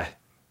bad that I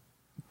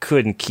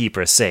couldn't keep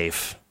her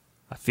safe.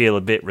 I feel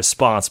a bit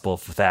responsible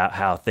for that,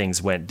 how things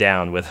went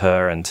down with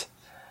her, and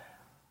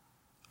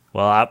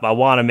well, I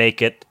want to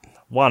make it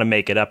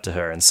up to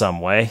her in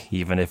some way,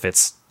 even if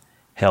it's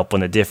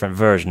helping a different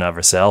version of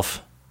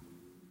herself.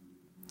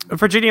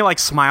 Virginia,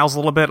 smiles a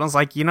little bit and is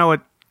like,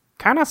 it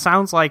kind of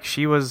sounds like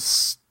she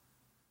was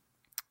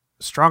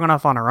strong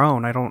enough on her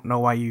own. I don't know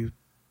why she,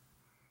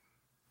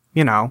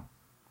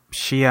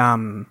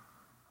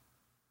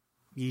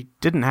 you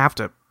didn't have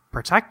to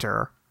protect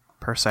her,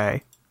 per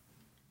se.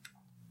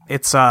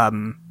 It's,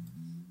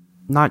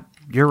 not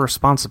your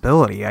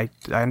responsibility. I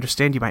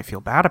understand you might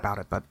feel bad about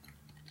it, but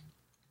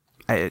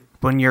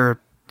when you're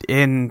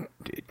an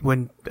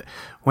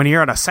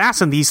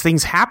assassin, these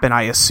things happen,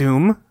 I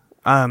assume,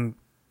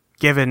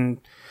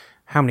 given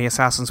how many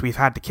assassins we've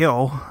had to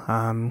kill.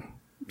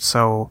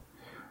 So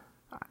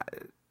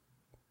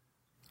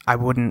I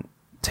wouldn't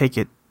take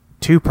it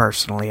too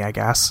personally, I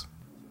guess.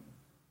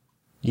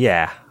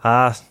 Yeah,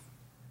 I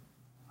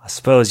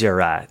suppose you're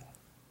right.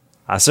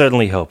 I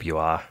certainly hope you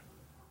are.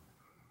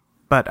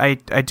 But I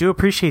do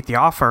appreciate the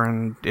offer,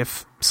 and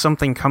if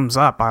something comes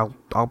up,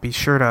 I'll be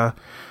sure to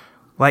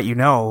let you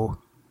know.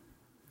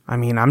 I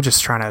mean, I'm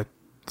just trying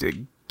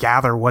to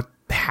gather what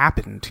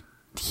happened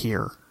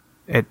here.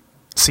 It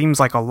seems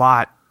like a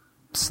lot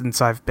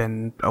since I've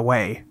been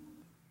away.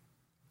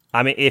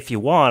 I mean, if you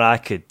want, I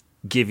could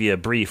give you a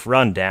brief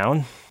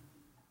rundown.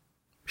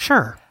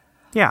 Sure.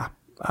 Yeah.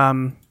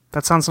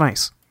 That sounds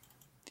nice.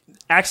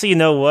 Actually, you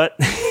know what?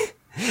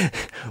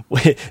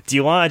 Do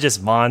you want to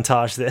just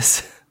montage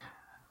this?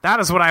 That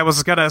is what I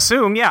was gonna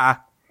assume, yeah.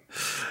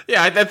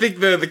 Yeah, I think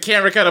the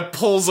camera kind of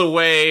pulls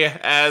away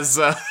as,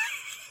 no,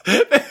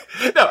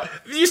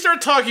 you start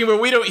talking,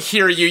 but we don't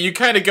hear you. You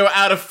kind of go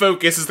out of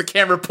focus as the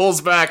camera pulls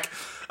back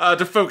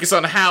to focus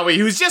on Howie,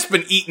 who's just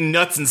been eating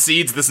nuts and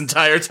seeds this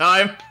entire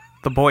time.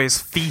 The boy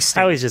is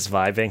feasting. Howie's just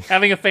vibing.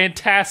 Having a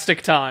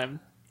fantastic time.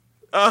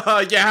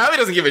 Yeah, Howie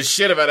doesn't give a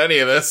shit about any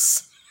of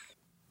this.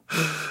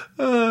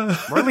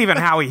 We're leaving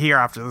Howie here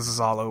after this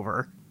is all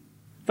over.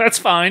 That's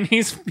fine.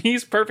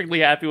 He's perfectly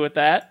happy with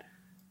that.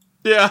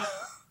 Yeah.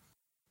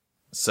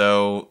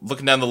 So,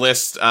 looking down the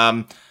list,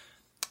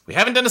 we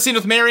haven't done a scene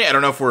with Mary. I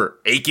don't know if we're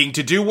aching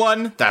to do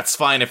one. That's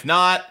fine if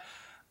not.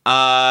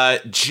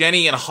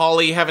 Jenny and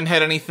Holly haven't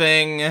had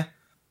anything.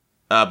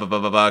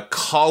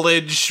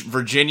 College,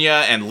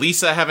 Virginia, and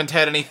Lisa haven't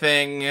had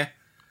anything.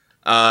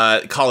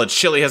 College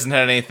Chili hasn't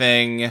had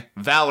anything.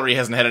 Valerie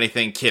hasn't had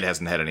anything. Kid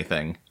hasn't had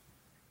anything.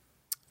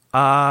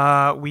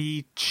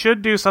 We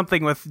should do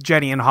something with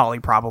Jenny and Holly,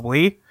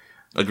 probably.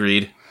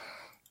 Agreed.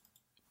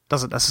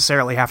 Doesn't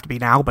necessarily have to be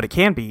now, but it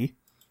can be.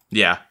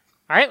 Yeah.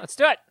 All right, let's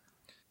do it.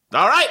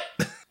 All right.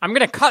 I'm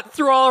going to cut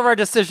through all of our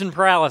decision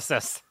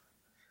paralysis.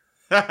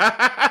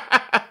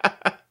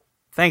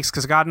 Thanks,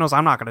 because God knows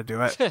I'm not going to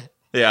do it.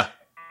 Yeah.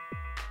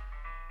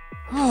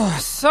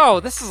 So,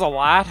 this is a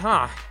lot,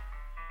 huh?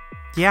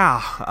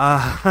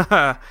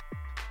 Yeah,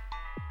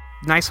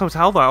 nice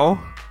hotel, though.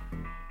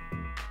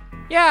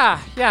 Yeah,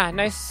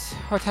 Nice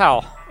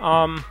hotel.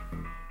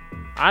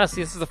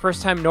 Honestly, this is the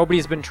first time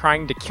nobody's been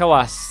trying to kill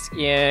us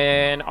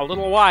in a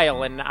little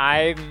while, and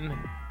I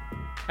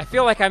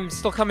feel like I'm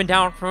still coming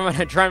down from an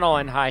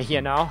adrenaline high,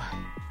 you know?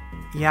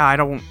 Yeah, I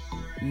don't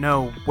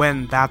know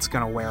when that's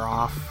gonna wear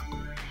off.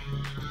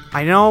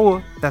 I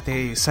know that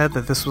they said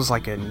that this was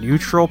like a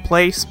neutral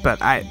place, but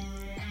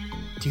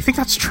do you think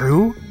that's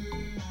true?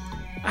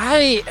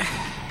 I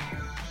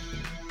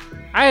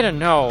don't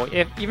know.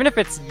 Even if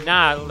it's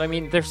not, I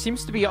mean, there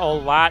seems to be a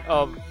lot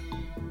of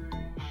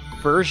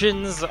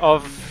versions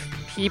of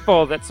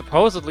people that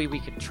supposedly we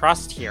could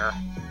trust here.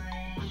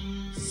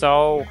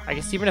 So, I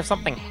guess even if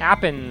something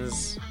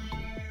happens,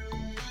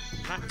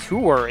 I'm not too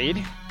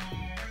worried.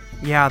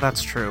 Yeah,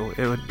 that's true.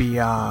 It would be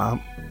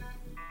a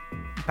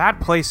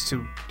bad place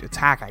to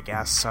attack, I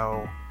guess,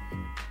 so...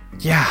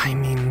 Yeah, I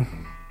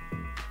mean,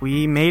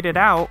 we made it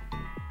out.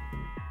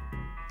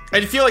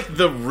 I feel like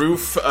the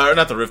roof,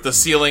 not the roof, the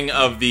ceiling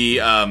of the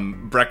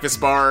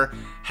breakfast bar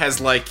has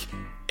like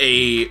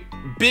a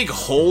big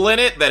hole in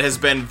it that has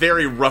been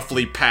very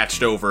roughly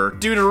patched over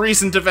due to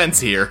recent events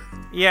here.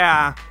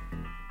 Yeah.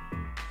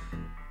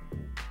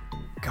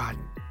 God,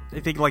 I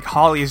think like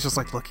Holly is just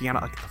like looking at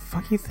it like, the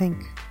fuck you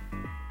think?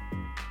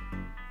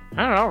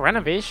 I don't know,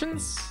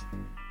 renovations?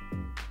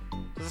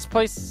 Does this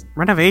place...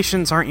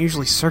 Renovations aren't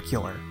usually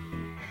circular.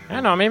 I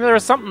don't know, maybe there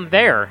was something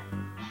there.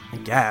 I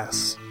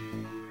guess.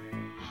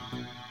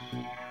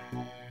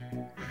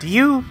 Do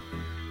you...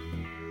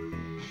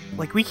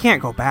 Like, we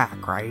can't go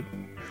back, right?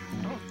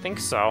 I don't think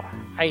so.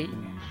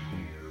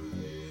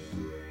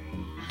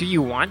 Do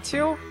you want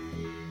to?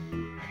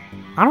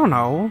 I don't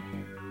know.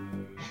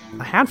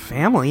 I had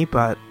family,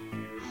 but...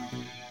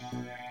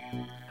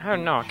 I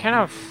don't know, kind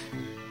of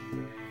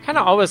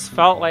always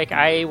felt like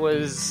I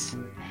was...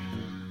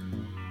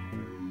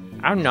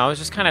 I don't know, I was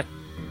just kind of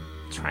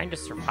trying to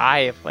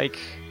survive. Like,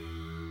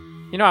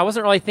 you know, I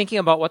wasn't really thinking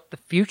about what the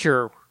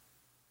future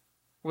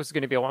was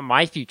going to be, what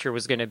my future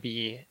was going to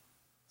be.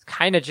 It's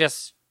kind of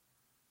just,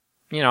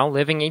 you know,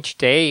 living each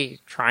day,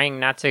 trying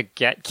not to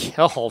get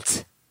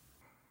killed.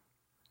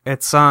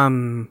 It's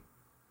not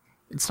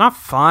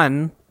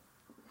fun.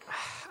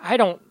 I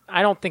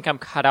don't think I'm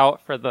cut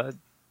out for the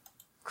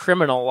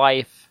criminal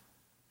life.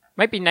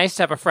 Might be nice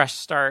to have a fresh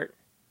start.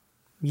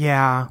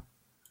 Yeah.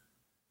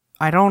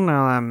 I don't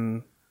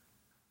know.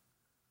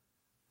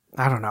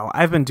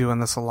 I've been doing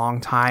this a long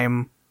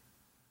time.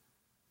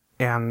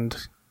 And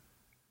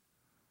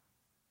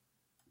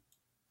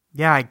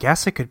yeah, I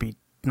guess it could be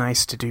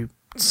nice to do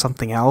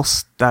something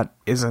else that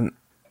isn't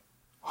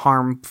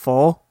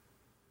harmful.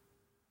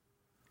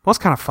 Well, it's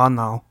kind of fun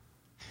though.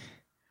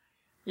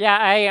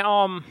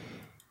 Yeah,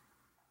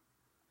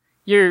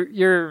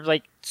 your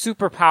like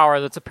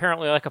superpower that's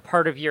apparently like a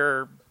part of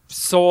your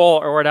soul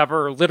or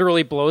whatever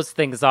literally blows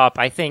things up.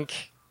 I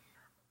think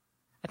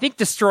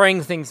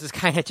destroying things is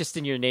kind of just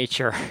in your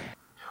nature.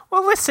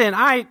 Well, listen,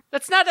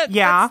 that's not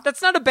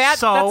a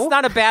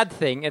bad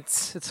thing.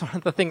 It's one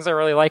of the things I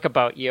really like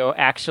about you,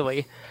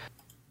 actually.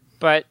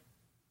 But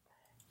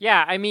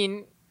yeah, I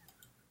mean,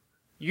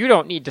 you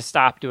don't need to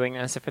stop doing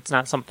this if it's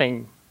not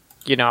something,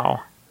 you know,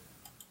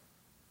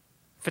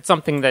 if it's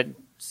something that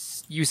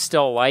you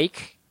still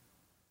like,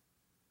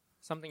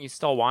 something you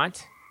still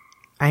want.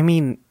 I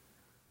mean,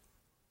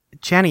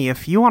 Jenny,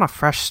 if you want a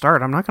fresh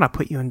start, I'm not going to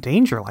put you in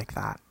danger like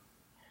that.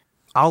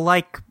 I'll,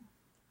 like,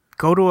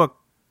 go to a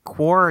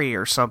quarry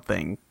or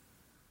something.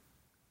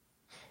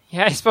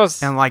 Yeah, I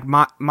suppose. And, like,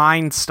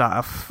 mine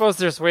stuff. I suppose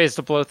there's ways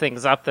to blow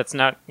things up that's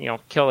not, you know,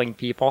 killing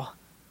people.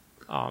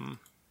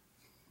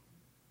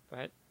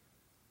 But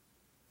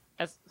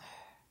I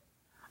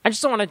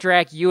just don't want to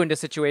drag you into a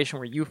situation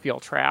where you feel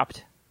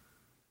trapped.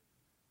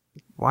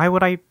 Why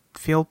would I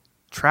feel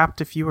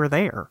trapped if you were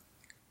there?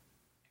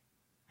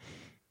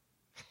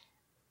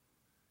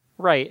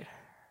 Right,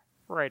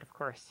 of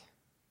course.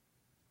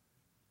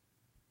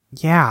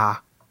 Yeah,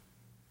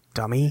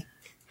 dummy.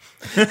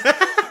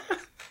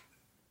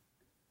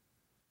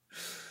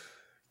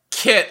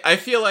 Kit, I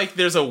feel like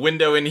there's a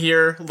window in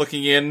here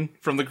looking in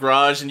from the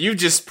garage, and you've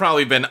just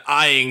probably been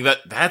eyeing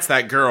that's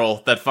that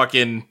girl, that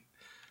fucking,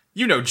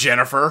 you know,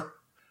 Jennifer.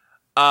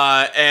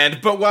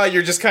 But while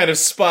you're just kind of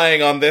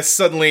spying on this,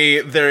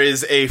 suddenly there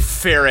is a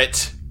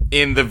ferret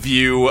in the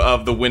view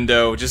of the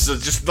window,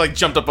 just like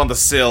jumped up on the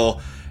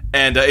sill,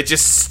 and it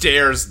just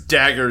stares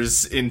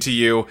daggers into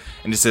you,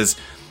 and it says,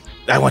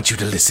 "I want you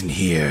to listen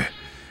here.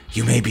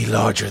 You may be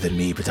larger than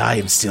me, but I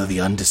am still the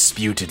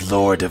undisputed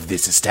lord of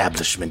this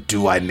establishment.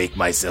 Do I make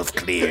myself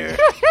clear?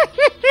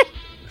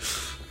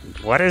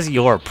 What is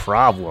your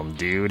problem,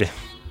 dude?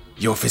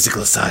 Your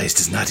physical size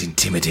does not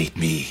intimidate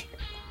me.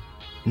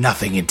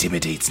 Nothing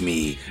intimidates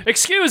me.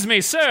 Excuse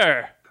me,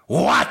 sir.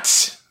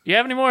 What? You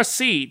have any more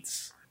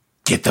seeds?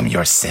 Get them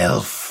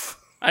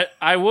yourself.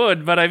 I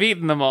would, but I've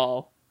eaten them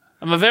all.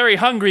 I'm a very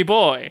hungry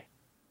boy.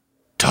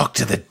 Talk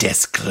to the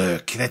desk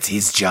clerk. That's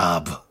his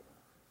job.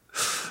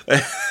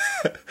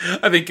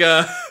 I think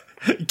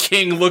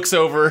King looks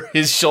over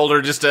his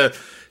shoulder just to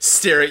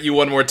stare at you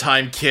one more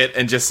time, Kit,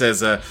 and just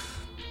says,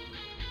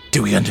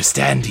 Do we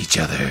understand each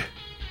other?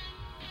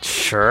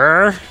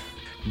 Sure.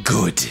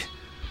 Good.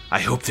 I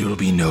hope there will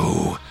be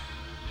no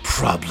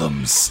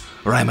problems,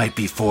 or I might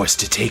be forced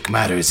to take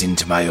matters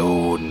into my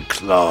own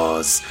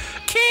claws.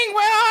 King,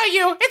 where are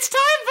you? It's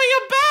time for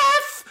your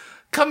bath!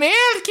 Come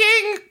here,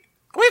 King!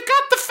 We've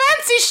got the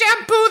fancy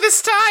shampoo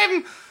this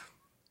time!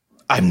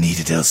 I'm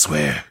needed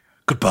elsewhere.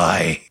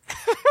 Goodbye.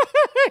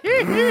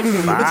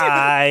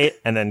 Bye.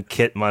 And then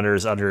Kit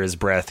mutters under his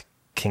breath,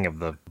 King of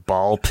the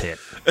Ball Pit.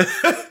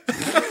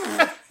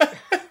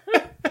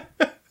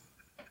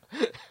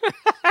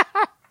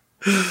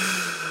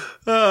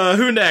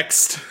 Who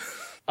next?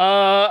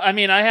 I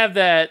mean, I have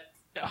that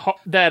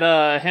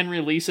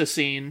Henry Lisa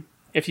scene,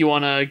 if you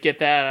want to get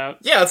that out.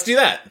 Yeah, let's do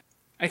that.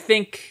 I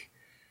think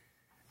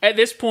at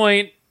this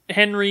point,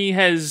 Henry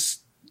has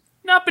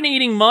not been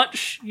eating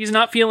much. He's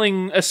not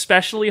feeling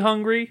especially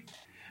hungry.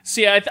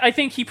 So yeah, I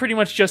think he pretty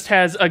much just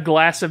has a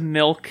glass of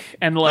milk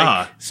and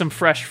some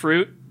fresh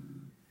fruit.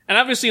 And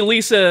obviously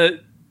Lisa,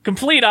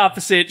 complete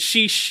opposite,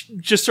 she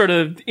just sort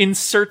of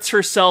inserts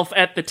herself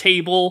at the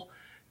table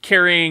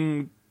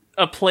carrying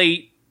a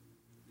plate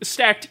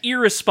stacked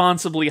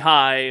irresponsibly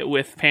high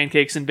with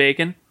pancakes and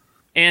bacon.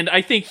 And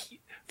I think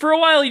for a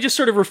while he just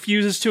sort of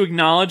refuses to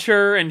acknowledge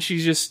her, and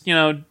she's just,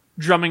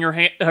 drumming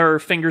her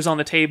fingers on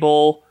the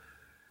table,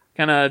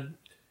 kind of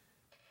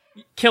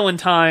killing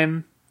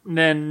time. And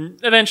then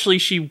eventually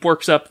she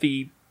works up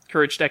the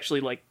courage to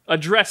actually,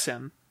 address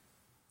him.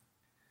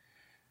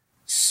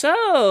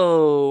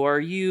 So, are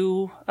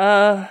you,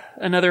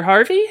 another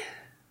Harvey?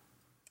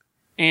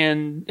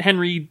 And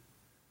Henry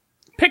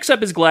picks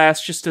up his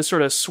glass just to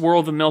sort of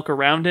swirl the milk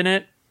around in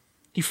it.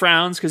 He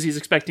frowns because he's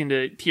expecting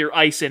to hear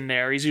ice in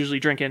there. He's usually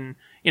drinking,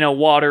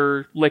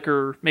 water,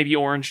 liquor, maybe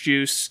orange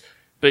juice,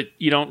 but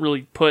you don't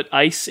really put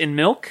ice in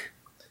milk.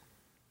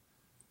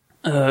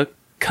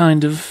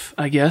 Kind of,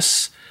 I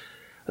guess.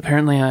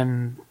 Apparently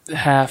I'm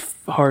half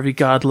Harvey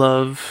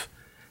Godlove,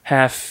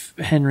 half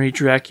Henry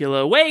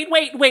Dracula. Wait.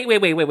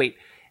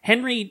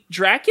 Henry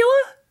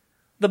Dracula?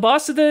 The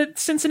boss of the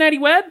Cincinnati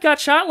Web got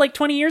shot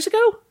 20 years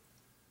ago?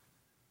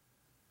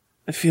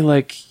 I feel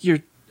like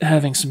you're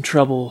having some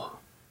trouble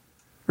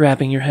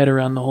wrapping your head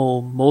around the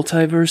whole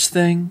multiverse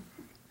thing.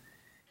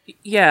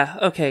 Yeah,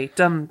 okay,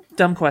 dumb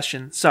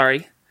question,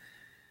 sorry.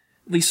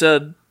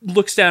 Lisa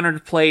looks down at her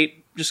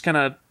plate, just kind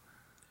of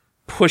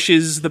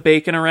pushes the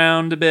bacon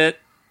around a bit,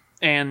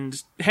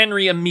 and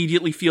Henry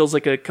immediately feels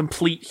like a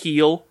complete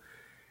heel.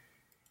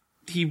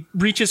 He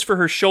reaches for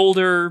her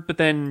shoulder, but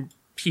then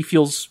he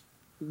feels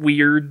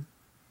weird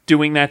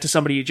doing that to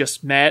somebody he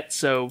just met,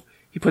 so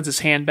he puts his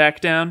hand back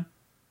down.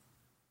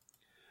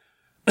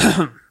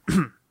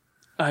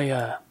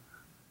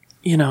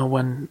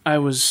 When I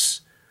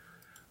was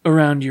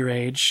around your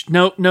age...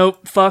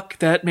 Nope, fuck,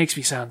 that makes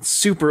me sound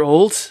super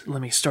old.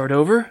 Let me start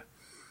over.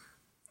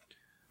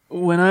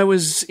 When I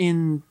was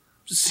in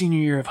senior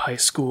year of high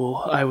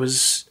school, I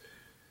was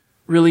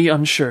really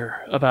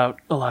unsure about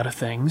a lot of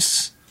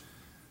things.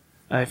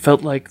 I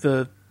felt like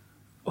the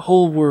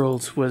whole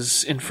world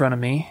was in front of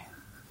me,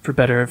 for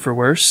better and for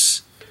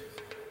worse.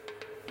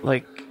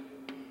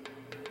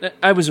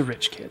 I was a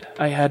rich kid.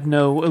 I had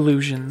no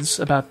illusions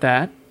about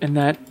that, and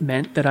that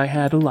meant that I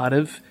had a lot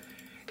of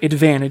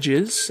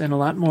advantages and a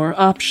lot more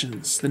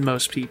options than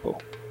most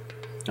people.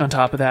 On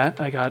top of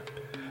that, I got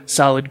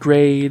solid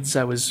grades,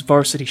 I was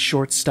varsity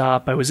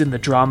shortstop, I was in the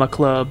drama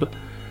club.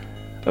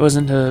 I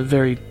wasn't a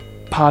very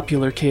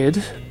popular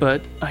kid,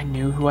 but I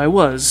knew who I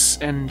was,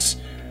 and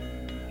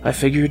I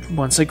figured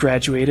once I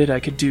graduated I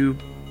could do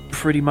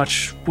pretty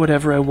much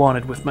whatever I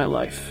wanted with my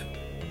life.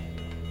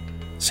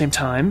 Same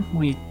time,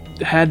 we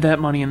had that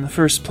money in the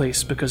first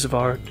place because of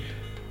our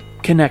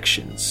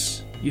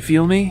connections. You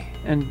feel me?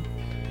 And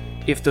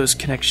if those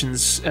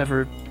connections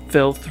ever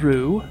fell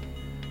through,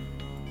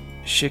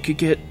 shit could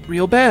get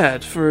real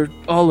bad for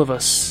all of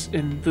us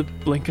in the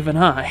blink of an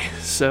eye.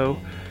 So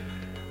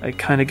I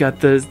kind of got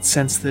the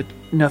sense that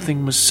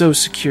nothing was so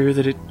secure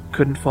that it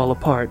couldn't fall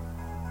apart.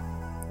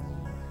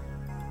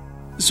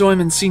 So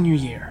I'm in senior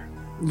year,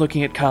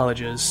 looking at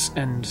colleges,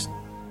 and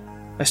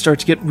I start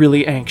to get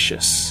really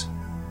anxious.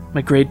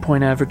 My grade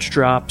point average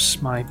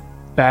drops, my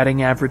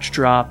batting average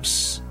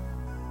drops.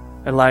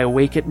 I lie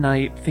awake at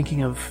night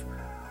thinking of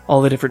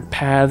all the different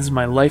paths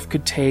my life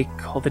could take,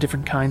 all the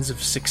different kinds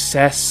of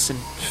success and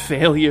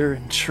failure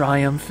and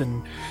triumph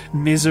and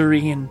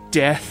misery and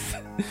death.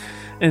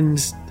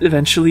 And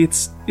eventually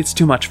it's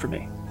too much for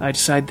me. I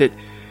decide that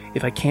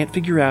if I can't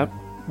figure out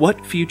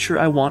what future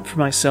I want for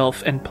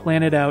myself and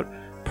plan it out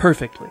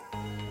perfectly,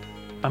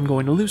 I'm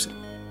going to lose it.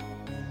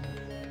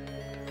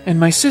 And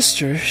my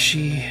sister,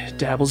 she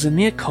dabbles in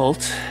the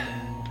occult.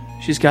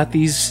 She's got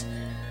these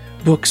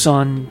books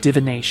on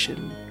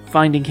divination,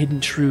 finding hidden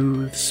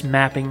truths,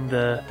 mapping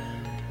the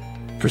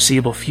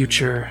foreseeable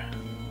future.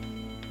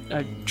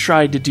 I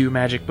tried to do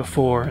magic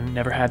before and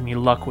never had any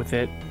luck with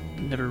it.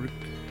 Never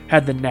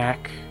had the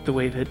knack the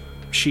way that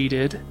she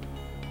did.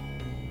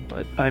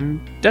 But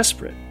I'm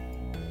desperate.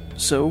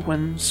 So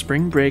when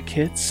spring break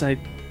hits, I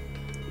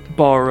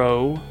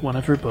borrow one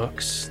of her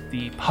books,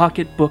 the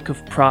Pocket Book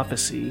of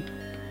Prophecy.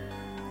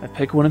 I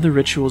pick one of the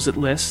rituals it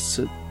lists,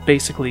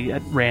 basically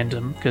at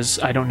random, because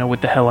I don't know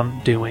what the hell I'm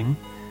doing.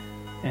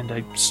 And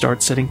I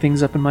start setting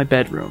things up in my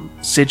bedroom.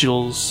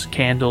 Sigils,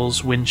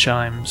 candles, wind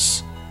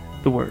chimes,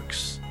 the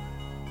works.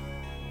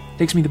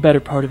 Takes me the better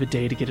part of a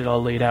day to get it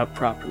all laid out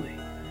properly.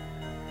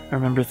 I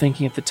remember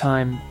thinking at the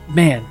time,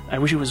 man, I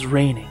wish it was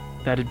raining.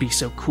 That'd be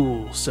so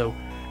cool, so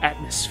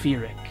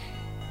atmospheric.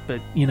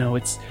 But,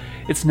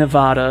 it's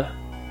Nevada,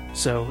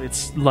 so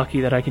it's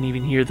lucky that I can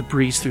even hear the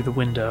breeze through the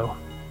window.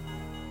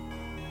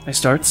 I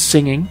start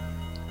singing,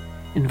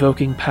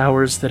 invoking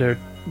powers that are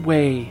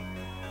way,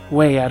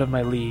 way out of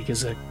my league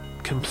as a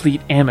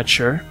complete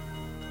amateur.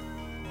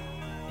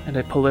 And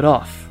I pull it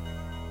off.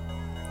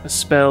 A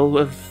spell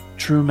of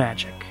true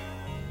magic.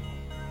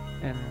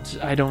 And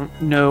I don't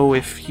know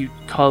if you'd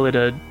call it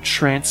a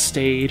trance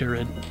state or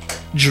a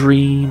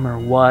dream or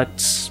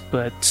what,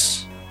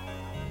 but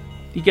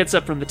he gets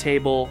up from the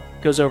table,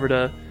 goes over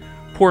to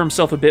pour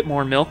himself a bit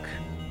more milk.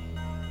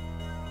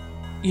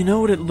 You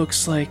know what it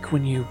looks like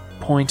when you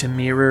point a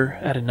mirror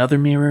at another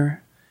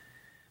mirror?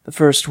 The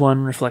first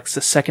one reflects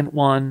the second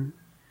one,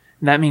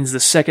 and that means the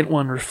second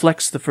one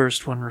reflects the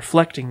first one,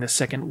 reflecting the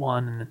second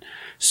one, and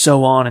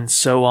so on and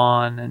so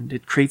on, and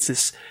it creates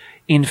this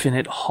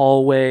infinite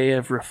hallway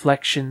of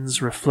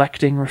reflections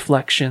reflecting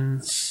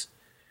reflections.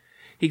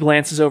 He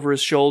glances over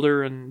his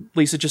shoulder, and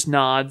Lisa just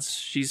nods.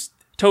 She's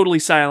totally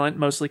silent,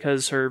 mostly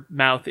because her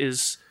mouth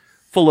is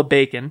full of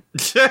bacon.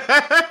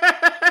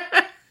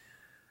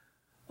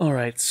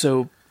 Alright,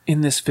 so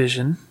in this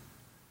vision,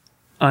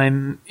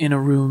 I'm in a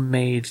room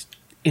made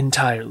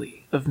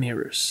entirely of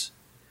mirrors.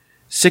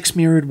 6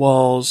 mirrored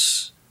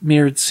walls,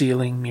 mirrored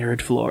ceiling,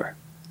 mirrored floor.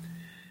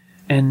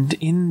 And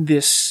in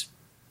this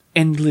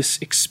endless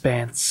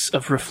expanse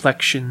of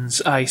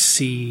reflections, I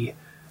see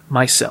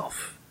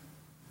myself.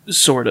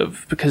 Sort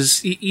of,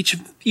 because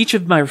each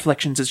of my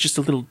reflections is just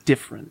a little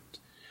different.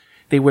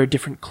 They wear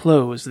different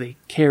clothes, they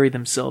carry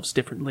themselves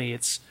differently.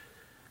 It's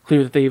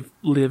clear that they've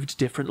lived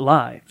different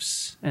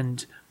lives,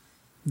 and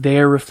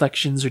their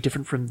reflections are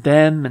different from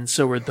them, and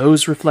so are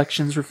those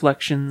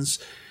reflections,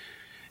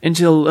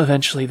 until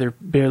eventually they're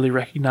barely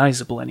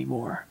recognizable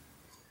anymore.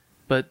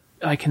 But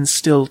I can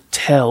still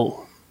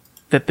tell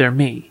that they're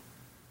me.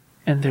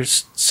 And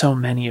there's so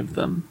many of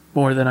them,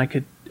 more than I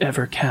could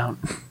ever count.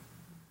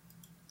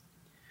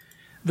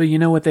 But you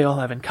know what they all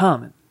have in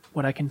common?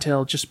 What I can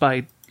tell just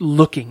by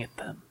looking at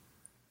them.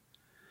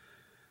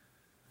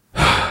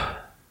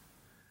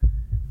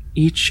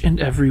 Each and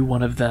every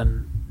one of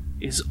them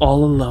is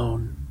all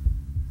alone.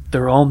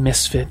 They're all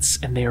misfits,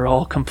 and they are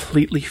all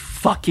completely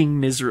fucking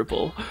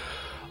miserable.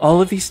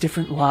 All of these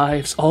different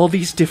lives, all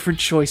these different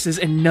choices,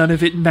 and none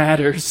of it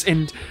matters.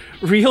 And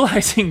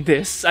realizing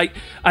this,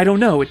 I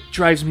don't know, it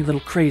drives me a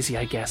little crazy,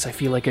 I guess. I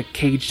feel like a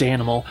caged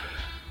animal.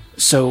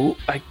 So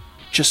I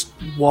just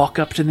walk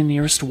up to the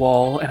nearest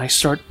wall, and I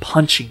start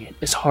punching it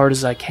as hard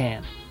as I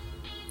can.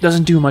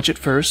 Doesn't do much at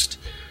first,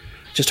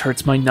 just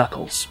hurts my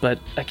knuckles, but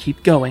I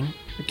keep going,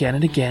 again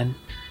and again,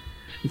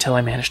 until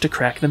I manage to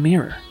crack the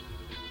mirror.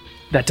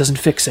 That doesn't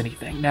fix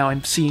anything. Now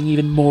I'm seeing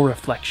even more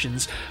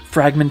reflections,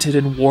 fragmented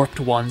and warped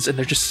ones, and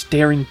they're just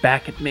staring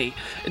back at me.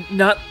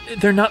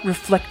 They're not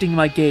reflecting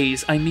my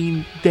gaze. I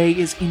mean, they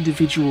as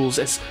individuals,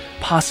 as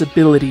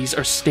possibilities,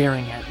 are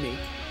staring at me.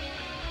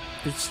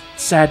 There's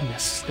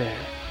sadness there.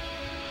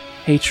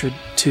 Hatred,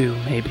 too,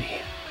 maybe.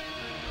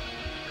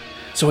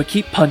 So I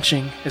keep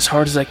punching as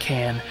hard as I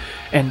can,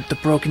 and the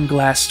broken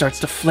glass starts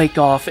to flake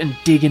off and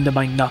dig into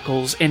my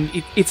knuckles,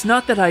 and it's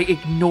not that I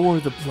ignore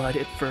the blood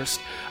at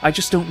first, I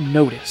just don't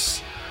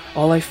notice.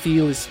 All I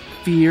feel is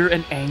fear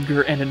and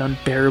anger and an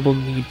unbearable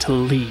need to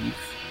leave.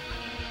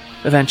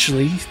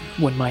 Eventually,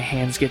 when my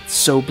hands get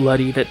so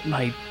bloody that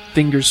my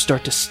fingers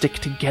start to stick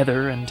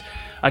together and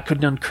I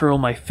couldn't uncurl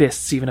my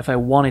fists even if I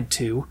wanted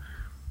to,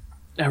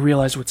 I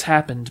realize what's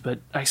happened, but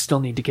I still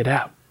need to get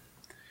out.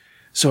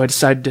 So I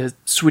decided to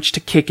switch to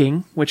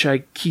kicking, which I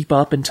keep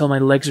up until my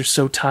legs are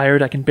so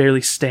tired I can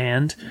barely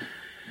stand.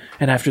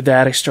 And after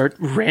that, I start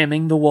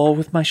ramming the wall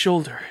with my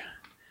shoulder.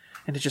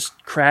 And it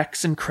just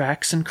cracks and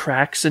cracks and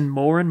cracks, and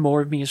more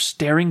of me is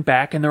staring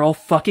back, and they're all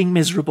fucking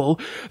miserable.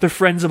 Their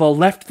friends have all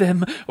left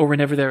them, or were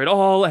never there at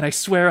all, and I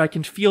swear I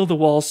can feel the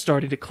walls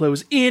starting to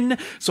close in,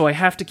 so I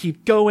have to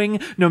keep going,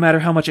 no matter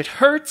how much it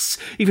hurts,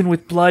 even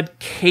with blood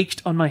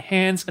caked on my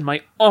hands and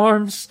my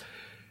arms.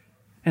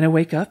 And I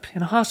wake up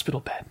in a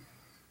hospital bed.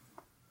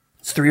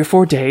 It's 3 or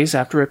 4 days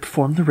after I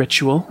performed the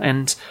ritual,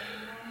 and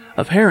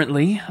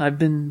apparently I've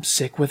been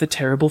sick with a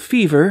terrible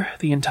fever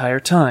the entire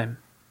time.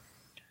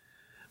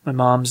 My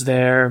mom's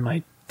there,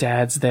 my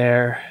dad's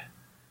there,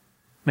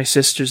 my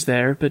sister's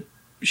there, but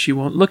she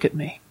won't look at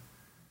me.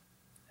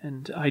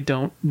 And I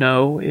don't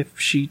know if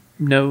she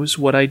knows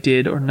what I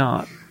did or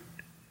not.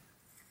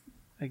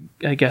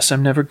 I guess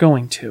I'm never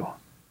going to.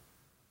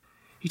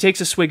 He takes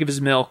a swig of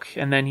his milk,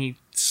 and then he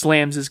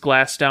slams his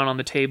glass down on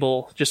the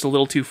table just a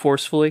little too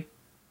forcefully.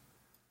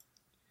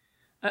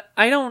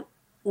 I don't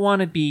want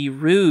to be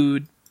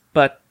rude,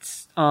 but,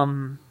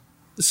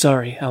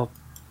 sorry, I'll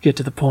get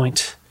to the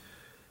point.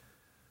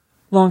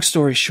 Long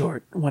story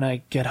short, when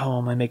I get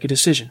home, I make a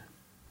decision.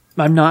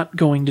 I'm not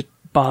going to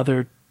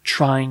bother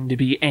trying to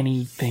be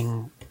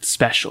anything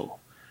special.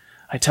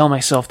 I tell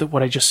myself that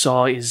what I just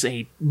saw is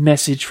a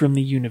message from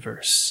the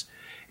universe.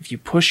 If you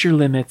push your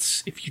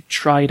limits, if you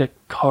try to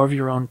carve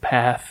your own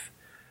path,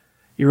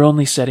 you're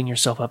only setting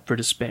yourself up for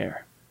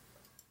despair.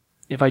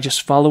 If I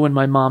just follow in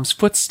my mom's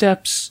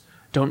footsteps,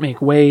 don't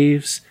make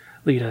waves,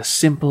 lead a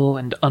simple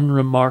and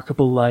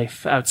unremarkable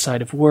life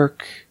outside of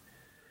work,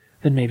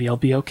 then maybe I'll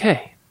be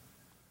okay.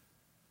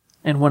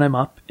 And when I'm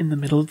up in the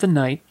middle of the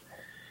night,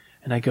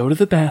 and I go to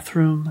the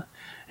bathroom,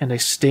 and I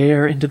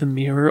stare into the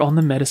mirror on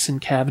the medicine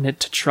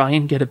cabinet to try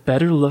and get a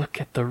better look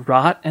at the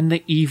rot and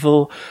the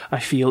evil I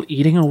feel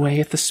eating away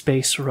at the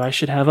space where I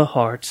should have a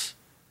heart,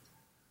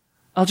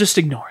 I'll just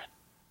ignore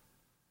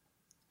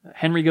it.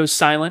 Henry goes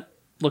silent,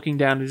 looking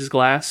down at his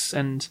glass,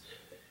 and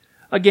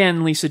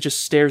again Lisa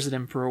just stares at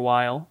him for a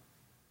while.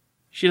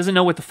 She doesn't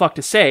know what the fuck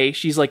to say.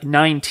 She's like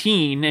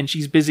 19, and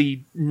she's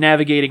busy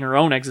navigating her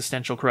own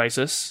existential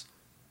crisis.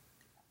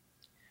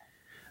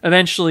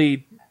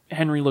 Eventually,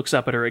 Henry looks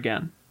up at her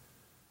again.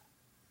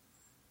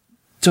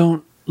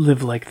 Don't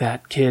live like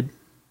that, kid.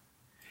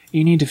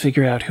 You need to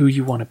figure out who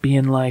you want to be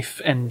in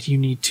life, and you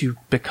need to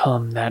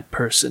become that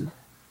person.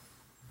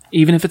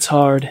 Even if it's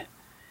hard,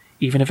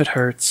 even if it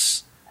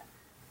hurts,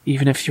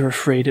 even if you're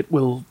afraid it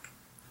will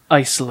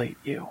isolate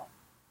you.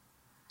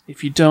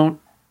 If you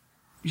don't,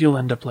 you'll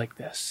end up like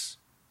this.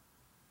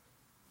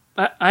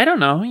 I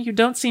don't know, you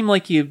don't seem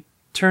like you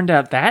turned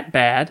out that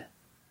bad.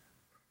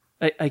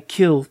 I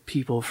kill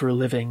people for a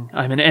living.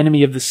 I'm an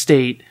enemy of the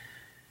state,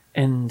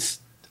 and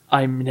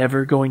I'm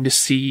never going to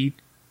see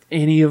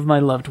any of my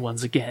loved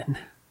ones again.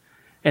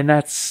 And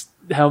that's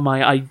how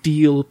my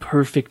ideal,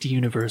 perfect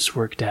universe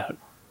worked out.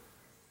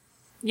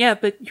 Yeah,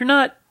 but you're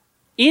not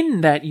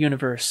in that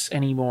universe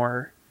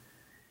anymore.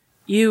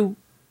 And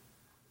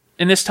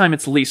this time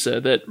it's Lisa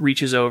that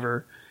reaches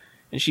over,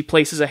 and she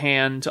places a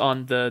hand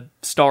on the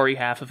starry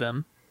half of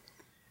him.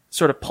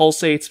 Sort of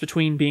pulsates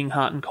between being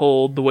hot and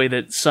cold, the way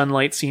that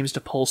sunlight seems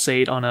to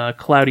pulsate on a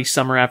cloudy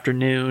summer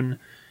afternoon,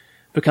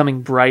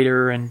 becoming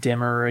brighter and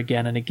dimmer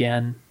again and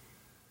again.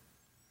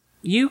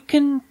 You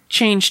can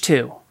change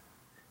too.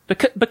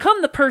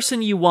 Become the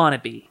person you want to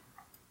be.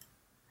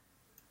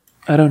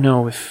 I don't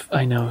know if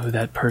I know who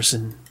that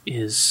person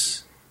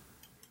is.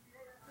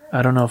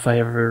 I don't know if I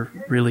ever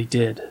really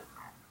did.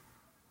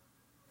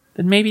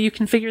 Then maybe you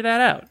can figure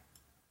that out.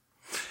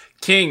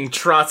 King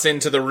trots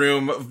into the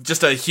room,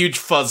 just a huge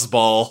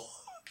fuzzball,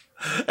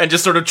 and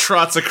just sort of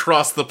trots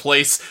across the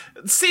place,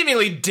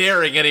 seemingly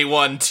daring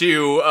anyone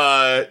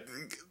to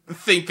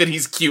think that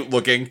he's cute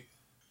looking.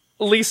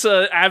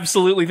 Lisa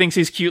absolutely thinks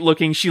he's cute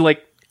looking. She,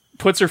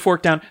 puts her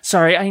fork down.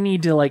 Sorry, I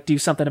need to, do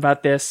something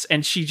about this.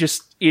 And she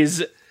just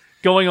is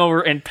going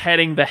over and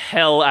petting the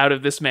hell out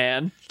of this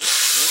man.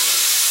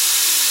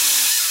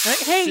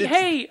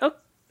 Hey,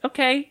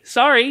 okay,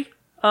 sorry.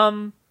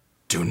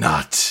 Do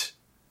not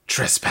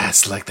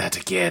trespass like that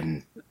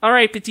again. All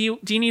right, but do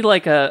you need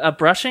a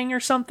brushing or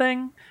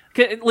something?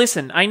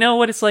 Listen, I know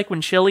what it's like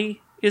when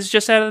Chili is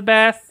just out of the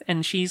bath,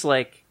 and she's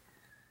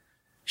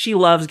she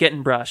loves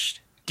getting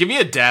brushed. Give me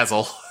a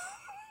dazzle.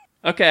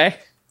 Okay.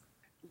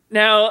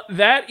 Now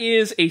that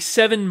is a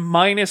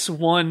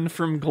 7-1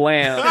 from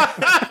Glam.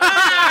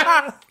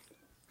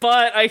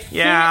 But I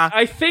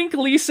think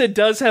Lisa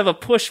does have a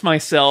push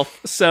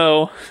myself,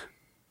 so.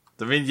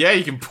 I mean, yeah,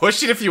 you can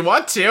push it if you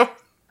want to.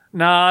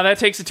 Nah, that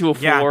takes it to a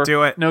 4. Yeah,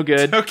 do it. No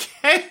good.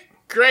 Okay,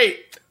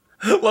 great.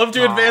 Love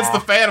to advance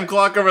the Phantom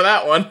clock over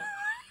that one.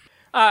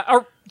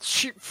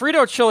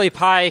 Frito Chili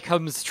Pie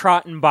comes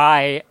trotting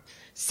by,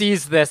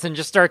 sees this, and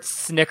just starts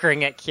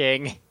snickering at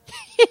King.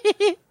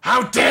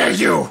 How dare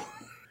you!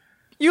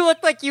 You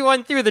look like you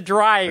went through the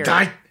dryer.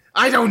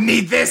 I don't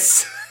need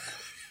this!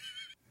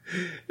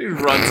 He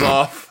runs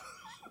off.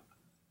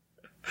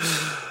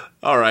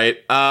 All right.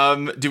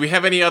 Do we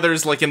have any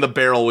others in the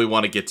barrel we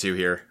want to get to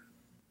here?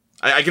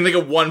 I can think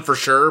of one for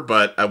sure,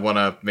 but I want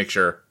to make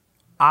sure.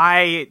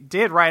 I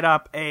did write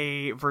up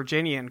a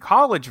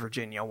College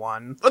Virginia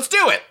one. Let's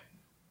do it!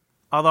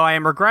 Although I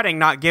am regretting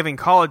not giving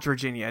College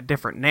Virginia a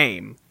different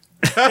name.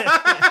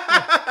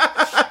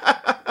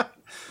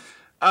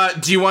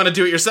 Do you want to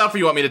do it yourself, or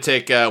you want me to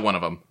take one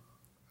of them?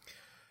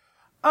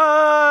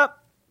 I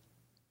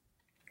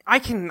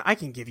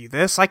can give you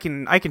this. I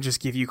can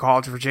just give you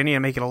College Virginia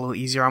and make it a little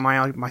easier on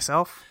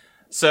myself.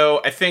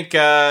 So I think,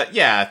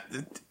 yeah,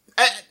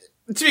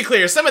 To be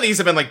clear, some of these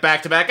have been like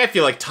back to back. I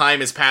feel like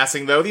time is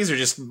passing though. These are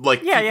just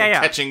like people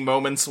catching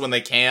moments when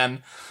they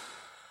can.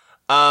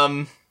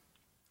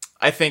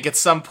 I think at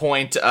some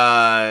point,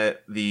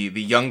 the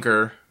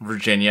younger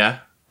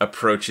Virginia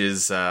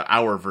approaches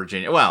our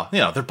Virginia. Well,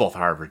 they're both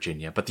our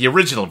Virginia, but the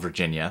original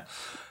Virginia.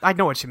 I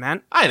know what you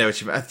meant. I know what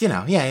you meant.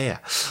 Yeah.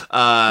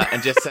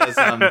 And just says,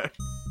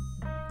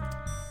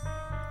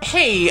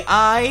 "Hey,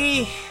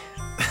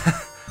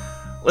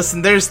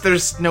 listen,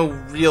 there's no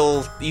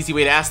real easy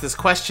way to ask this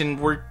question.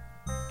 Were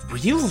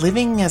you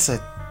living as a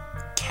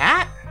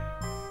cat?"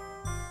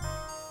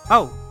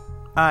 Oh,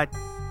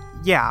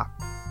 yeah.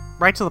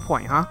 Right to the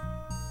point, huh?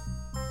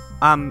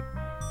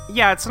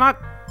 Yeah, it's not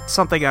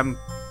something I'm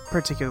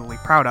particularly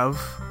proud of.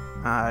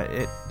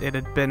 It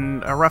had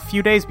been a rough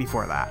few days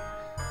before that.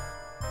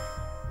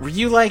 Were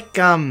you like,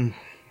 I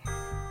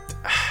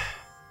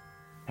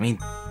mean,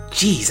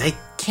 geez, I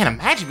can't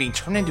imagine being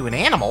turned into an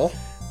animal.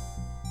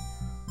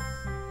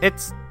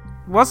 It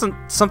wasn't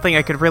something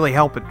I could really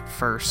help at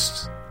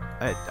first.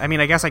 I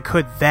mean, I guess I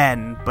could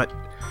then, but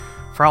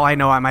for all I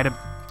know, I might have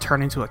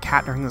turned into a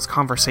cat during this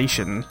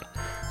conversation.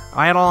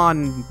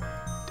 Eidolon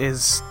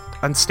is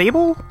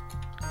unstable?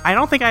 I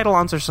don't think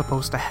Eidolons are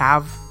supposed to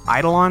have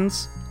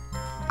Eidolons.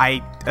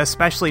 I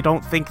especially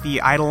don't think the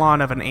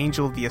Eidolon of an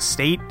Angel of the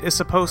Estate is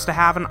supposed to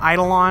have an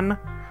Eidolon.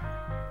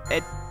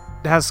 It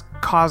has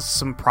caused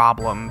some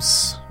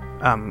problems.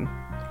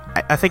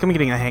 I think I'm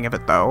getting the hang of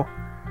it, though.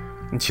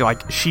 And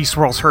she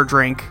swirls her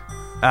drink,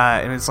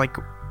 and it's like,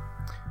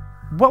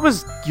 what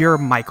was your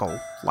Michael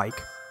like?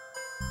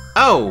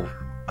 Oh,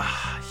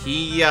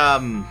 he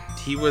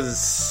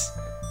was...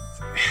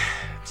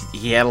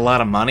 He had a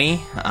lot of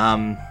money.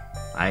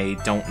 I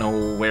don't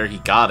know where he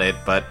got it,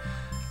 but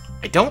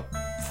I don't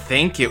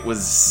think it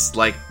was,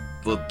 like,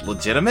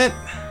 legitimate.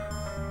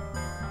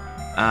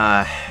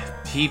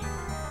 He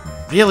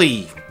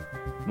really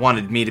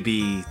wanted me to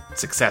be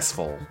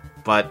successful,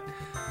 but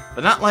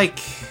not like...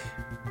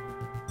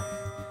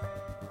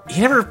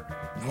 He never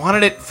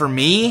wanted it for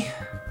me,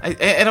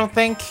 I don't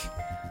think.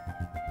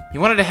 He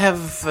wanted to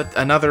have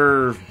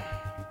another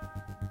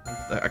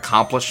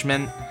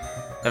accomplishment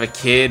of a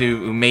kid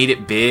who made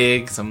it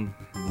big, some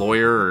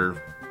lawyer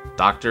or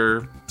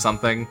doctor,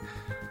 something.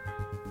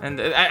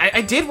 And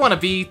I did want to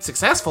be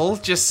successful,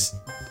 just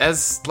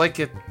as, like,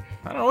 a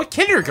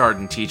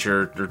kindergarten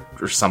teacher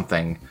or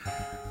something.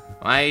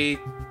 My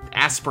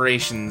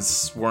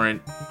aspirations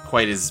weren't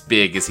quite as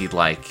big as he'd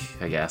like,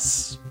 I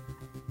guess.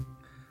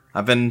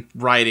 I've been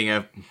riding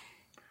a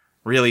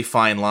really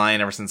fine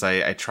line ever since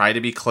I tried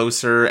to be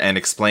closer and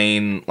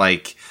explain,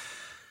 like,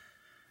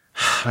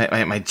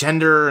 my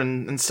gender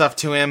and stuff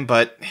to him,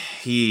 but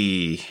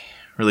he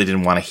really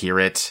didn't want to hear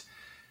it.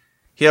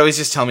 He'd always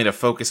just tell me to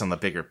focus on the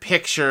bigger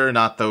picture,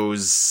 not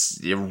those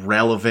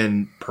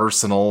irrelevant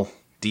personal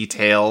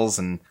details,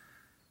 and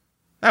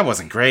that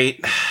wasn't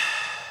great.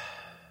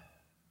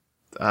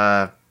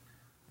 What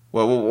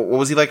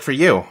was he like for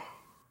you?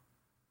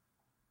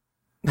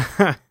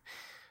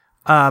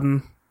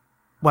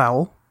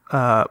 Well,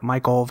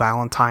 Michael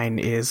Valentine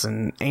is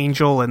an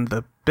angel in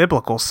the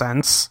biblical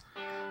sense.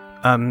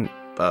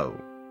 Oh.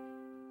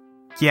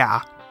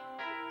 Yeah.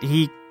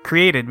 He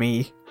created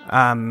me.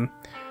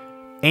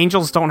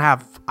 Angels don't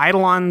have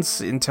Eidolons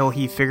until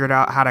he figured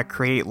out how to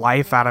create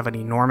life out of an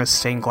enormous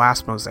stained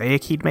glass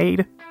mosaic he'd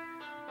made.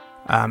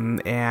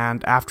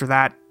 And after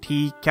that,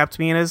 he kept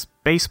me in his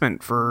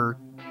basement for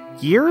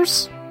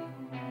years?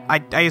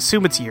 I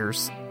assume it's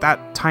years.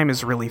 That time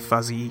is really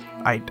fuzzy.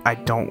 I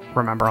don't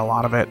remember a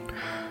lot of it.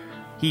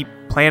 He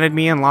planted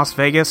me in Las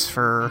Vegas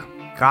for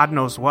God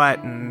knows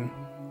what, and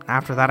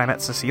after that I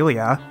met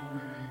Cecilia,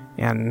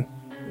 and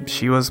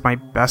she was my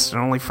best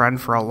and only friend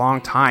for a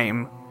long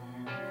time,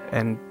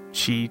 and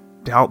she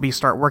helped me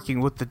start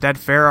working with the Dead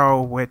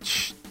Pharaoh,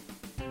 which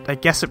I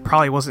guess it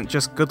probably wasn't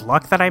just good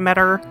luck that I met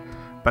her,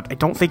 but I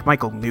don't think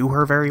Michael knew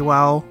her very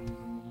well.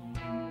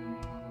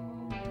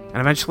 And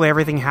eventually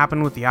everything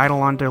happened with the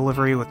Eidolon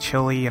delivery with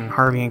Chili and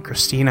Harvey and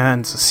Christina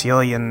and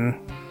Cecilia, and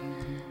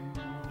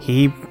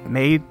he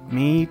made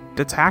me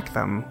attack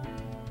them.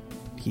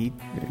 He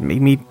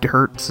made me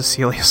hurt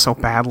Cecilia so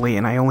badly,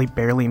 and I only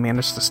barely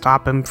managed to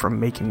stop him from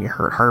making me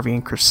hurt Harvey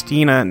and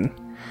Christina, and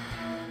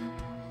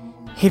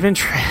he'd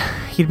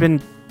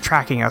been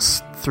tracking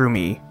us through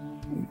me,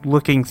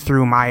 looking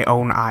through my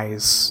own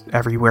eyes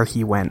everywhere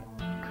he went.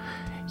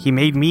 He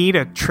made me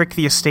to trick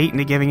the estate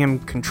into giving him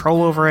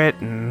control over it,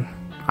 and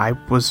I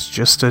was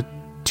just a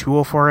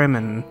tool for him,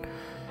 and,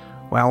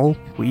 well,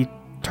 we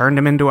turned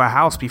him into a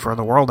house before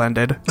the world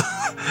ended.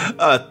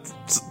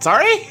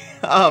 Sorry?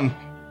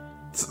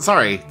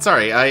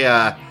 Sorry,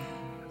 I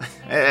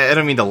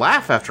don't mean to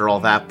laugh after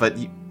all that, but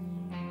you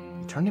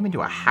turned him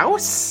into a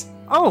house?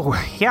 Oh,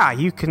 yeah,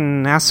 you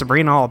can ask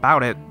Sabrina all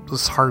about it. It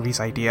was Harvey's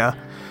idea.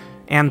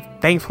 And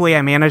thankfully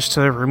I managed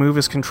to remove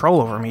his control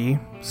over me,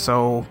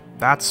 so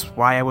that's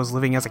why I was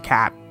living as a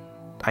cat.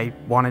 I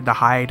wanted to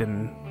hide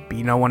and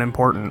be no one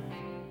important.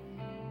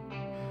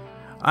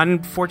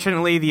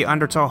 Unfortunately, the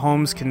Undertow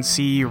Homes can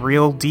see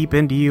real deep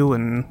into you,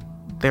 and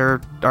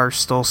there are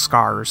still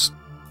scars.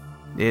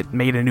 It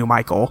made a new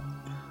Michael.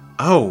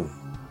 Oh,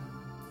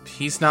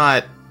 he's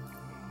not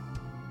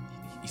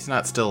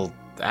still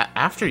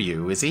after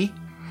you, is he?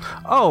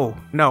 Oh,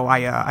 no,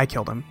 I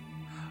killed him.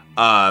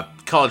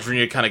 College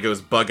Virginia kind of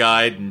goes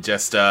bug-eyed and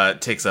just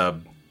takes a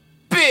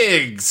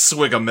big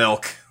swig of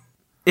milk.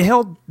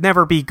 He'll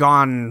never be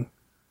gone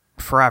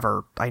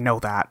forever, I know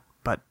that,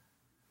 but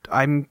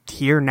I'm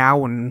here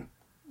now and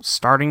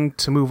starting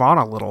to move on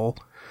a little.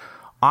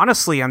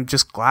 Honestly, I'm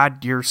just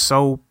glad you're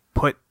so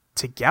put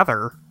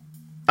together.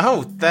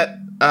 Oh,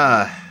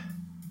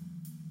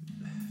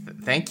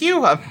 thank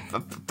you?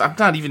 I'm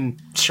not even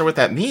sure what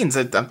that means.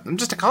 I'm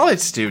just a college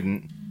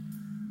student.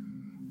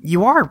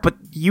 You are, but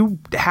you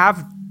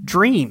have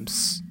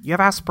dreams. You have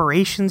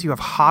aspirations, you have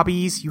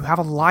hobbies, you have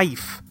a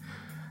life.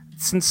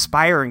 It's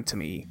inspiring to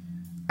me.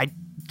 I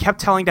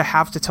kept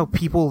have to tell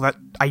people that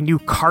I knew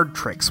card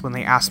tricks when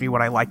they asked me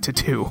what I like to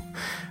do.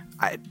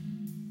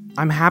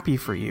 I'm happy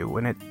for you,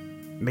 and it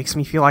makes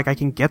me feel like I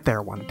can get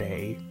there one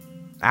day.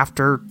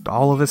 After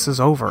all of this is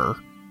over.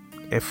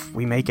 If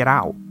we make it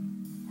out.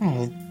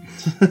 Oh,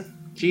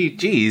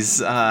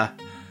 geez. I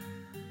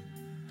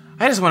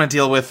just want to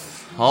deal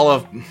with all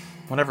of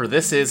whatever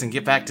this is and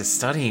get back to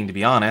studying, to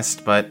be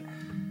honest, but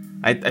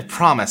I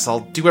promise I'll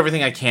do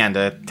everything I can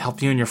to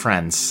help you and your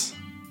friends.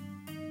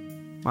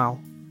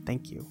 Well,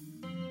 thank you.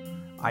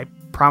 I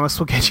promise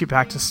we'll get you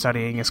back to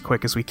studying as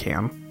quick as we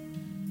can.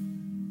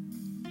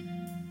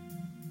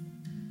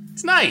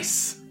 It's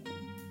nice!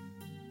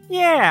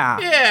 Yeah!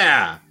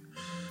 Yeah!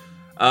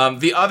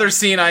 The other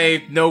scene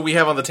I know we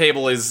have on the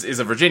table is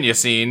a Virginia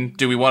scene.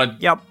 Do we want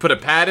to put a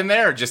pad in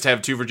there, or just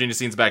have two Virginia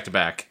scenes back to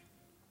back?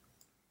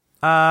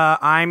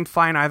 I'm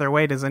fine either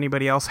way. Does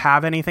anybody else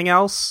have anything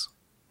else?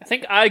 I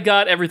think I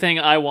got everything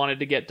I wanted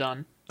to get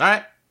done.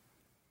 Alright.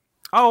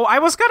 Oh, I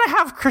was gonna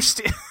have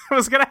I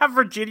was gonna have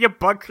Virginia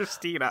bug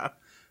Christina.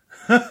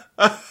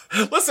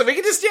 Listen,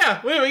 we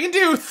can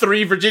do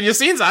 3 Virginia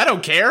scenes. I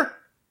don't care.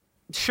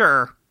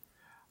 Sure.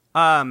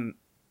 I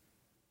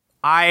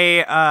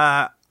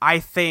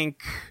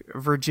think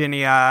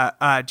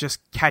Virginia just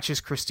catches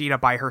Christina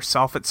by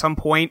herself at some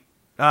point,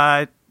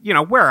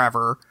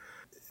 wherever.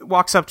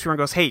 Walks up to her and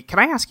goes, "Hey, can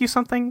I ask you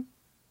something?"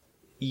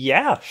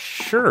 Yeah,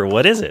 sure.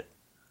 What is it?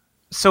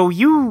 So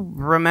you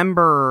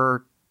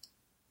remember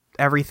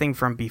everything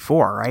from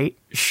before, right?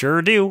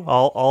 Sure do.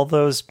 All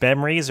those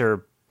memories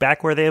are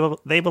back where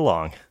they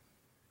belong.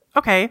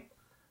 Okay.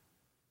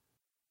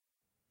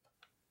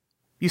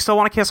 You still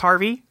want to kiss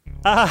Harvey?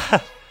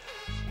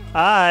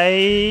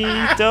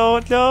 I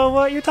don't know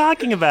what you're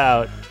talking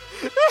about.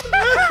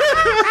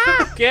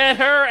 Get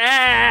her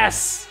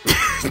ass!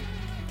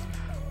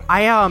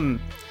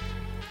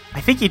 I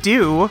think you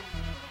do.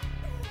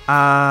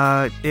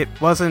 It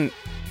wasn't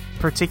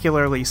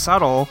particularly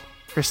subtle,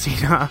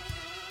 Christina.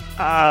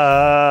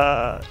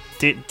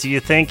 Do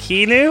you think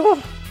he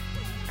knew?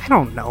 I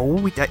don't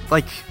know.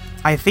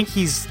 I think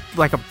he's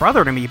like a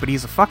brother to me, but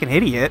he's a fucking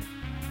idiot.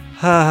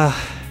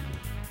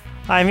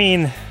 I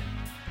mean,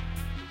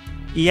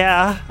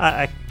 yeah,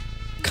 I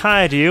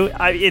kind of do.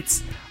 I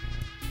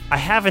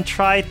haven't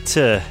tried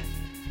to.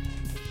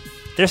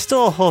 There's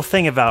still a whole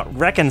thing about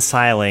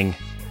reconciling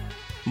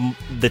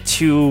the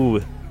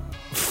two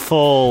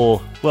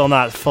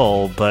not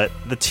full, but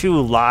the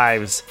two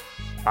lives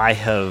I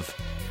have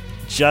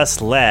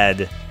just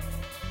led,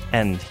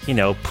 and,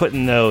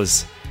 putting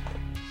those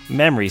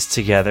memories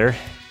together.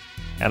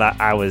 And I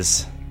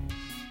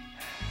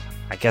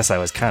guess I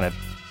was kind of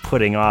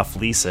putting off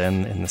Lisa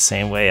in the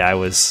same way I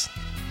was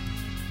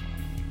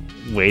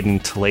waiting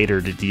till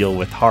later to deal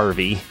with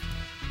Harvey.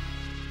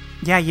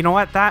 Yeah, you know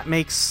what? That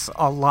makes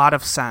a lot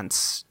of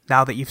sense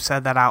now that you've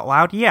said that out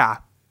loud. Yeah.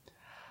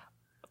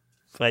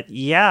 But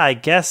yeah, I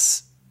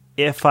guess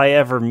if I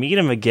ever meet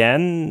him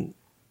again,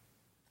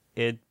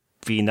 it'd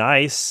be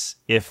nice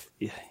if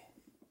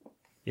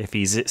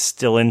he's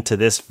still into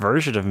this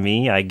version of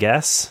me, I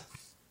guess.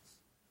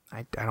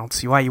 I don't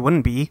see why you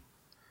wouldn't be.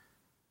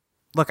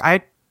 Look,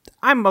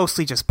 I'm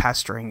mostly just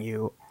pestering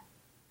you.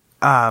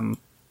 I'm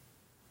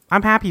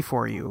happy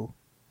for you,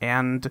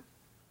 and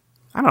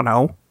I don't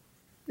know.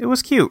 It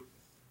was cute.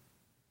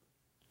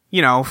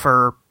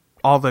 For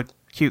all the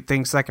cute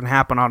things that can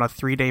happen on a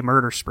 3-day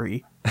murder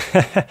spree.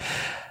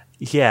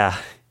 Yeah.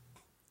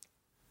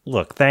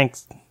 Look,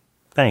 thanks,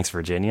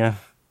 Virginia.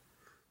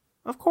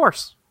 Of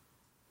course.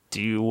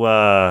 Do you,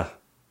 want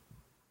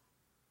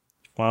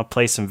to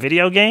play some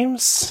video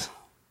games?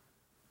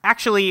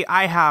 Actually,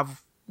 I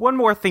have one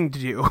more thing to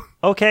do.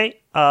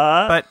 Okay,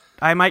 but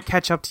I might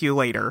catch up to you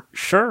later.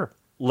 Sure.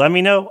 Let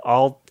me know.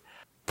 I'll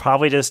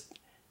probably just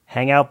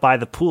hang out by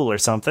the pool or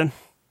something.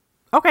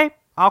 Okay,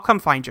 I'll come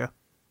find you.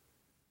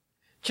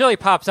 Chili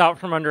pops out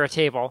from under a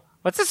table.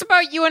 What's this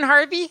about you and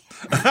Harvey?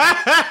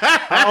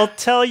 I'll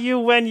tell you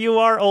when you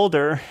are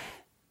older.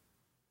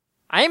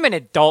 I am an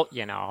adult,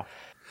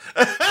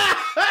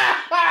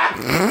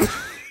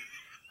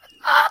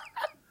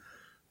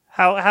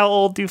 How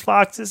old do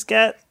foxes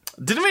get?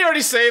 Didn't we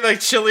already say,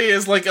 Chili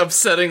is,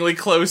 upsettingly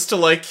close to,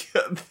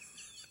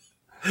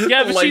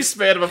 Yeah, but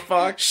Lifespan of a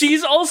fox.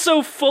 she's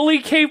also fully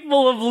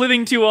capable of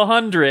living to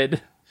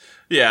 100.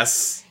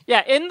 Yes.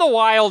 Yeah, in the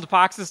wild,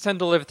 foxes tend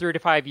to live 3 to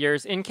 5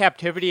 years. In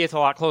captivity, it's a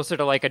lot closer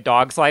to like a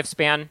dog's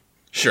lifespan.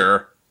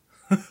 Sure.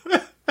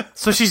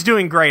 So she's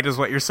doing great, is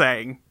what you're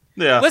saying.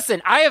 Yeah.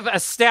 Listen, I have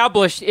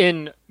established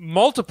in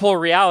multiple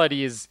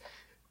realities,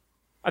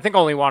 I think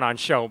only one on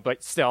show,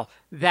 but still,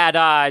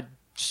 that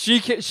she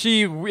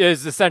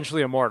is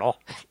essentially immortal.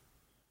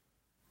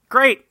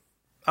 Great.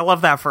 I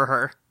love that for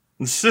her.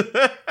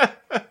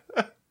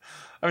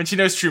 I mean, she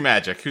knows true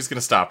magic. Who's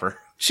gonna stop her?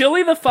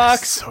 Chili the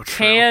Fox So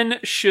true. can,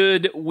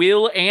 should,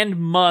 will, and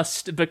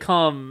must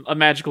become a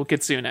magical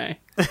kitsune.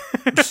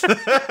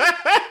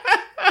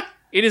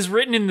 It is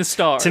written in the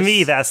stars. To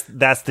me, that's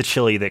the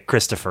Chili that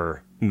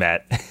Christopher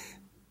met.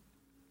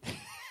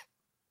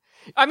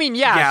 I mean,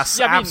 yeah, Yes,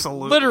 I mean,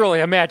 absolutely.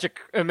 literally a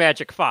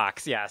magic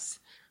fox. Yes.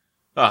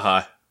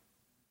 Uh-huh.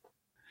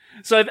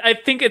 So I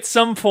think at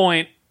some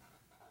point,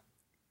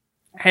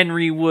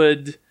 Henry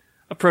would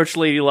approach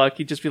Lady Luck.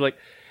 He'd just be like,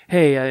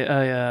 "Hey,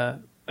 I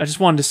just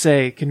wanted to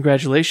say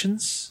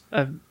congratulations.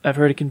 I've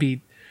heard it can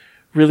be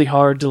really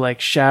hard to like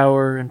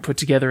shower and put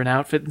together an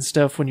outfit and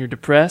stuff when you're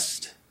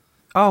depressed."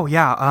 Oh,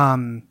 yeah,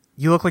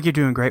 you look like you're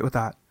doing great with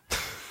that.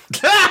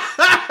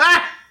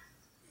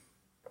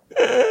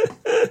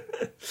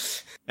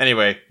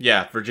 Anyway,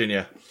 yeah,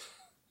 Virginia.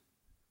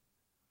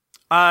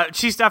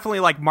 She's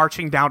definitely, like,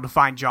 marching down to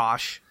find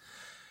Josh.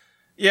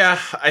 Yeah,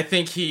 I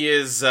think he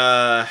is,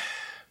 where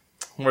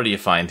do you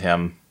find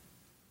him?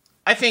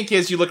 I think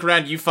as you look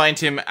around, you find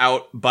him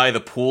out by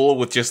the pool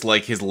with just,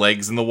 like, his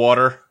legs in the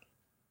water.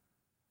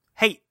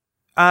 Hey,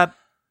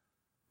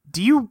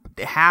 do you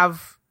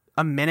have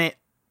a minute?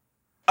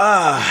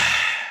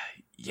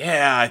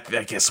 Yeah,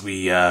 I guess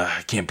we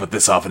can't put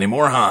this off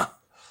anymore, huh?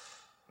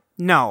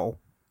 No.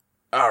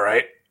 All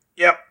right.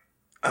 Yep.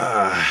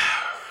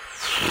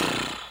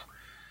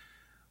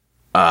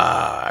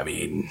 I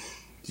mean,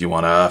 you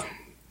wanna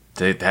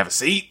have a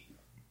seat?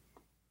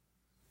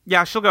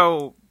 Yeah, she'll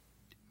go...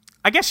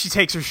 I guess she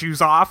takes her shoes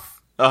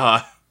off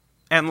Uh-huh.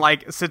 and,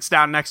 like, sits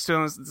down next to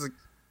him. It's like,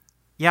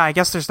 yeah, I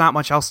guess there's not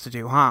much else to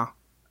do, huh?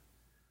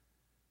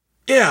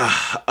 Yeah.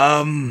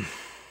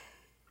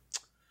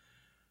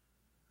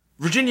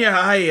 Virginia,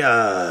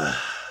 I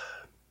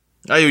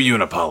owe you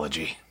an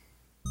apology.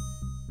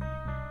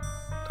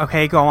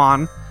 Okay, go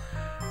on.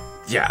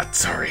 Yeah,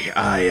 sorry.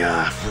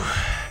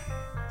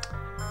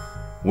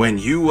 When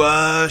you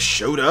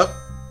showed up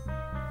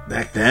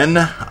back then,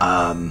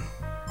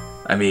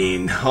 I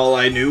mean, all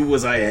I knew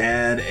was I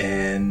had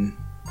an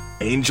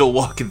angel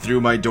walking through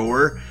my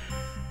door,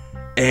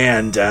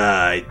 and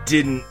I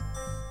didn't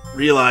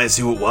realize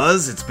who it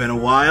was. It's been a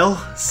while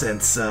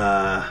since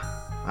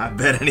I've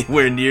been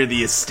anywhere near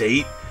the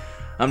estate.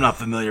 I'm not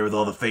familiar with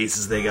all the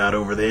faces they got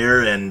over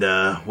there, and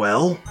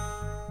well,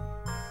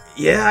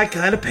 yeah, I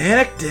kind of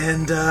panicked,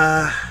 and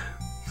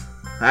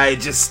I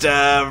just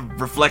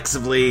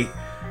reflexively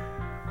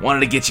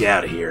wanted to get you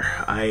out of here.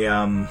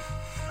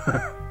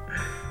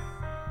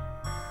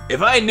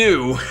 If I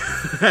knew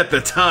at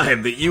the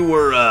time that you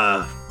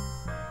were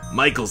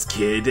Michael's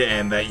kid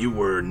and that you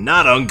were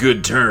not on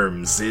good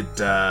terms, it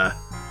might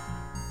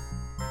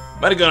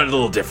have gone a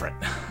little different.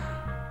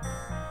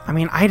 I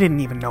mean, I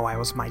didn't even know I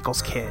was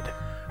Michael's kid.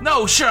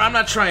 No, sure, I'm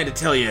not trying to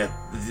tell you.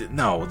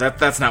 No,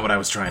 that's not what I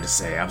was trying to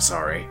say. I'm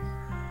sorry.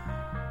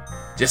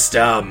 Just,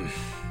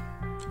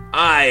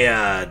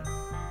 I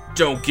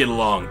don't get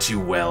along too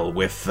well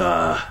with,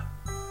 our,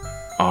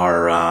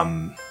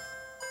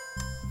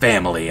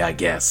 family, I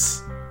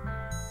guess.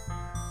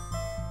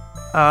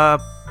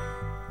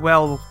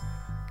 Well,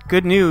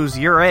 good news,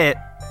 you're it.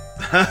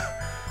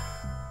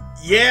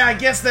 Yeah, I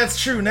guess that's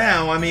true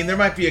now. I mean, there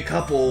might be a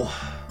couple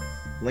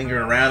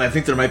lingering around. I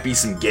think there might be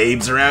some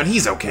Gabes around.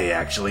 He's okay,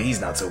 actually. He's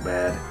not so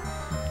bad.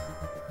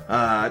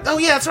 Oh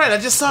yeah, that's right. I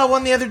just saw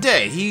one the other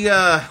day. He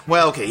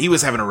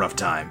was having a rough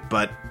time,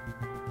 but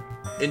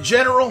in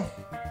general,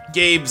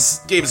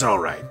 Gabe's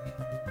alright.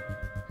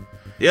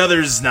 The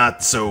others,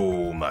 not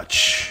so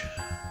much.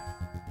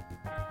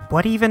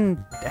 What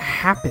even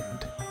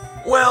happened?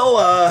 Well,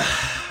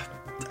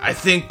 I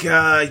think,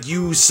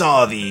 you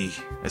saw the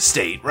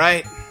estate,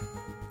 right?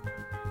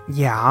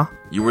 Yeah.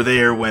 You were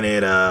there when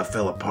it,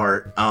 fell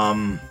apart.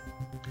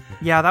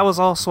 Yeah, that was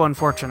also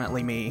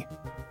unfortunately me.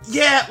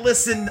 Yeah,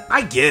 listen,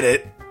 I get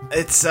it.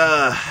 It's,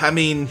 I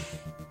mean,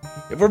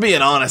 if we're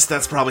being honest,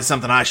 that's probably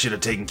something I should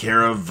have taken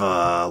care of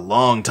a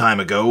long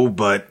time ago,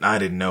 but I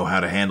didn't know how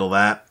to handle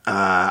that.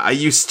 I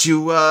used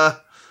to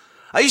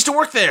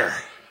work there.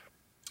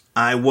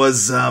 I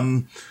was,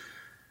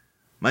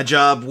 my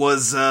job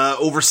was,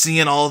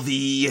 overseeing all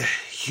the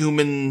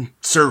human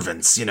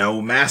servants, you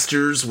know.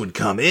 Masters would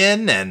come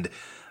in, and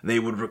they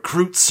would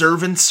recruit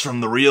servants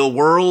from the real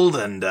world,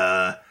 and,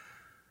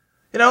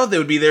 you know, they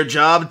would be their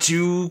job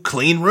to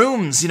clean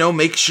rooms, you know,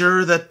 make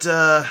sure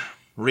that,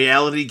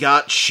 reality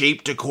got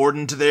shaped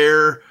according to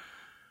their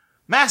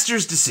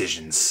master's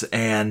decisions.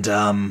 And,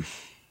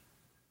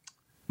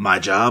 my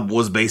job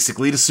was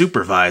basically to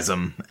supervise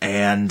them.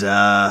 And,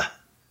 it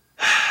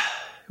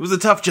was a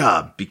tough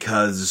job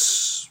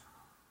because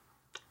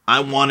I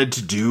wanted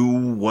to do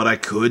what I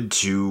could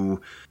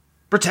to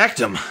protect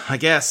him, I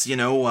guess,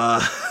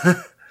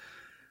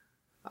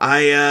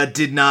 I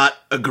did not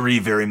agree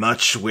very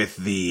much with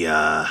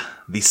the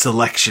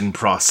selection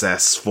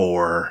process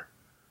for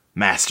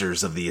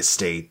Masters of the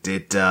Estate.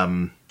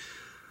 A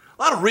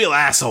lot of real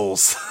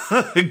assholes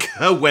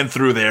went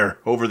through there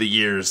over the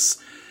years,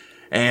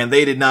 and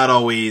they did not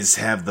always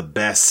have the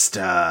best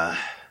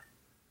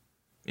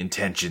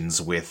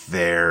intentions with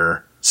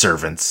their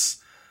servants.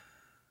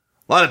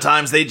 A lot of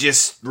times they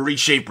just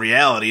reshape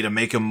reality to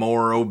make them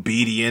more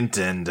obedient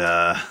and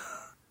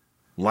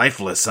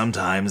lifeless.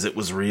 Sometimes it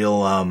was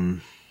real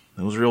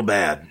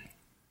bad.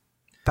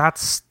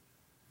 That's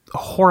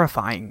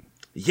horrifying.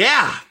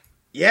 Yeah,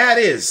 it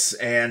is.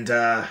 And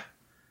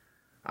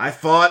I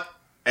fought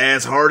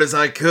as hard as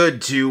I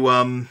could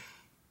to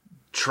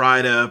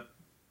try to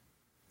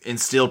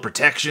instill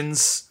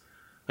protections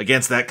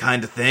against that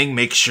kind of thing,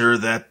 make sure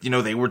that,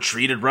 they were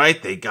treated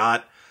right, they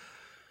got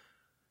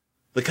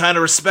the kind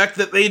of respect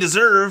that they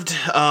deserved,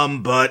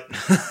 but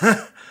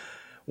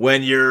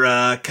when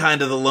you're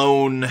kind of the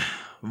lone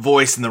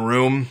voice in the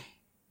room,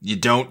 you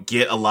don't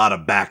get a lot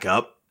of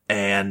backup,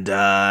 and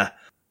I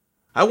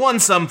won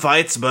some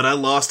fights, but I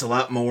lost a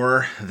lot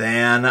more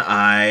than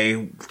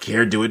I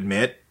cared to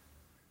admit.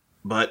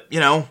 But,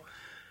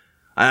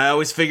 I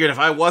always figured if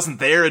I wasn't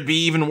there, it'd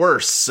be even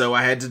worse, so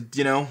I had to,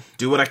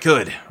 do what I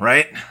could,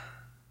 right?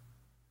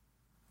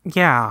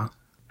 Yeah.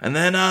 And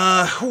then,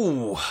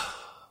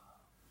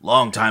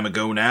 long time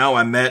ago now,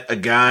 I met a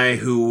guy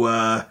who,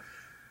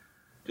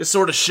 just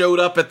sort of showed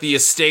up at the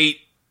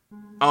estate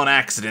on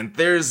accident.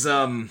 There's,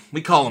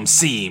 we call them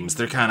seams.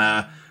 They're kind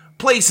of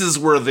places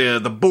where the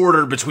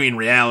border between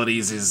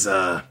realities is,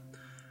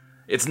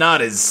 it's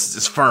not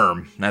as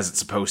firm as it's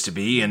supposed to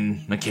be,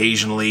 and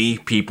occasionally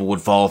people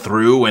would fall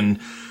through, and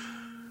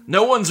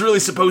no one's really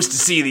supposed to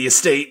see the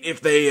estate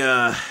if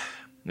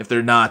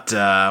they're not,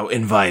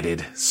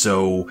 invited.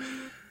 So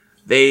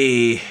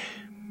they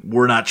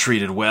were not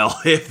treated well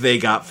if they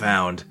got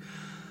found.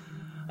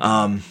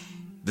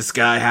 This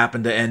guy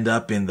happened to end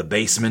up in the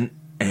basement,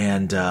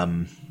 and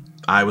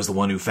I was the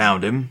one who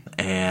found him,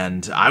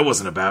 and I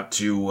wasn't about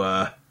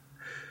to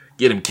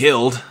get him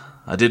killed.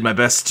 I did my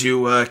best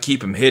to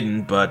keep him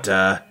hidden, but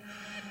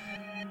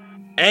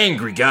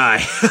angry guy.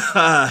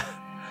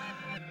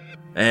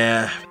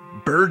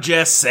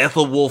 Burgess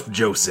Ethelwolf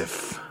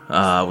Joseph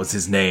was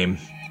his name.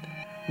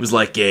 He was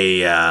like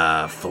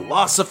a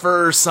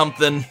philosopher or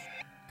something.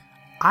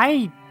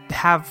 I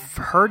have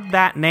heard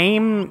that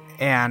name,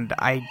 and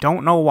I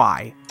don't know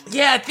why.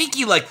 Yeah, I think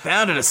he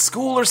founded a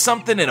school or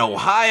something in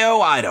Ohio.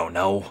 I don't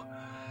know.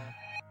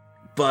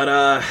 But,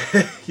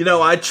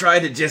 I tried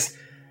to just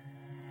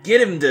get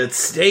him to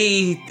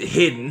stay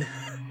hidden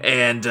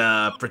and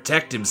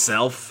protect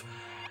himself.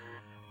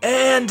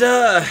 And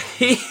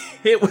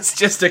it was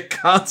just a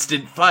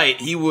constant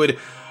fight. He would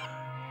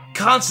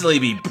constantly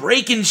be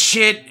breaking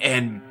shit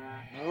and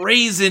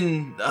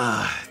raising,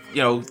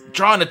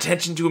 drawing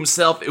attention to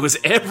himself. It was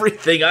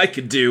everything I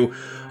could do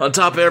on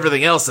top of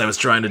everything else I was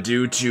trying to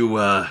do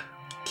to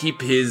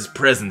keep his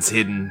presence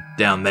hidden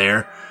down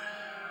there.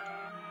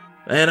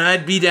 And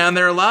I'd be down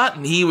there a lot,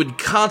 and he would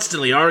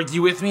constantly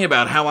argue with me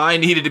about how I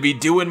needed to be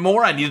doing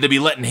more, I needed to be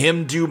letting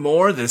him do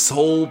more. This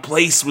whole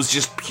place was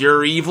just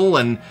pure evil,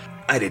 and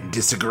I didn't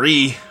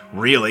disagree,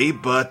 really,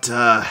 but,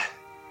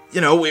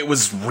 it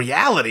was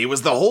reality. It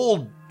was the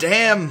whole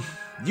damn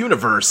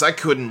universe. I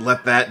couldn't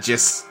let that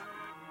just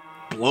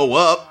blow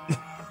up.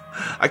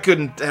 I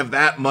couldn't have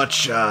that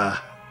much,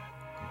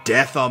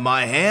 death on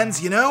my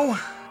hands,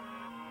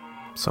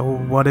 So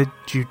what did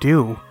you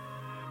do?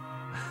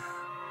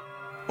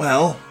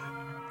 Well,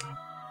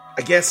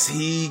 I guess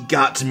he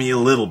got to me a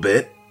little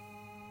bit.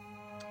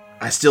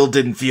 I still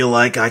didn't feel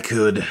like I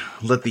could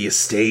let the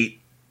estate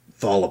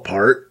fall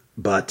apart,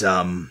 but,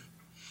 I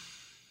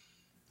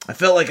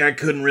felt like I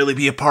couldn't really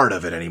be a part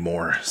of it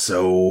anymore,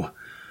 so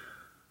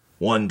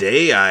one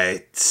day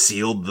I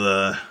sealed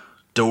the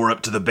door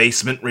up to the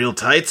basement real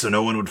tight so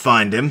no one would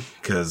find him,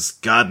 because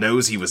God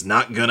knows he was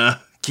not gonna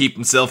keep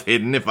himself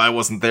hidden if I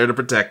wasn't there to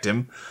protect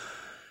him.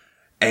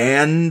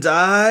 And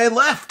I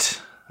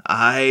left.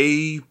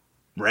 I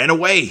ran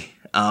away.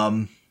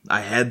 I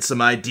had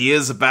some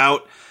ideas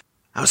about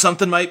how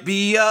something might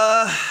be,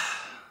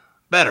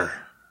 better.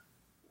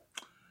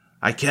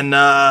 I can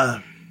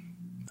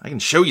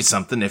show you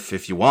something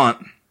if you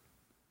want.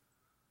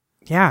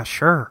 Yeah,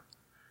 sure.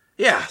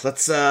 Yeah,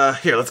 let's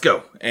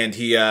go. And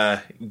he,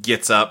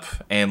 gets up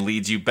and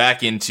leads you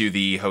back into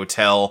the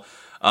hotel,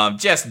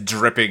 just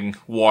dripping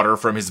water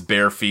from his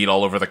bare feet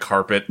all over the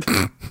carpet.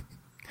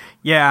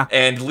 Yeah.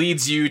 And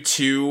leads you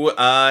to,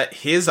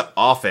 his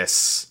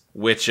office,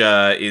 which,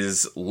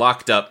 is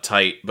locked up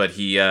tight, but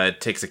he,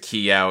 takes a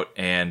key out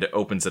and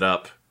opens it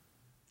up.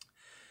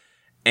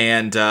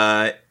 And,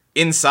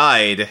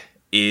 inside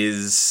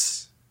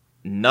is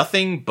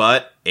nothing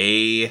but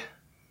a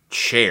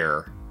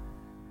chair.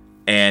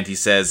 And he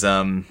says,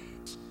 I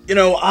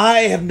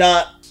have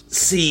not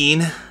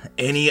seen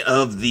any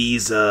of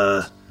these,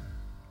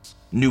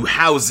 new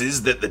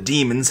houses that the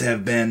demons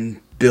have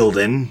been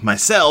building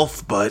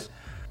myself, but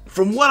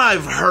from what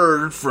I've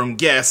heard from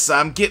guests,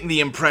 I'm getting the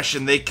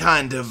impression they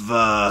kind of,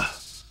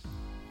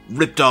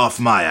 ripped off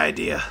my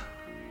idea.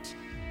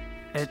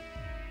 It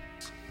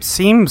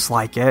seems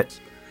like it,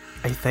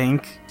 I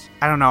think.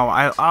 I don't know.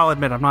 I'll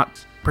admit I'm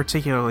not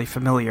particularly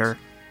familiar.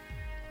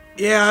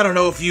 Yeah, I don't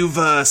know if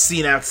you've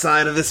seen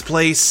outside of this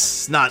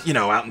place. Not,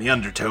 out in the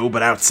Undertow,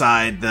 but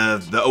outside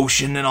the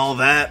ocean and all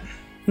that.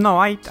 No,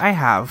 I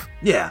have.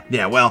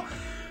 Yeah, well,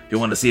 if you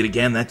want to see it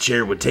again, that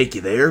chair would take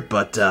you there,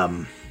 but,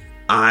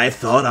 I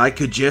thought I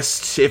could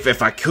just,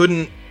 if I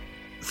couldn't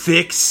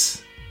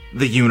fix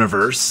the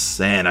universe,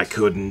 and I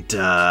couldn't,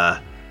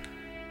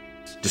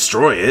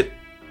 destroy it,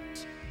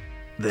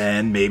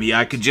 then maybe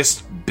I could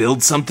just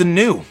build something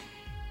new.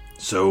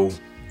 So,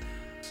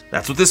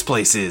 that's what this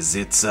place is.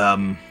 It's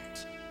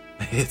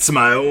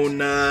my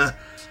own,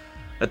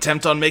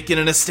 attempt on making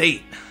an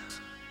estate.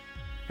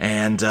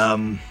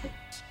 And,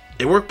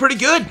 it worked pretty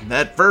good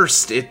at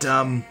first. It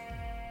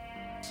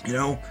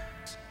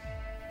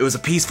was a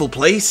peaceful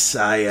place.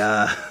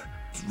 I,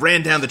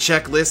 ran down the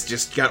checklist,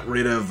 just got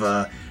rid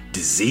of,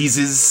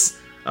 diseases,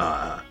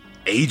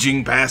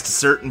 aging past a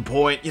certain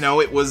point.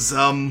 It was,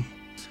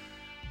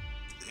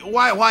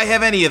 why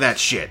have any of that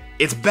shit?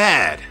 It's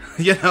bad,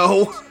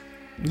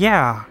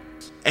 Yeah.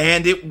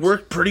 And it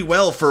worked pretty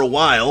well for a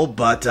while,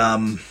 but,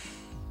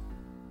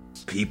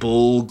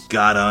 people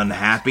got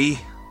unhappy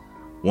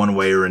one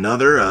way or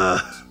another.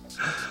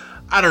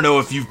 I don't know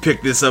if you've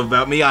picked this up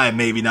about me. I am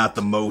maybe not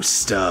the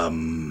most,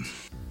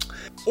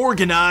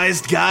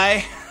 organized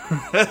guy.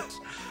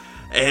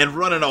 And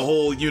running a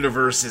whole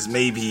universe is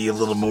maybe a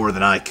little more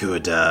than I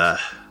could,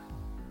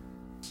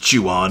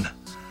 chew on.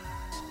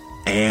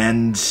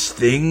 And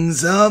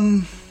things,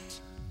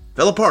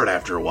 fell apart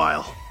after a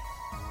while.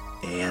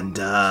 And,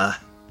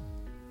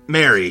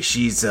 Mary,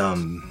 she's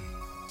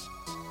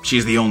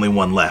the only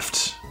one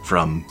left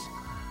from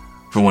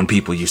when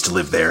people used to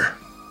live there.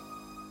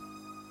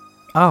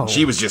 Oh.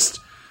 She was just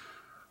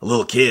a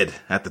little kid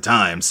at the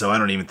time, so I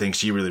don't even think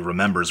she really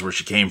remembers where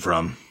she came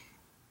from.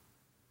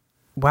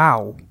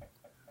 Wow.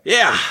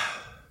 Yeah.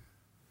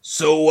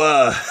 So,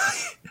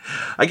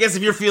 I guess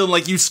if you're feeling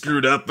like you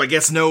screwed up, I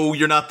guess no,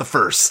 you're not the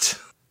first.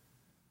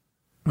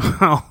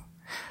 Well,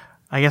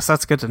 I guess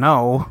that's good to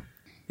know.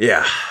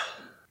 Yeah.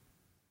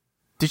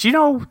 Did you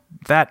know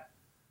that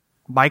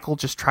Michael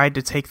just tried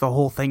to take the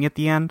whole thing at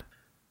the end?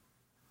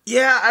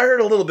 Yeah, I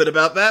heard a little bit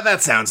about that.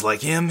 That sounds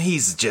like him.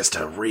 He's just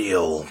a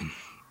real...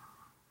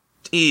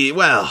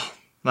 well,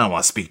 I don't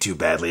want to speak too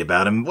badly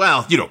about him.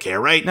 Well, you don't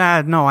care, right?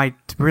 No, I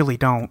really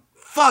don't.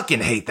 Fucking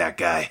hate that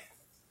guy.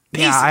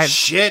 Piece Yeah, of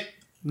shit.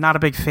 Not a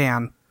big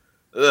fan.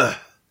 Ugh.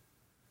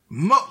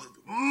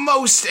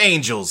 Most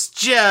angels,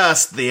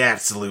 just the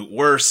absolute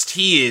worst.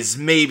 He is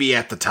maybe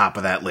at the top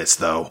of that list,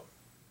 though.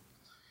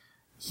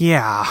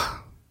 Yeah.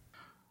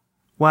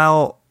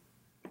 Well,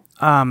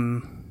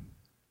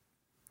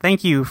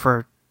 thank you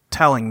for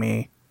telling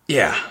me.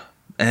 Yeah.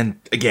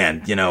 And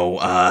again,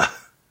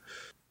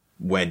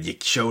 when you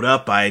showed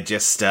up, I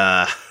just,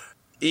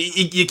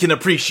 you can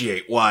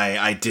appreciate why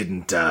I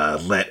didn't,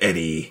 let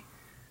any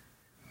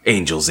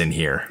angels in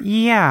here.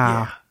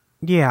 Yeah,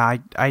 I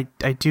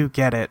do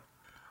get it.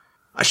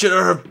 I should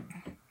have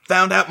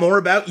found out more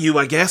about you,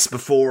 I guess,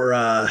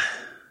 before,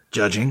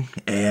 judging.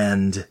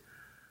 And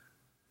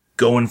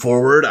going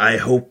forward, I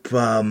hope,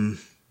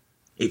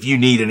 if you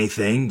need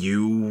anything,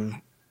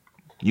 you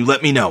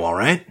let me know,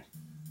 alright?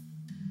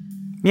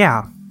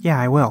 Yeah,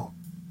 I will.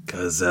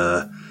 'Cause,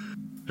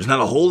 there's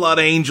not a whole lot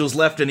of angels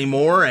left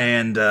anymore,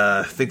 and,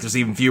 I think there's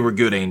even fewer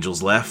good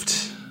angels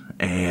left.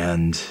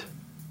 And,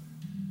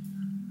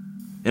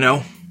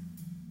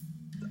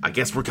 I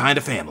guess we're kind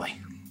of family.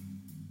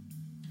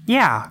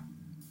 Yeah,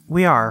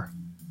 we are.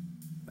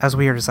 As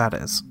weird as that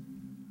is.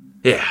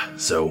 Yeah,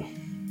 so...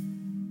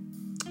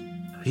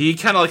 He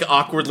kind of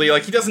awkwardly,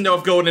 he doesn't know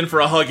if going in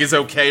for a hug is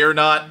okay or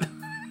not.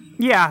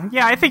 Yeah,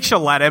 I think she'll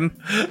let him.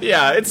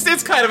 Yeah,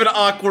 it's kind of an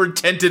awkward,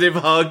 tentative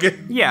hug.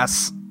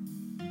 Yes.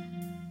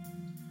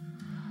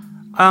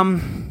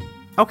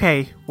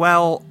 Okay,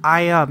 well,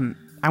 I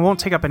won't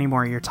take up any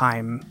more of your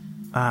time,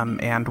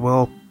 and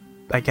we'll,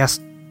 I guess,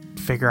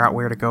 figure out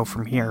where to go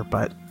from here,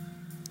 but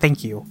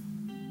thank you.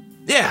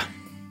 Yeah,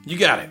 you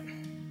got it.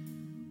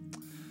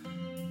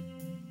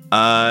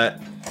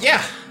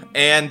 Yeah,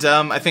 and,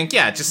 I think,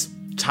 just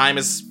time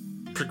has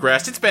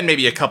progressed. It's been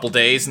maybe a couple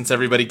days since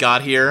everybody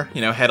got here,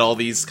 had all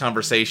these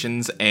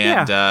conversations,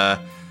 and,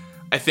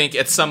 I think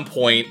at some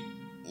point,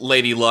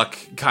 Lady Luck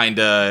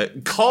kinda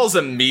calls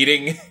a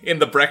meeting in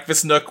the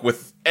breakfast nook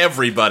with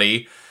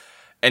everybody,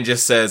 and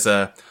just says,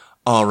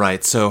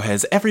 alright, so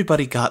has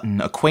everybody gotten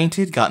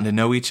acquainted, gotten to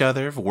know each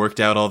other, worked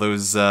out all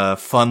those,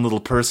 fun little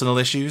personal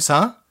issues,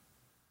 huh?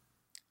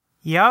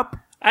 Yup.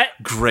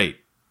 Great.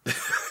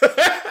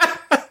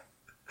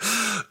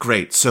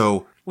 Great,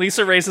 so...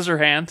 Lisa raises her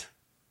hand.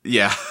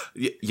 Yeah.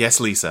 Yes,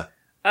 Lisa.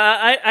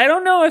 I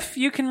don't know if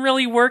you can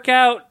really work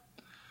out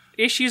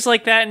issues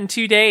like that in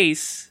 2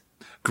 days.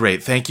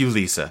 Great, thank you,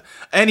 Lisa.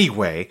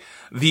 Anyway,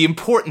 the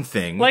important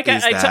thing Like,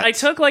 is that... I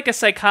took, like, a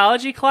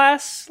psychology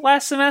class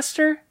last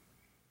semester.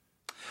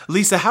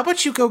 Lisa, how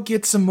about you go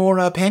get some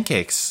more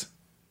pancakes?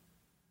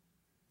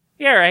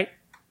 Yeah, right.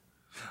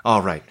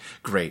 All right,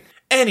 great.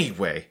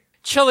 Anyway,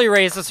 Chili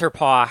raises her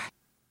paw.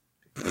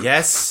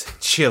 yes,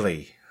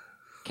 Chili.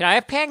 Can I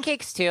have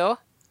pancakes too?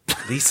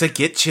 Lisa,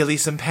 get Chili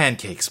some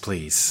pancakes,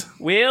 please.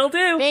 Will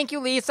do. Thank you,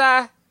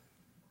 Lisa.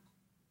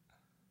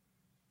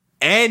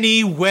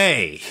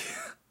 Anyway,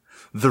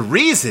 the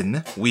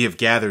reason we have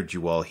gathered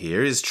you all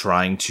here is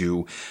trying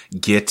to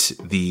get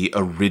the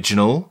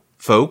original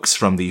folks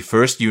from the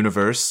first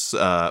universe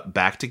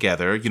back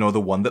together, you know,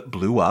 the one that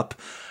blew up.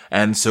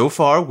 And so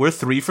far, we're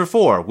 3 for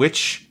 4,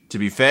 which, to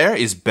be fair,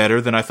 is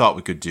better than I thought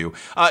we could do.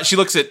 She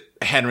looks at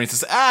Henry and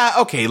says,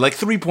 okay, like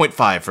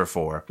 3.5 for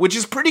 4, which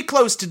is pretty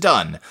close to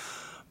done.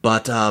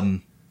 But,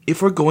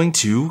 if we're going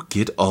to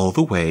get all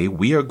the way,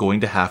 we are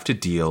going to have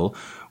to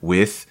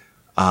with,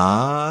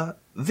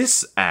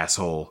 this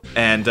asshole.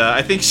 And,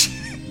 I think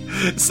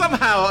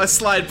somehow a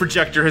slide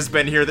projector has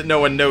been here that no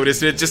one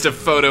noticed. It's just a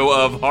photo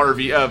of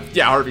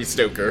Harvey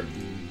Stoker.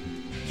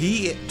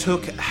 He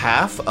took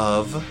half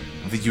of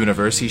the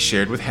universe he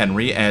shared with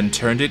Henry and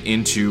turned it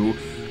into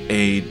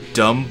a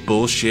dumb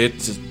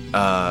bullshit,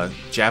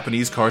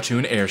 Japanese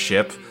cartoon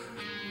airship.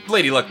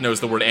 Lady Luck knows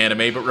the word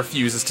anime, but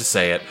refuses to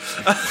say it.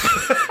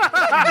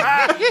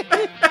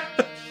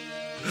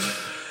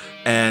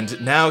 And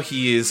now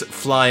he is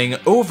flying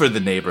over the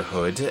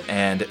neighborhood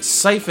and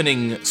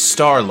siphoning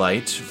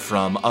starlight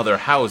from other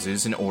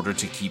houses in order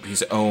to keep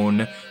his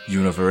own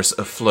universe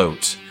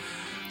afloat.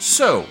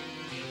 So,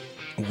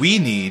 we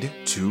need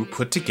to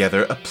put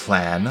together a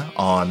plan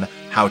on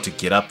how to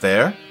get up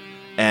there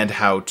and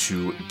how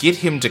to get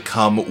him to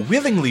come,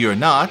 willingly or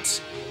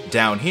not,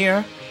 down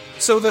here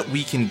so that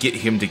we can get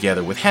him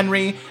together with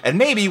Henry, and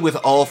maybe with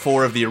all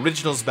 4 of the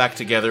originals back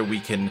together, we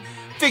can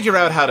figure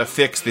out how to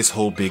fix this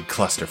whole big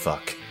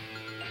clusterfuck.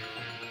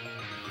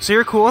 So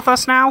you're cool with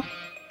us now?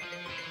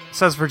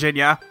 Says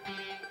Virginia.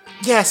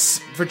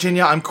 Yes,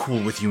 Virginia, I'm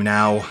cool with you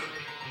now.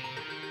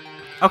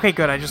 Okay,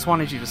 good. I just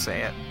wanted you to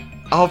say it.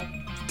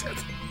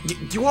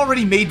 You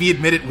already made me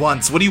admit it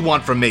once. What do you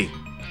want from me?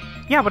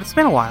 Yeah, but it's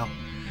been a while.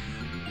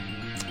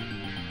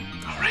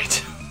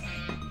 Alright.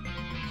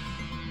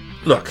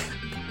 Look,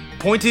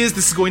 point is,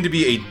 this is going to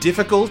be a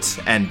difficult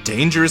and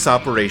dangerous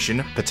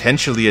operation,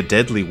 potentially a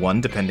deadly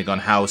one, depending on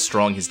how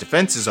strong his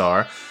defenses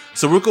are.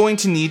 So we're going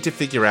to need to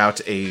figure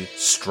out a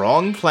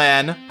strong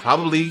plan,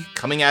 probably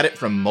coming at it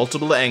from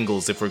multiple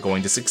angles if we're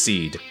going to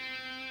succeed.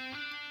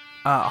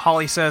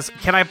 Holly says,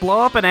 "Can I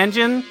blow up an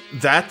engine?"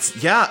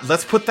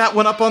 Let's put that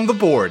one up on the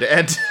board.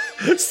 And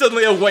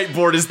suddenly a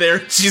whiteboard is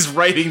there. She's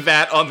writing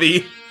that on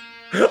the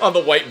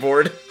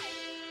whiteboard.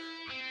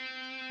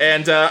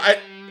 And I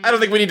don't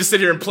think we need to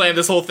sit here and plan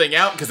this whole thing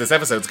out, because this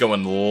episode's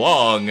going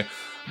long.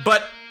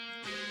 But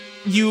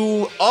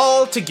you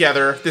all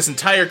together, this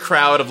entire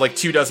crowd of like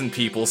 24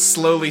 people,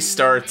 slowly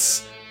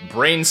starts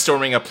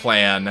brainstorming a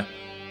plan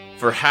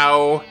for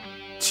how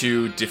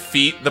to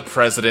defeat the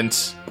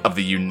President of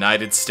the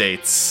United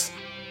States.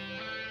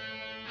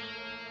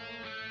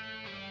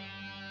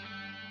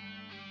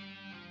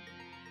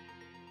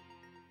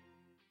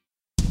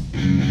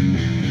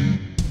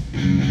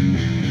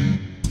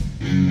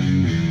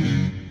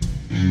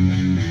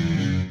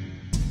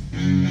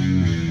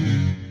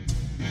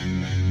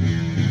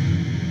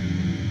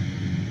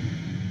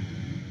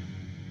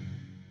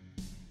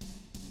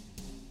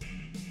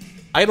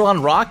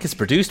 Eidolon Rock is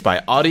produced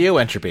by Audio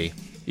Entropy.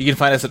 You can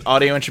find us at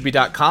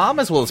audioentropy.com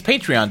as well as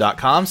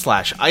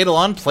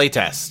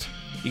patreon.com/EidolonPlaytest.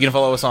 You can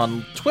follow us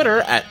on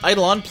Twitter at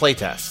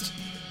EidolonPlaytest.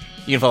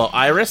 You can follow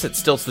Iris at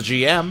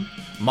StiltsTheGM,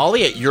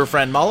 Molly at Your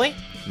Friend Molly,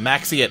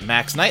 Maxie at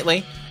Max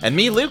Knightley, and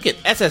me, Luke,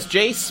 at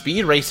SSJ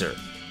Speed Racer.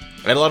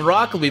 Eidolon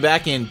Rock will be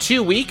back in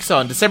 2 weeks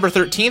on December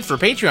 13th for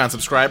Patreon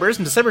subscribers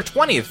and December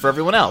 20th for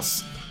everyone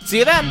else. See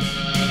you then!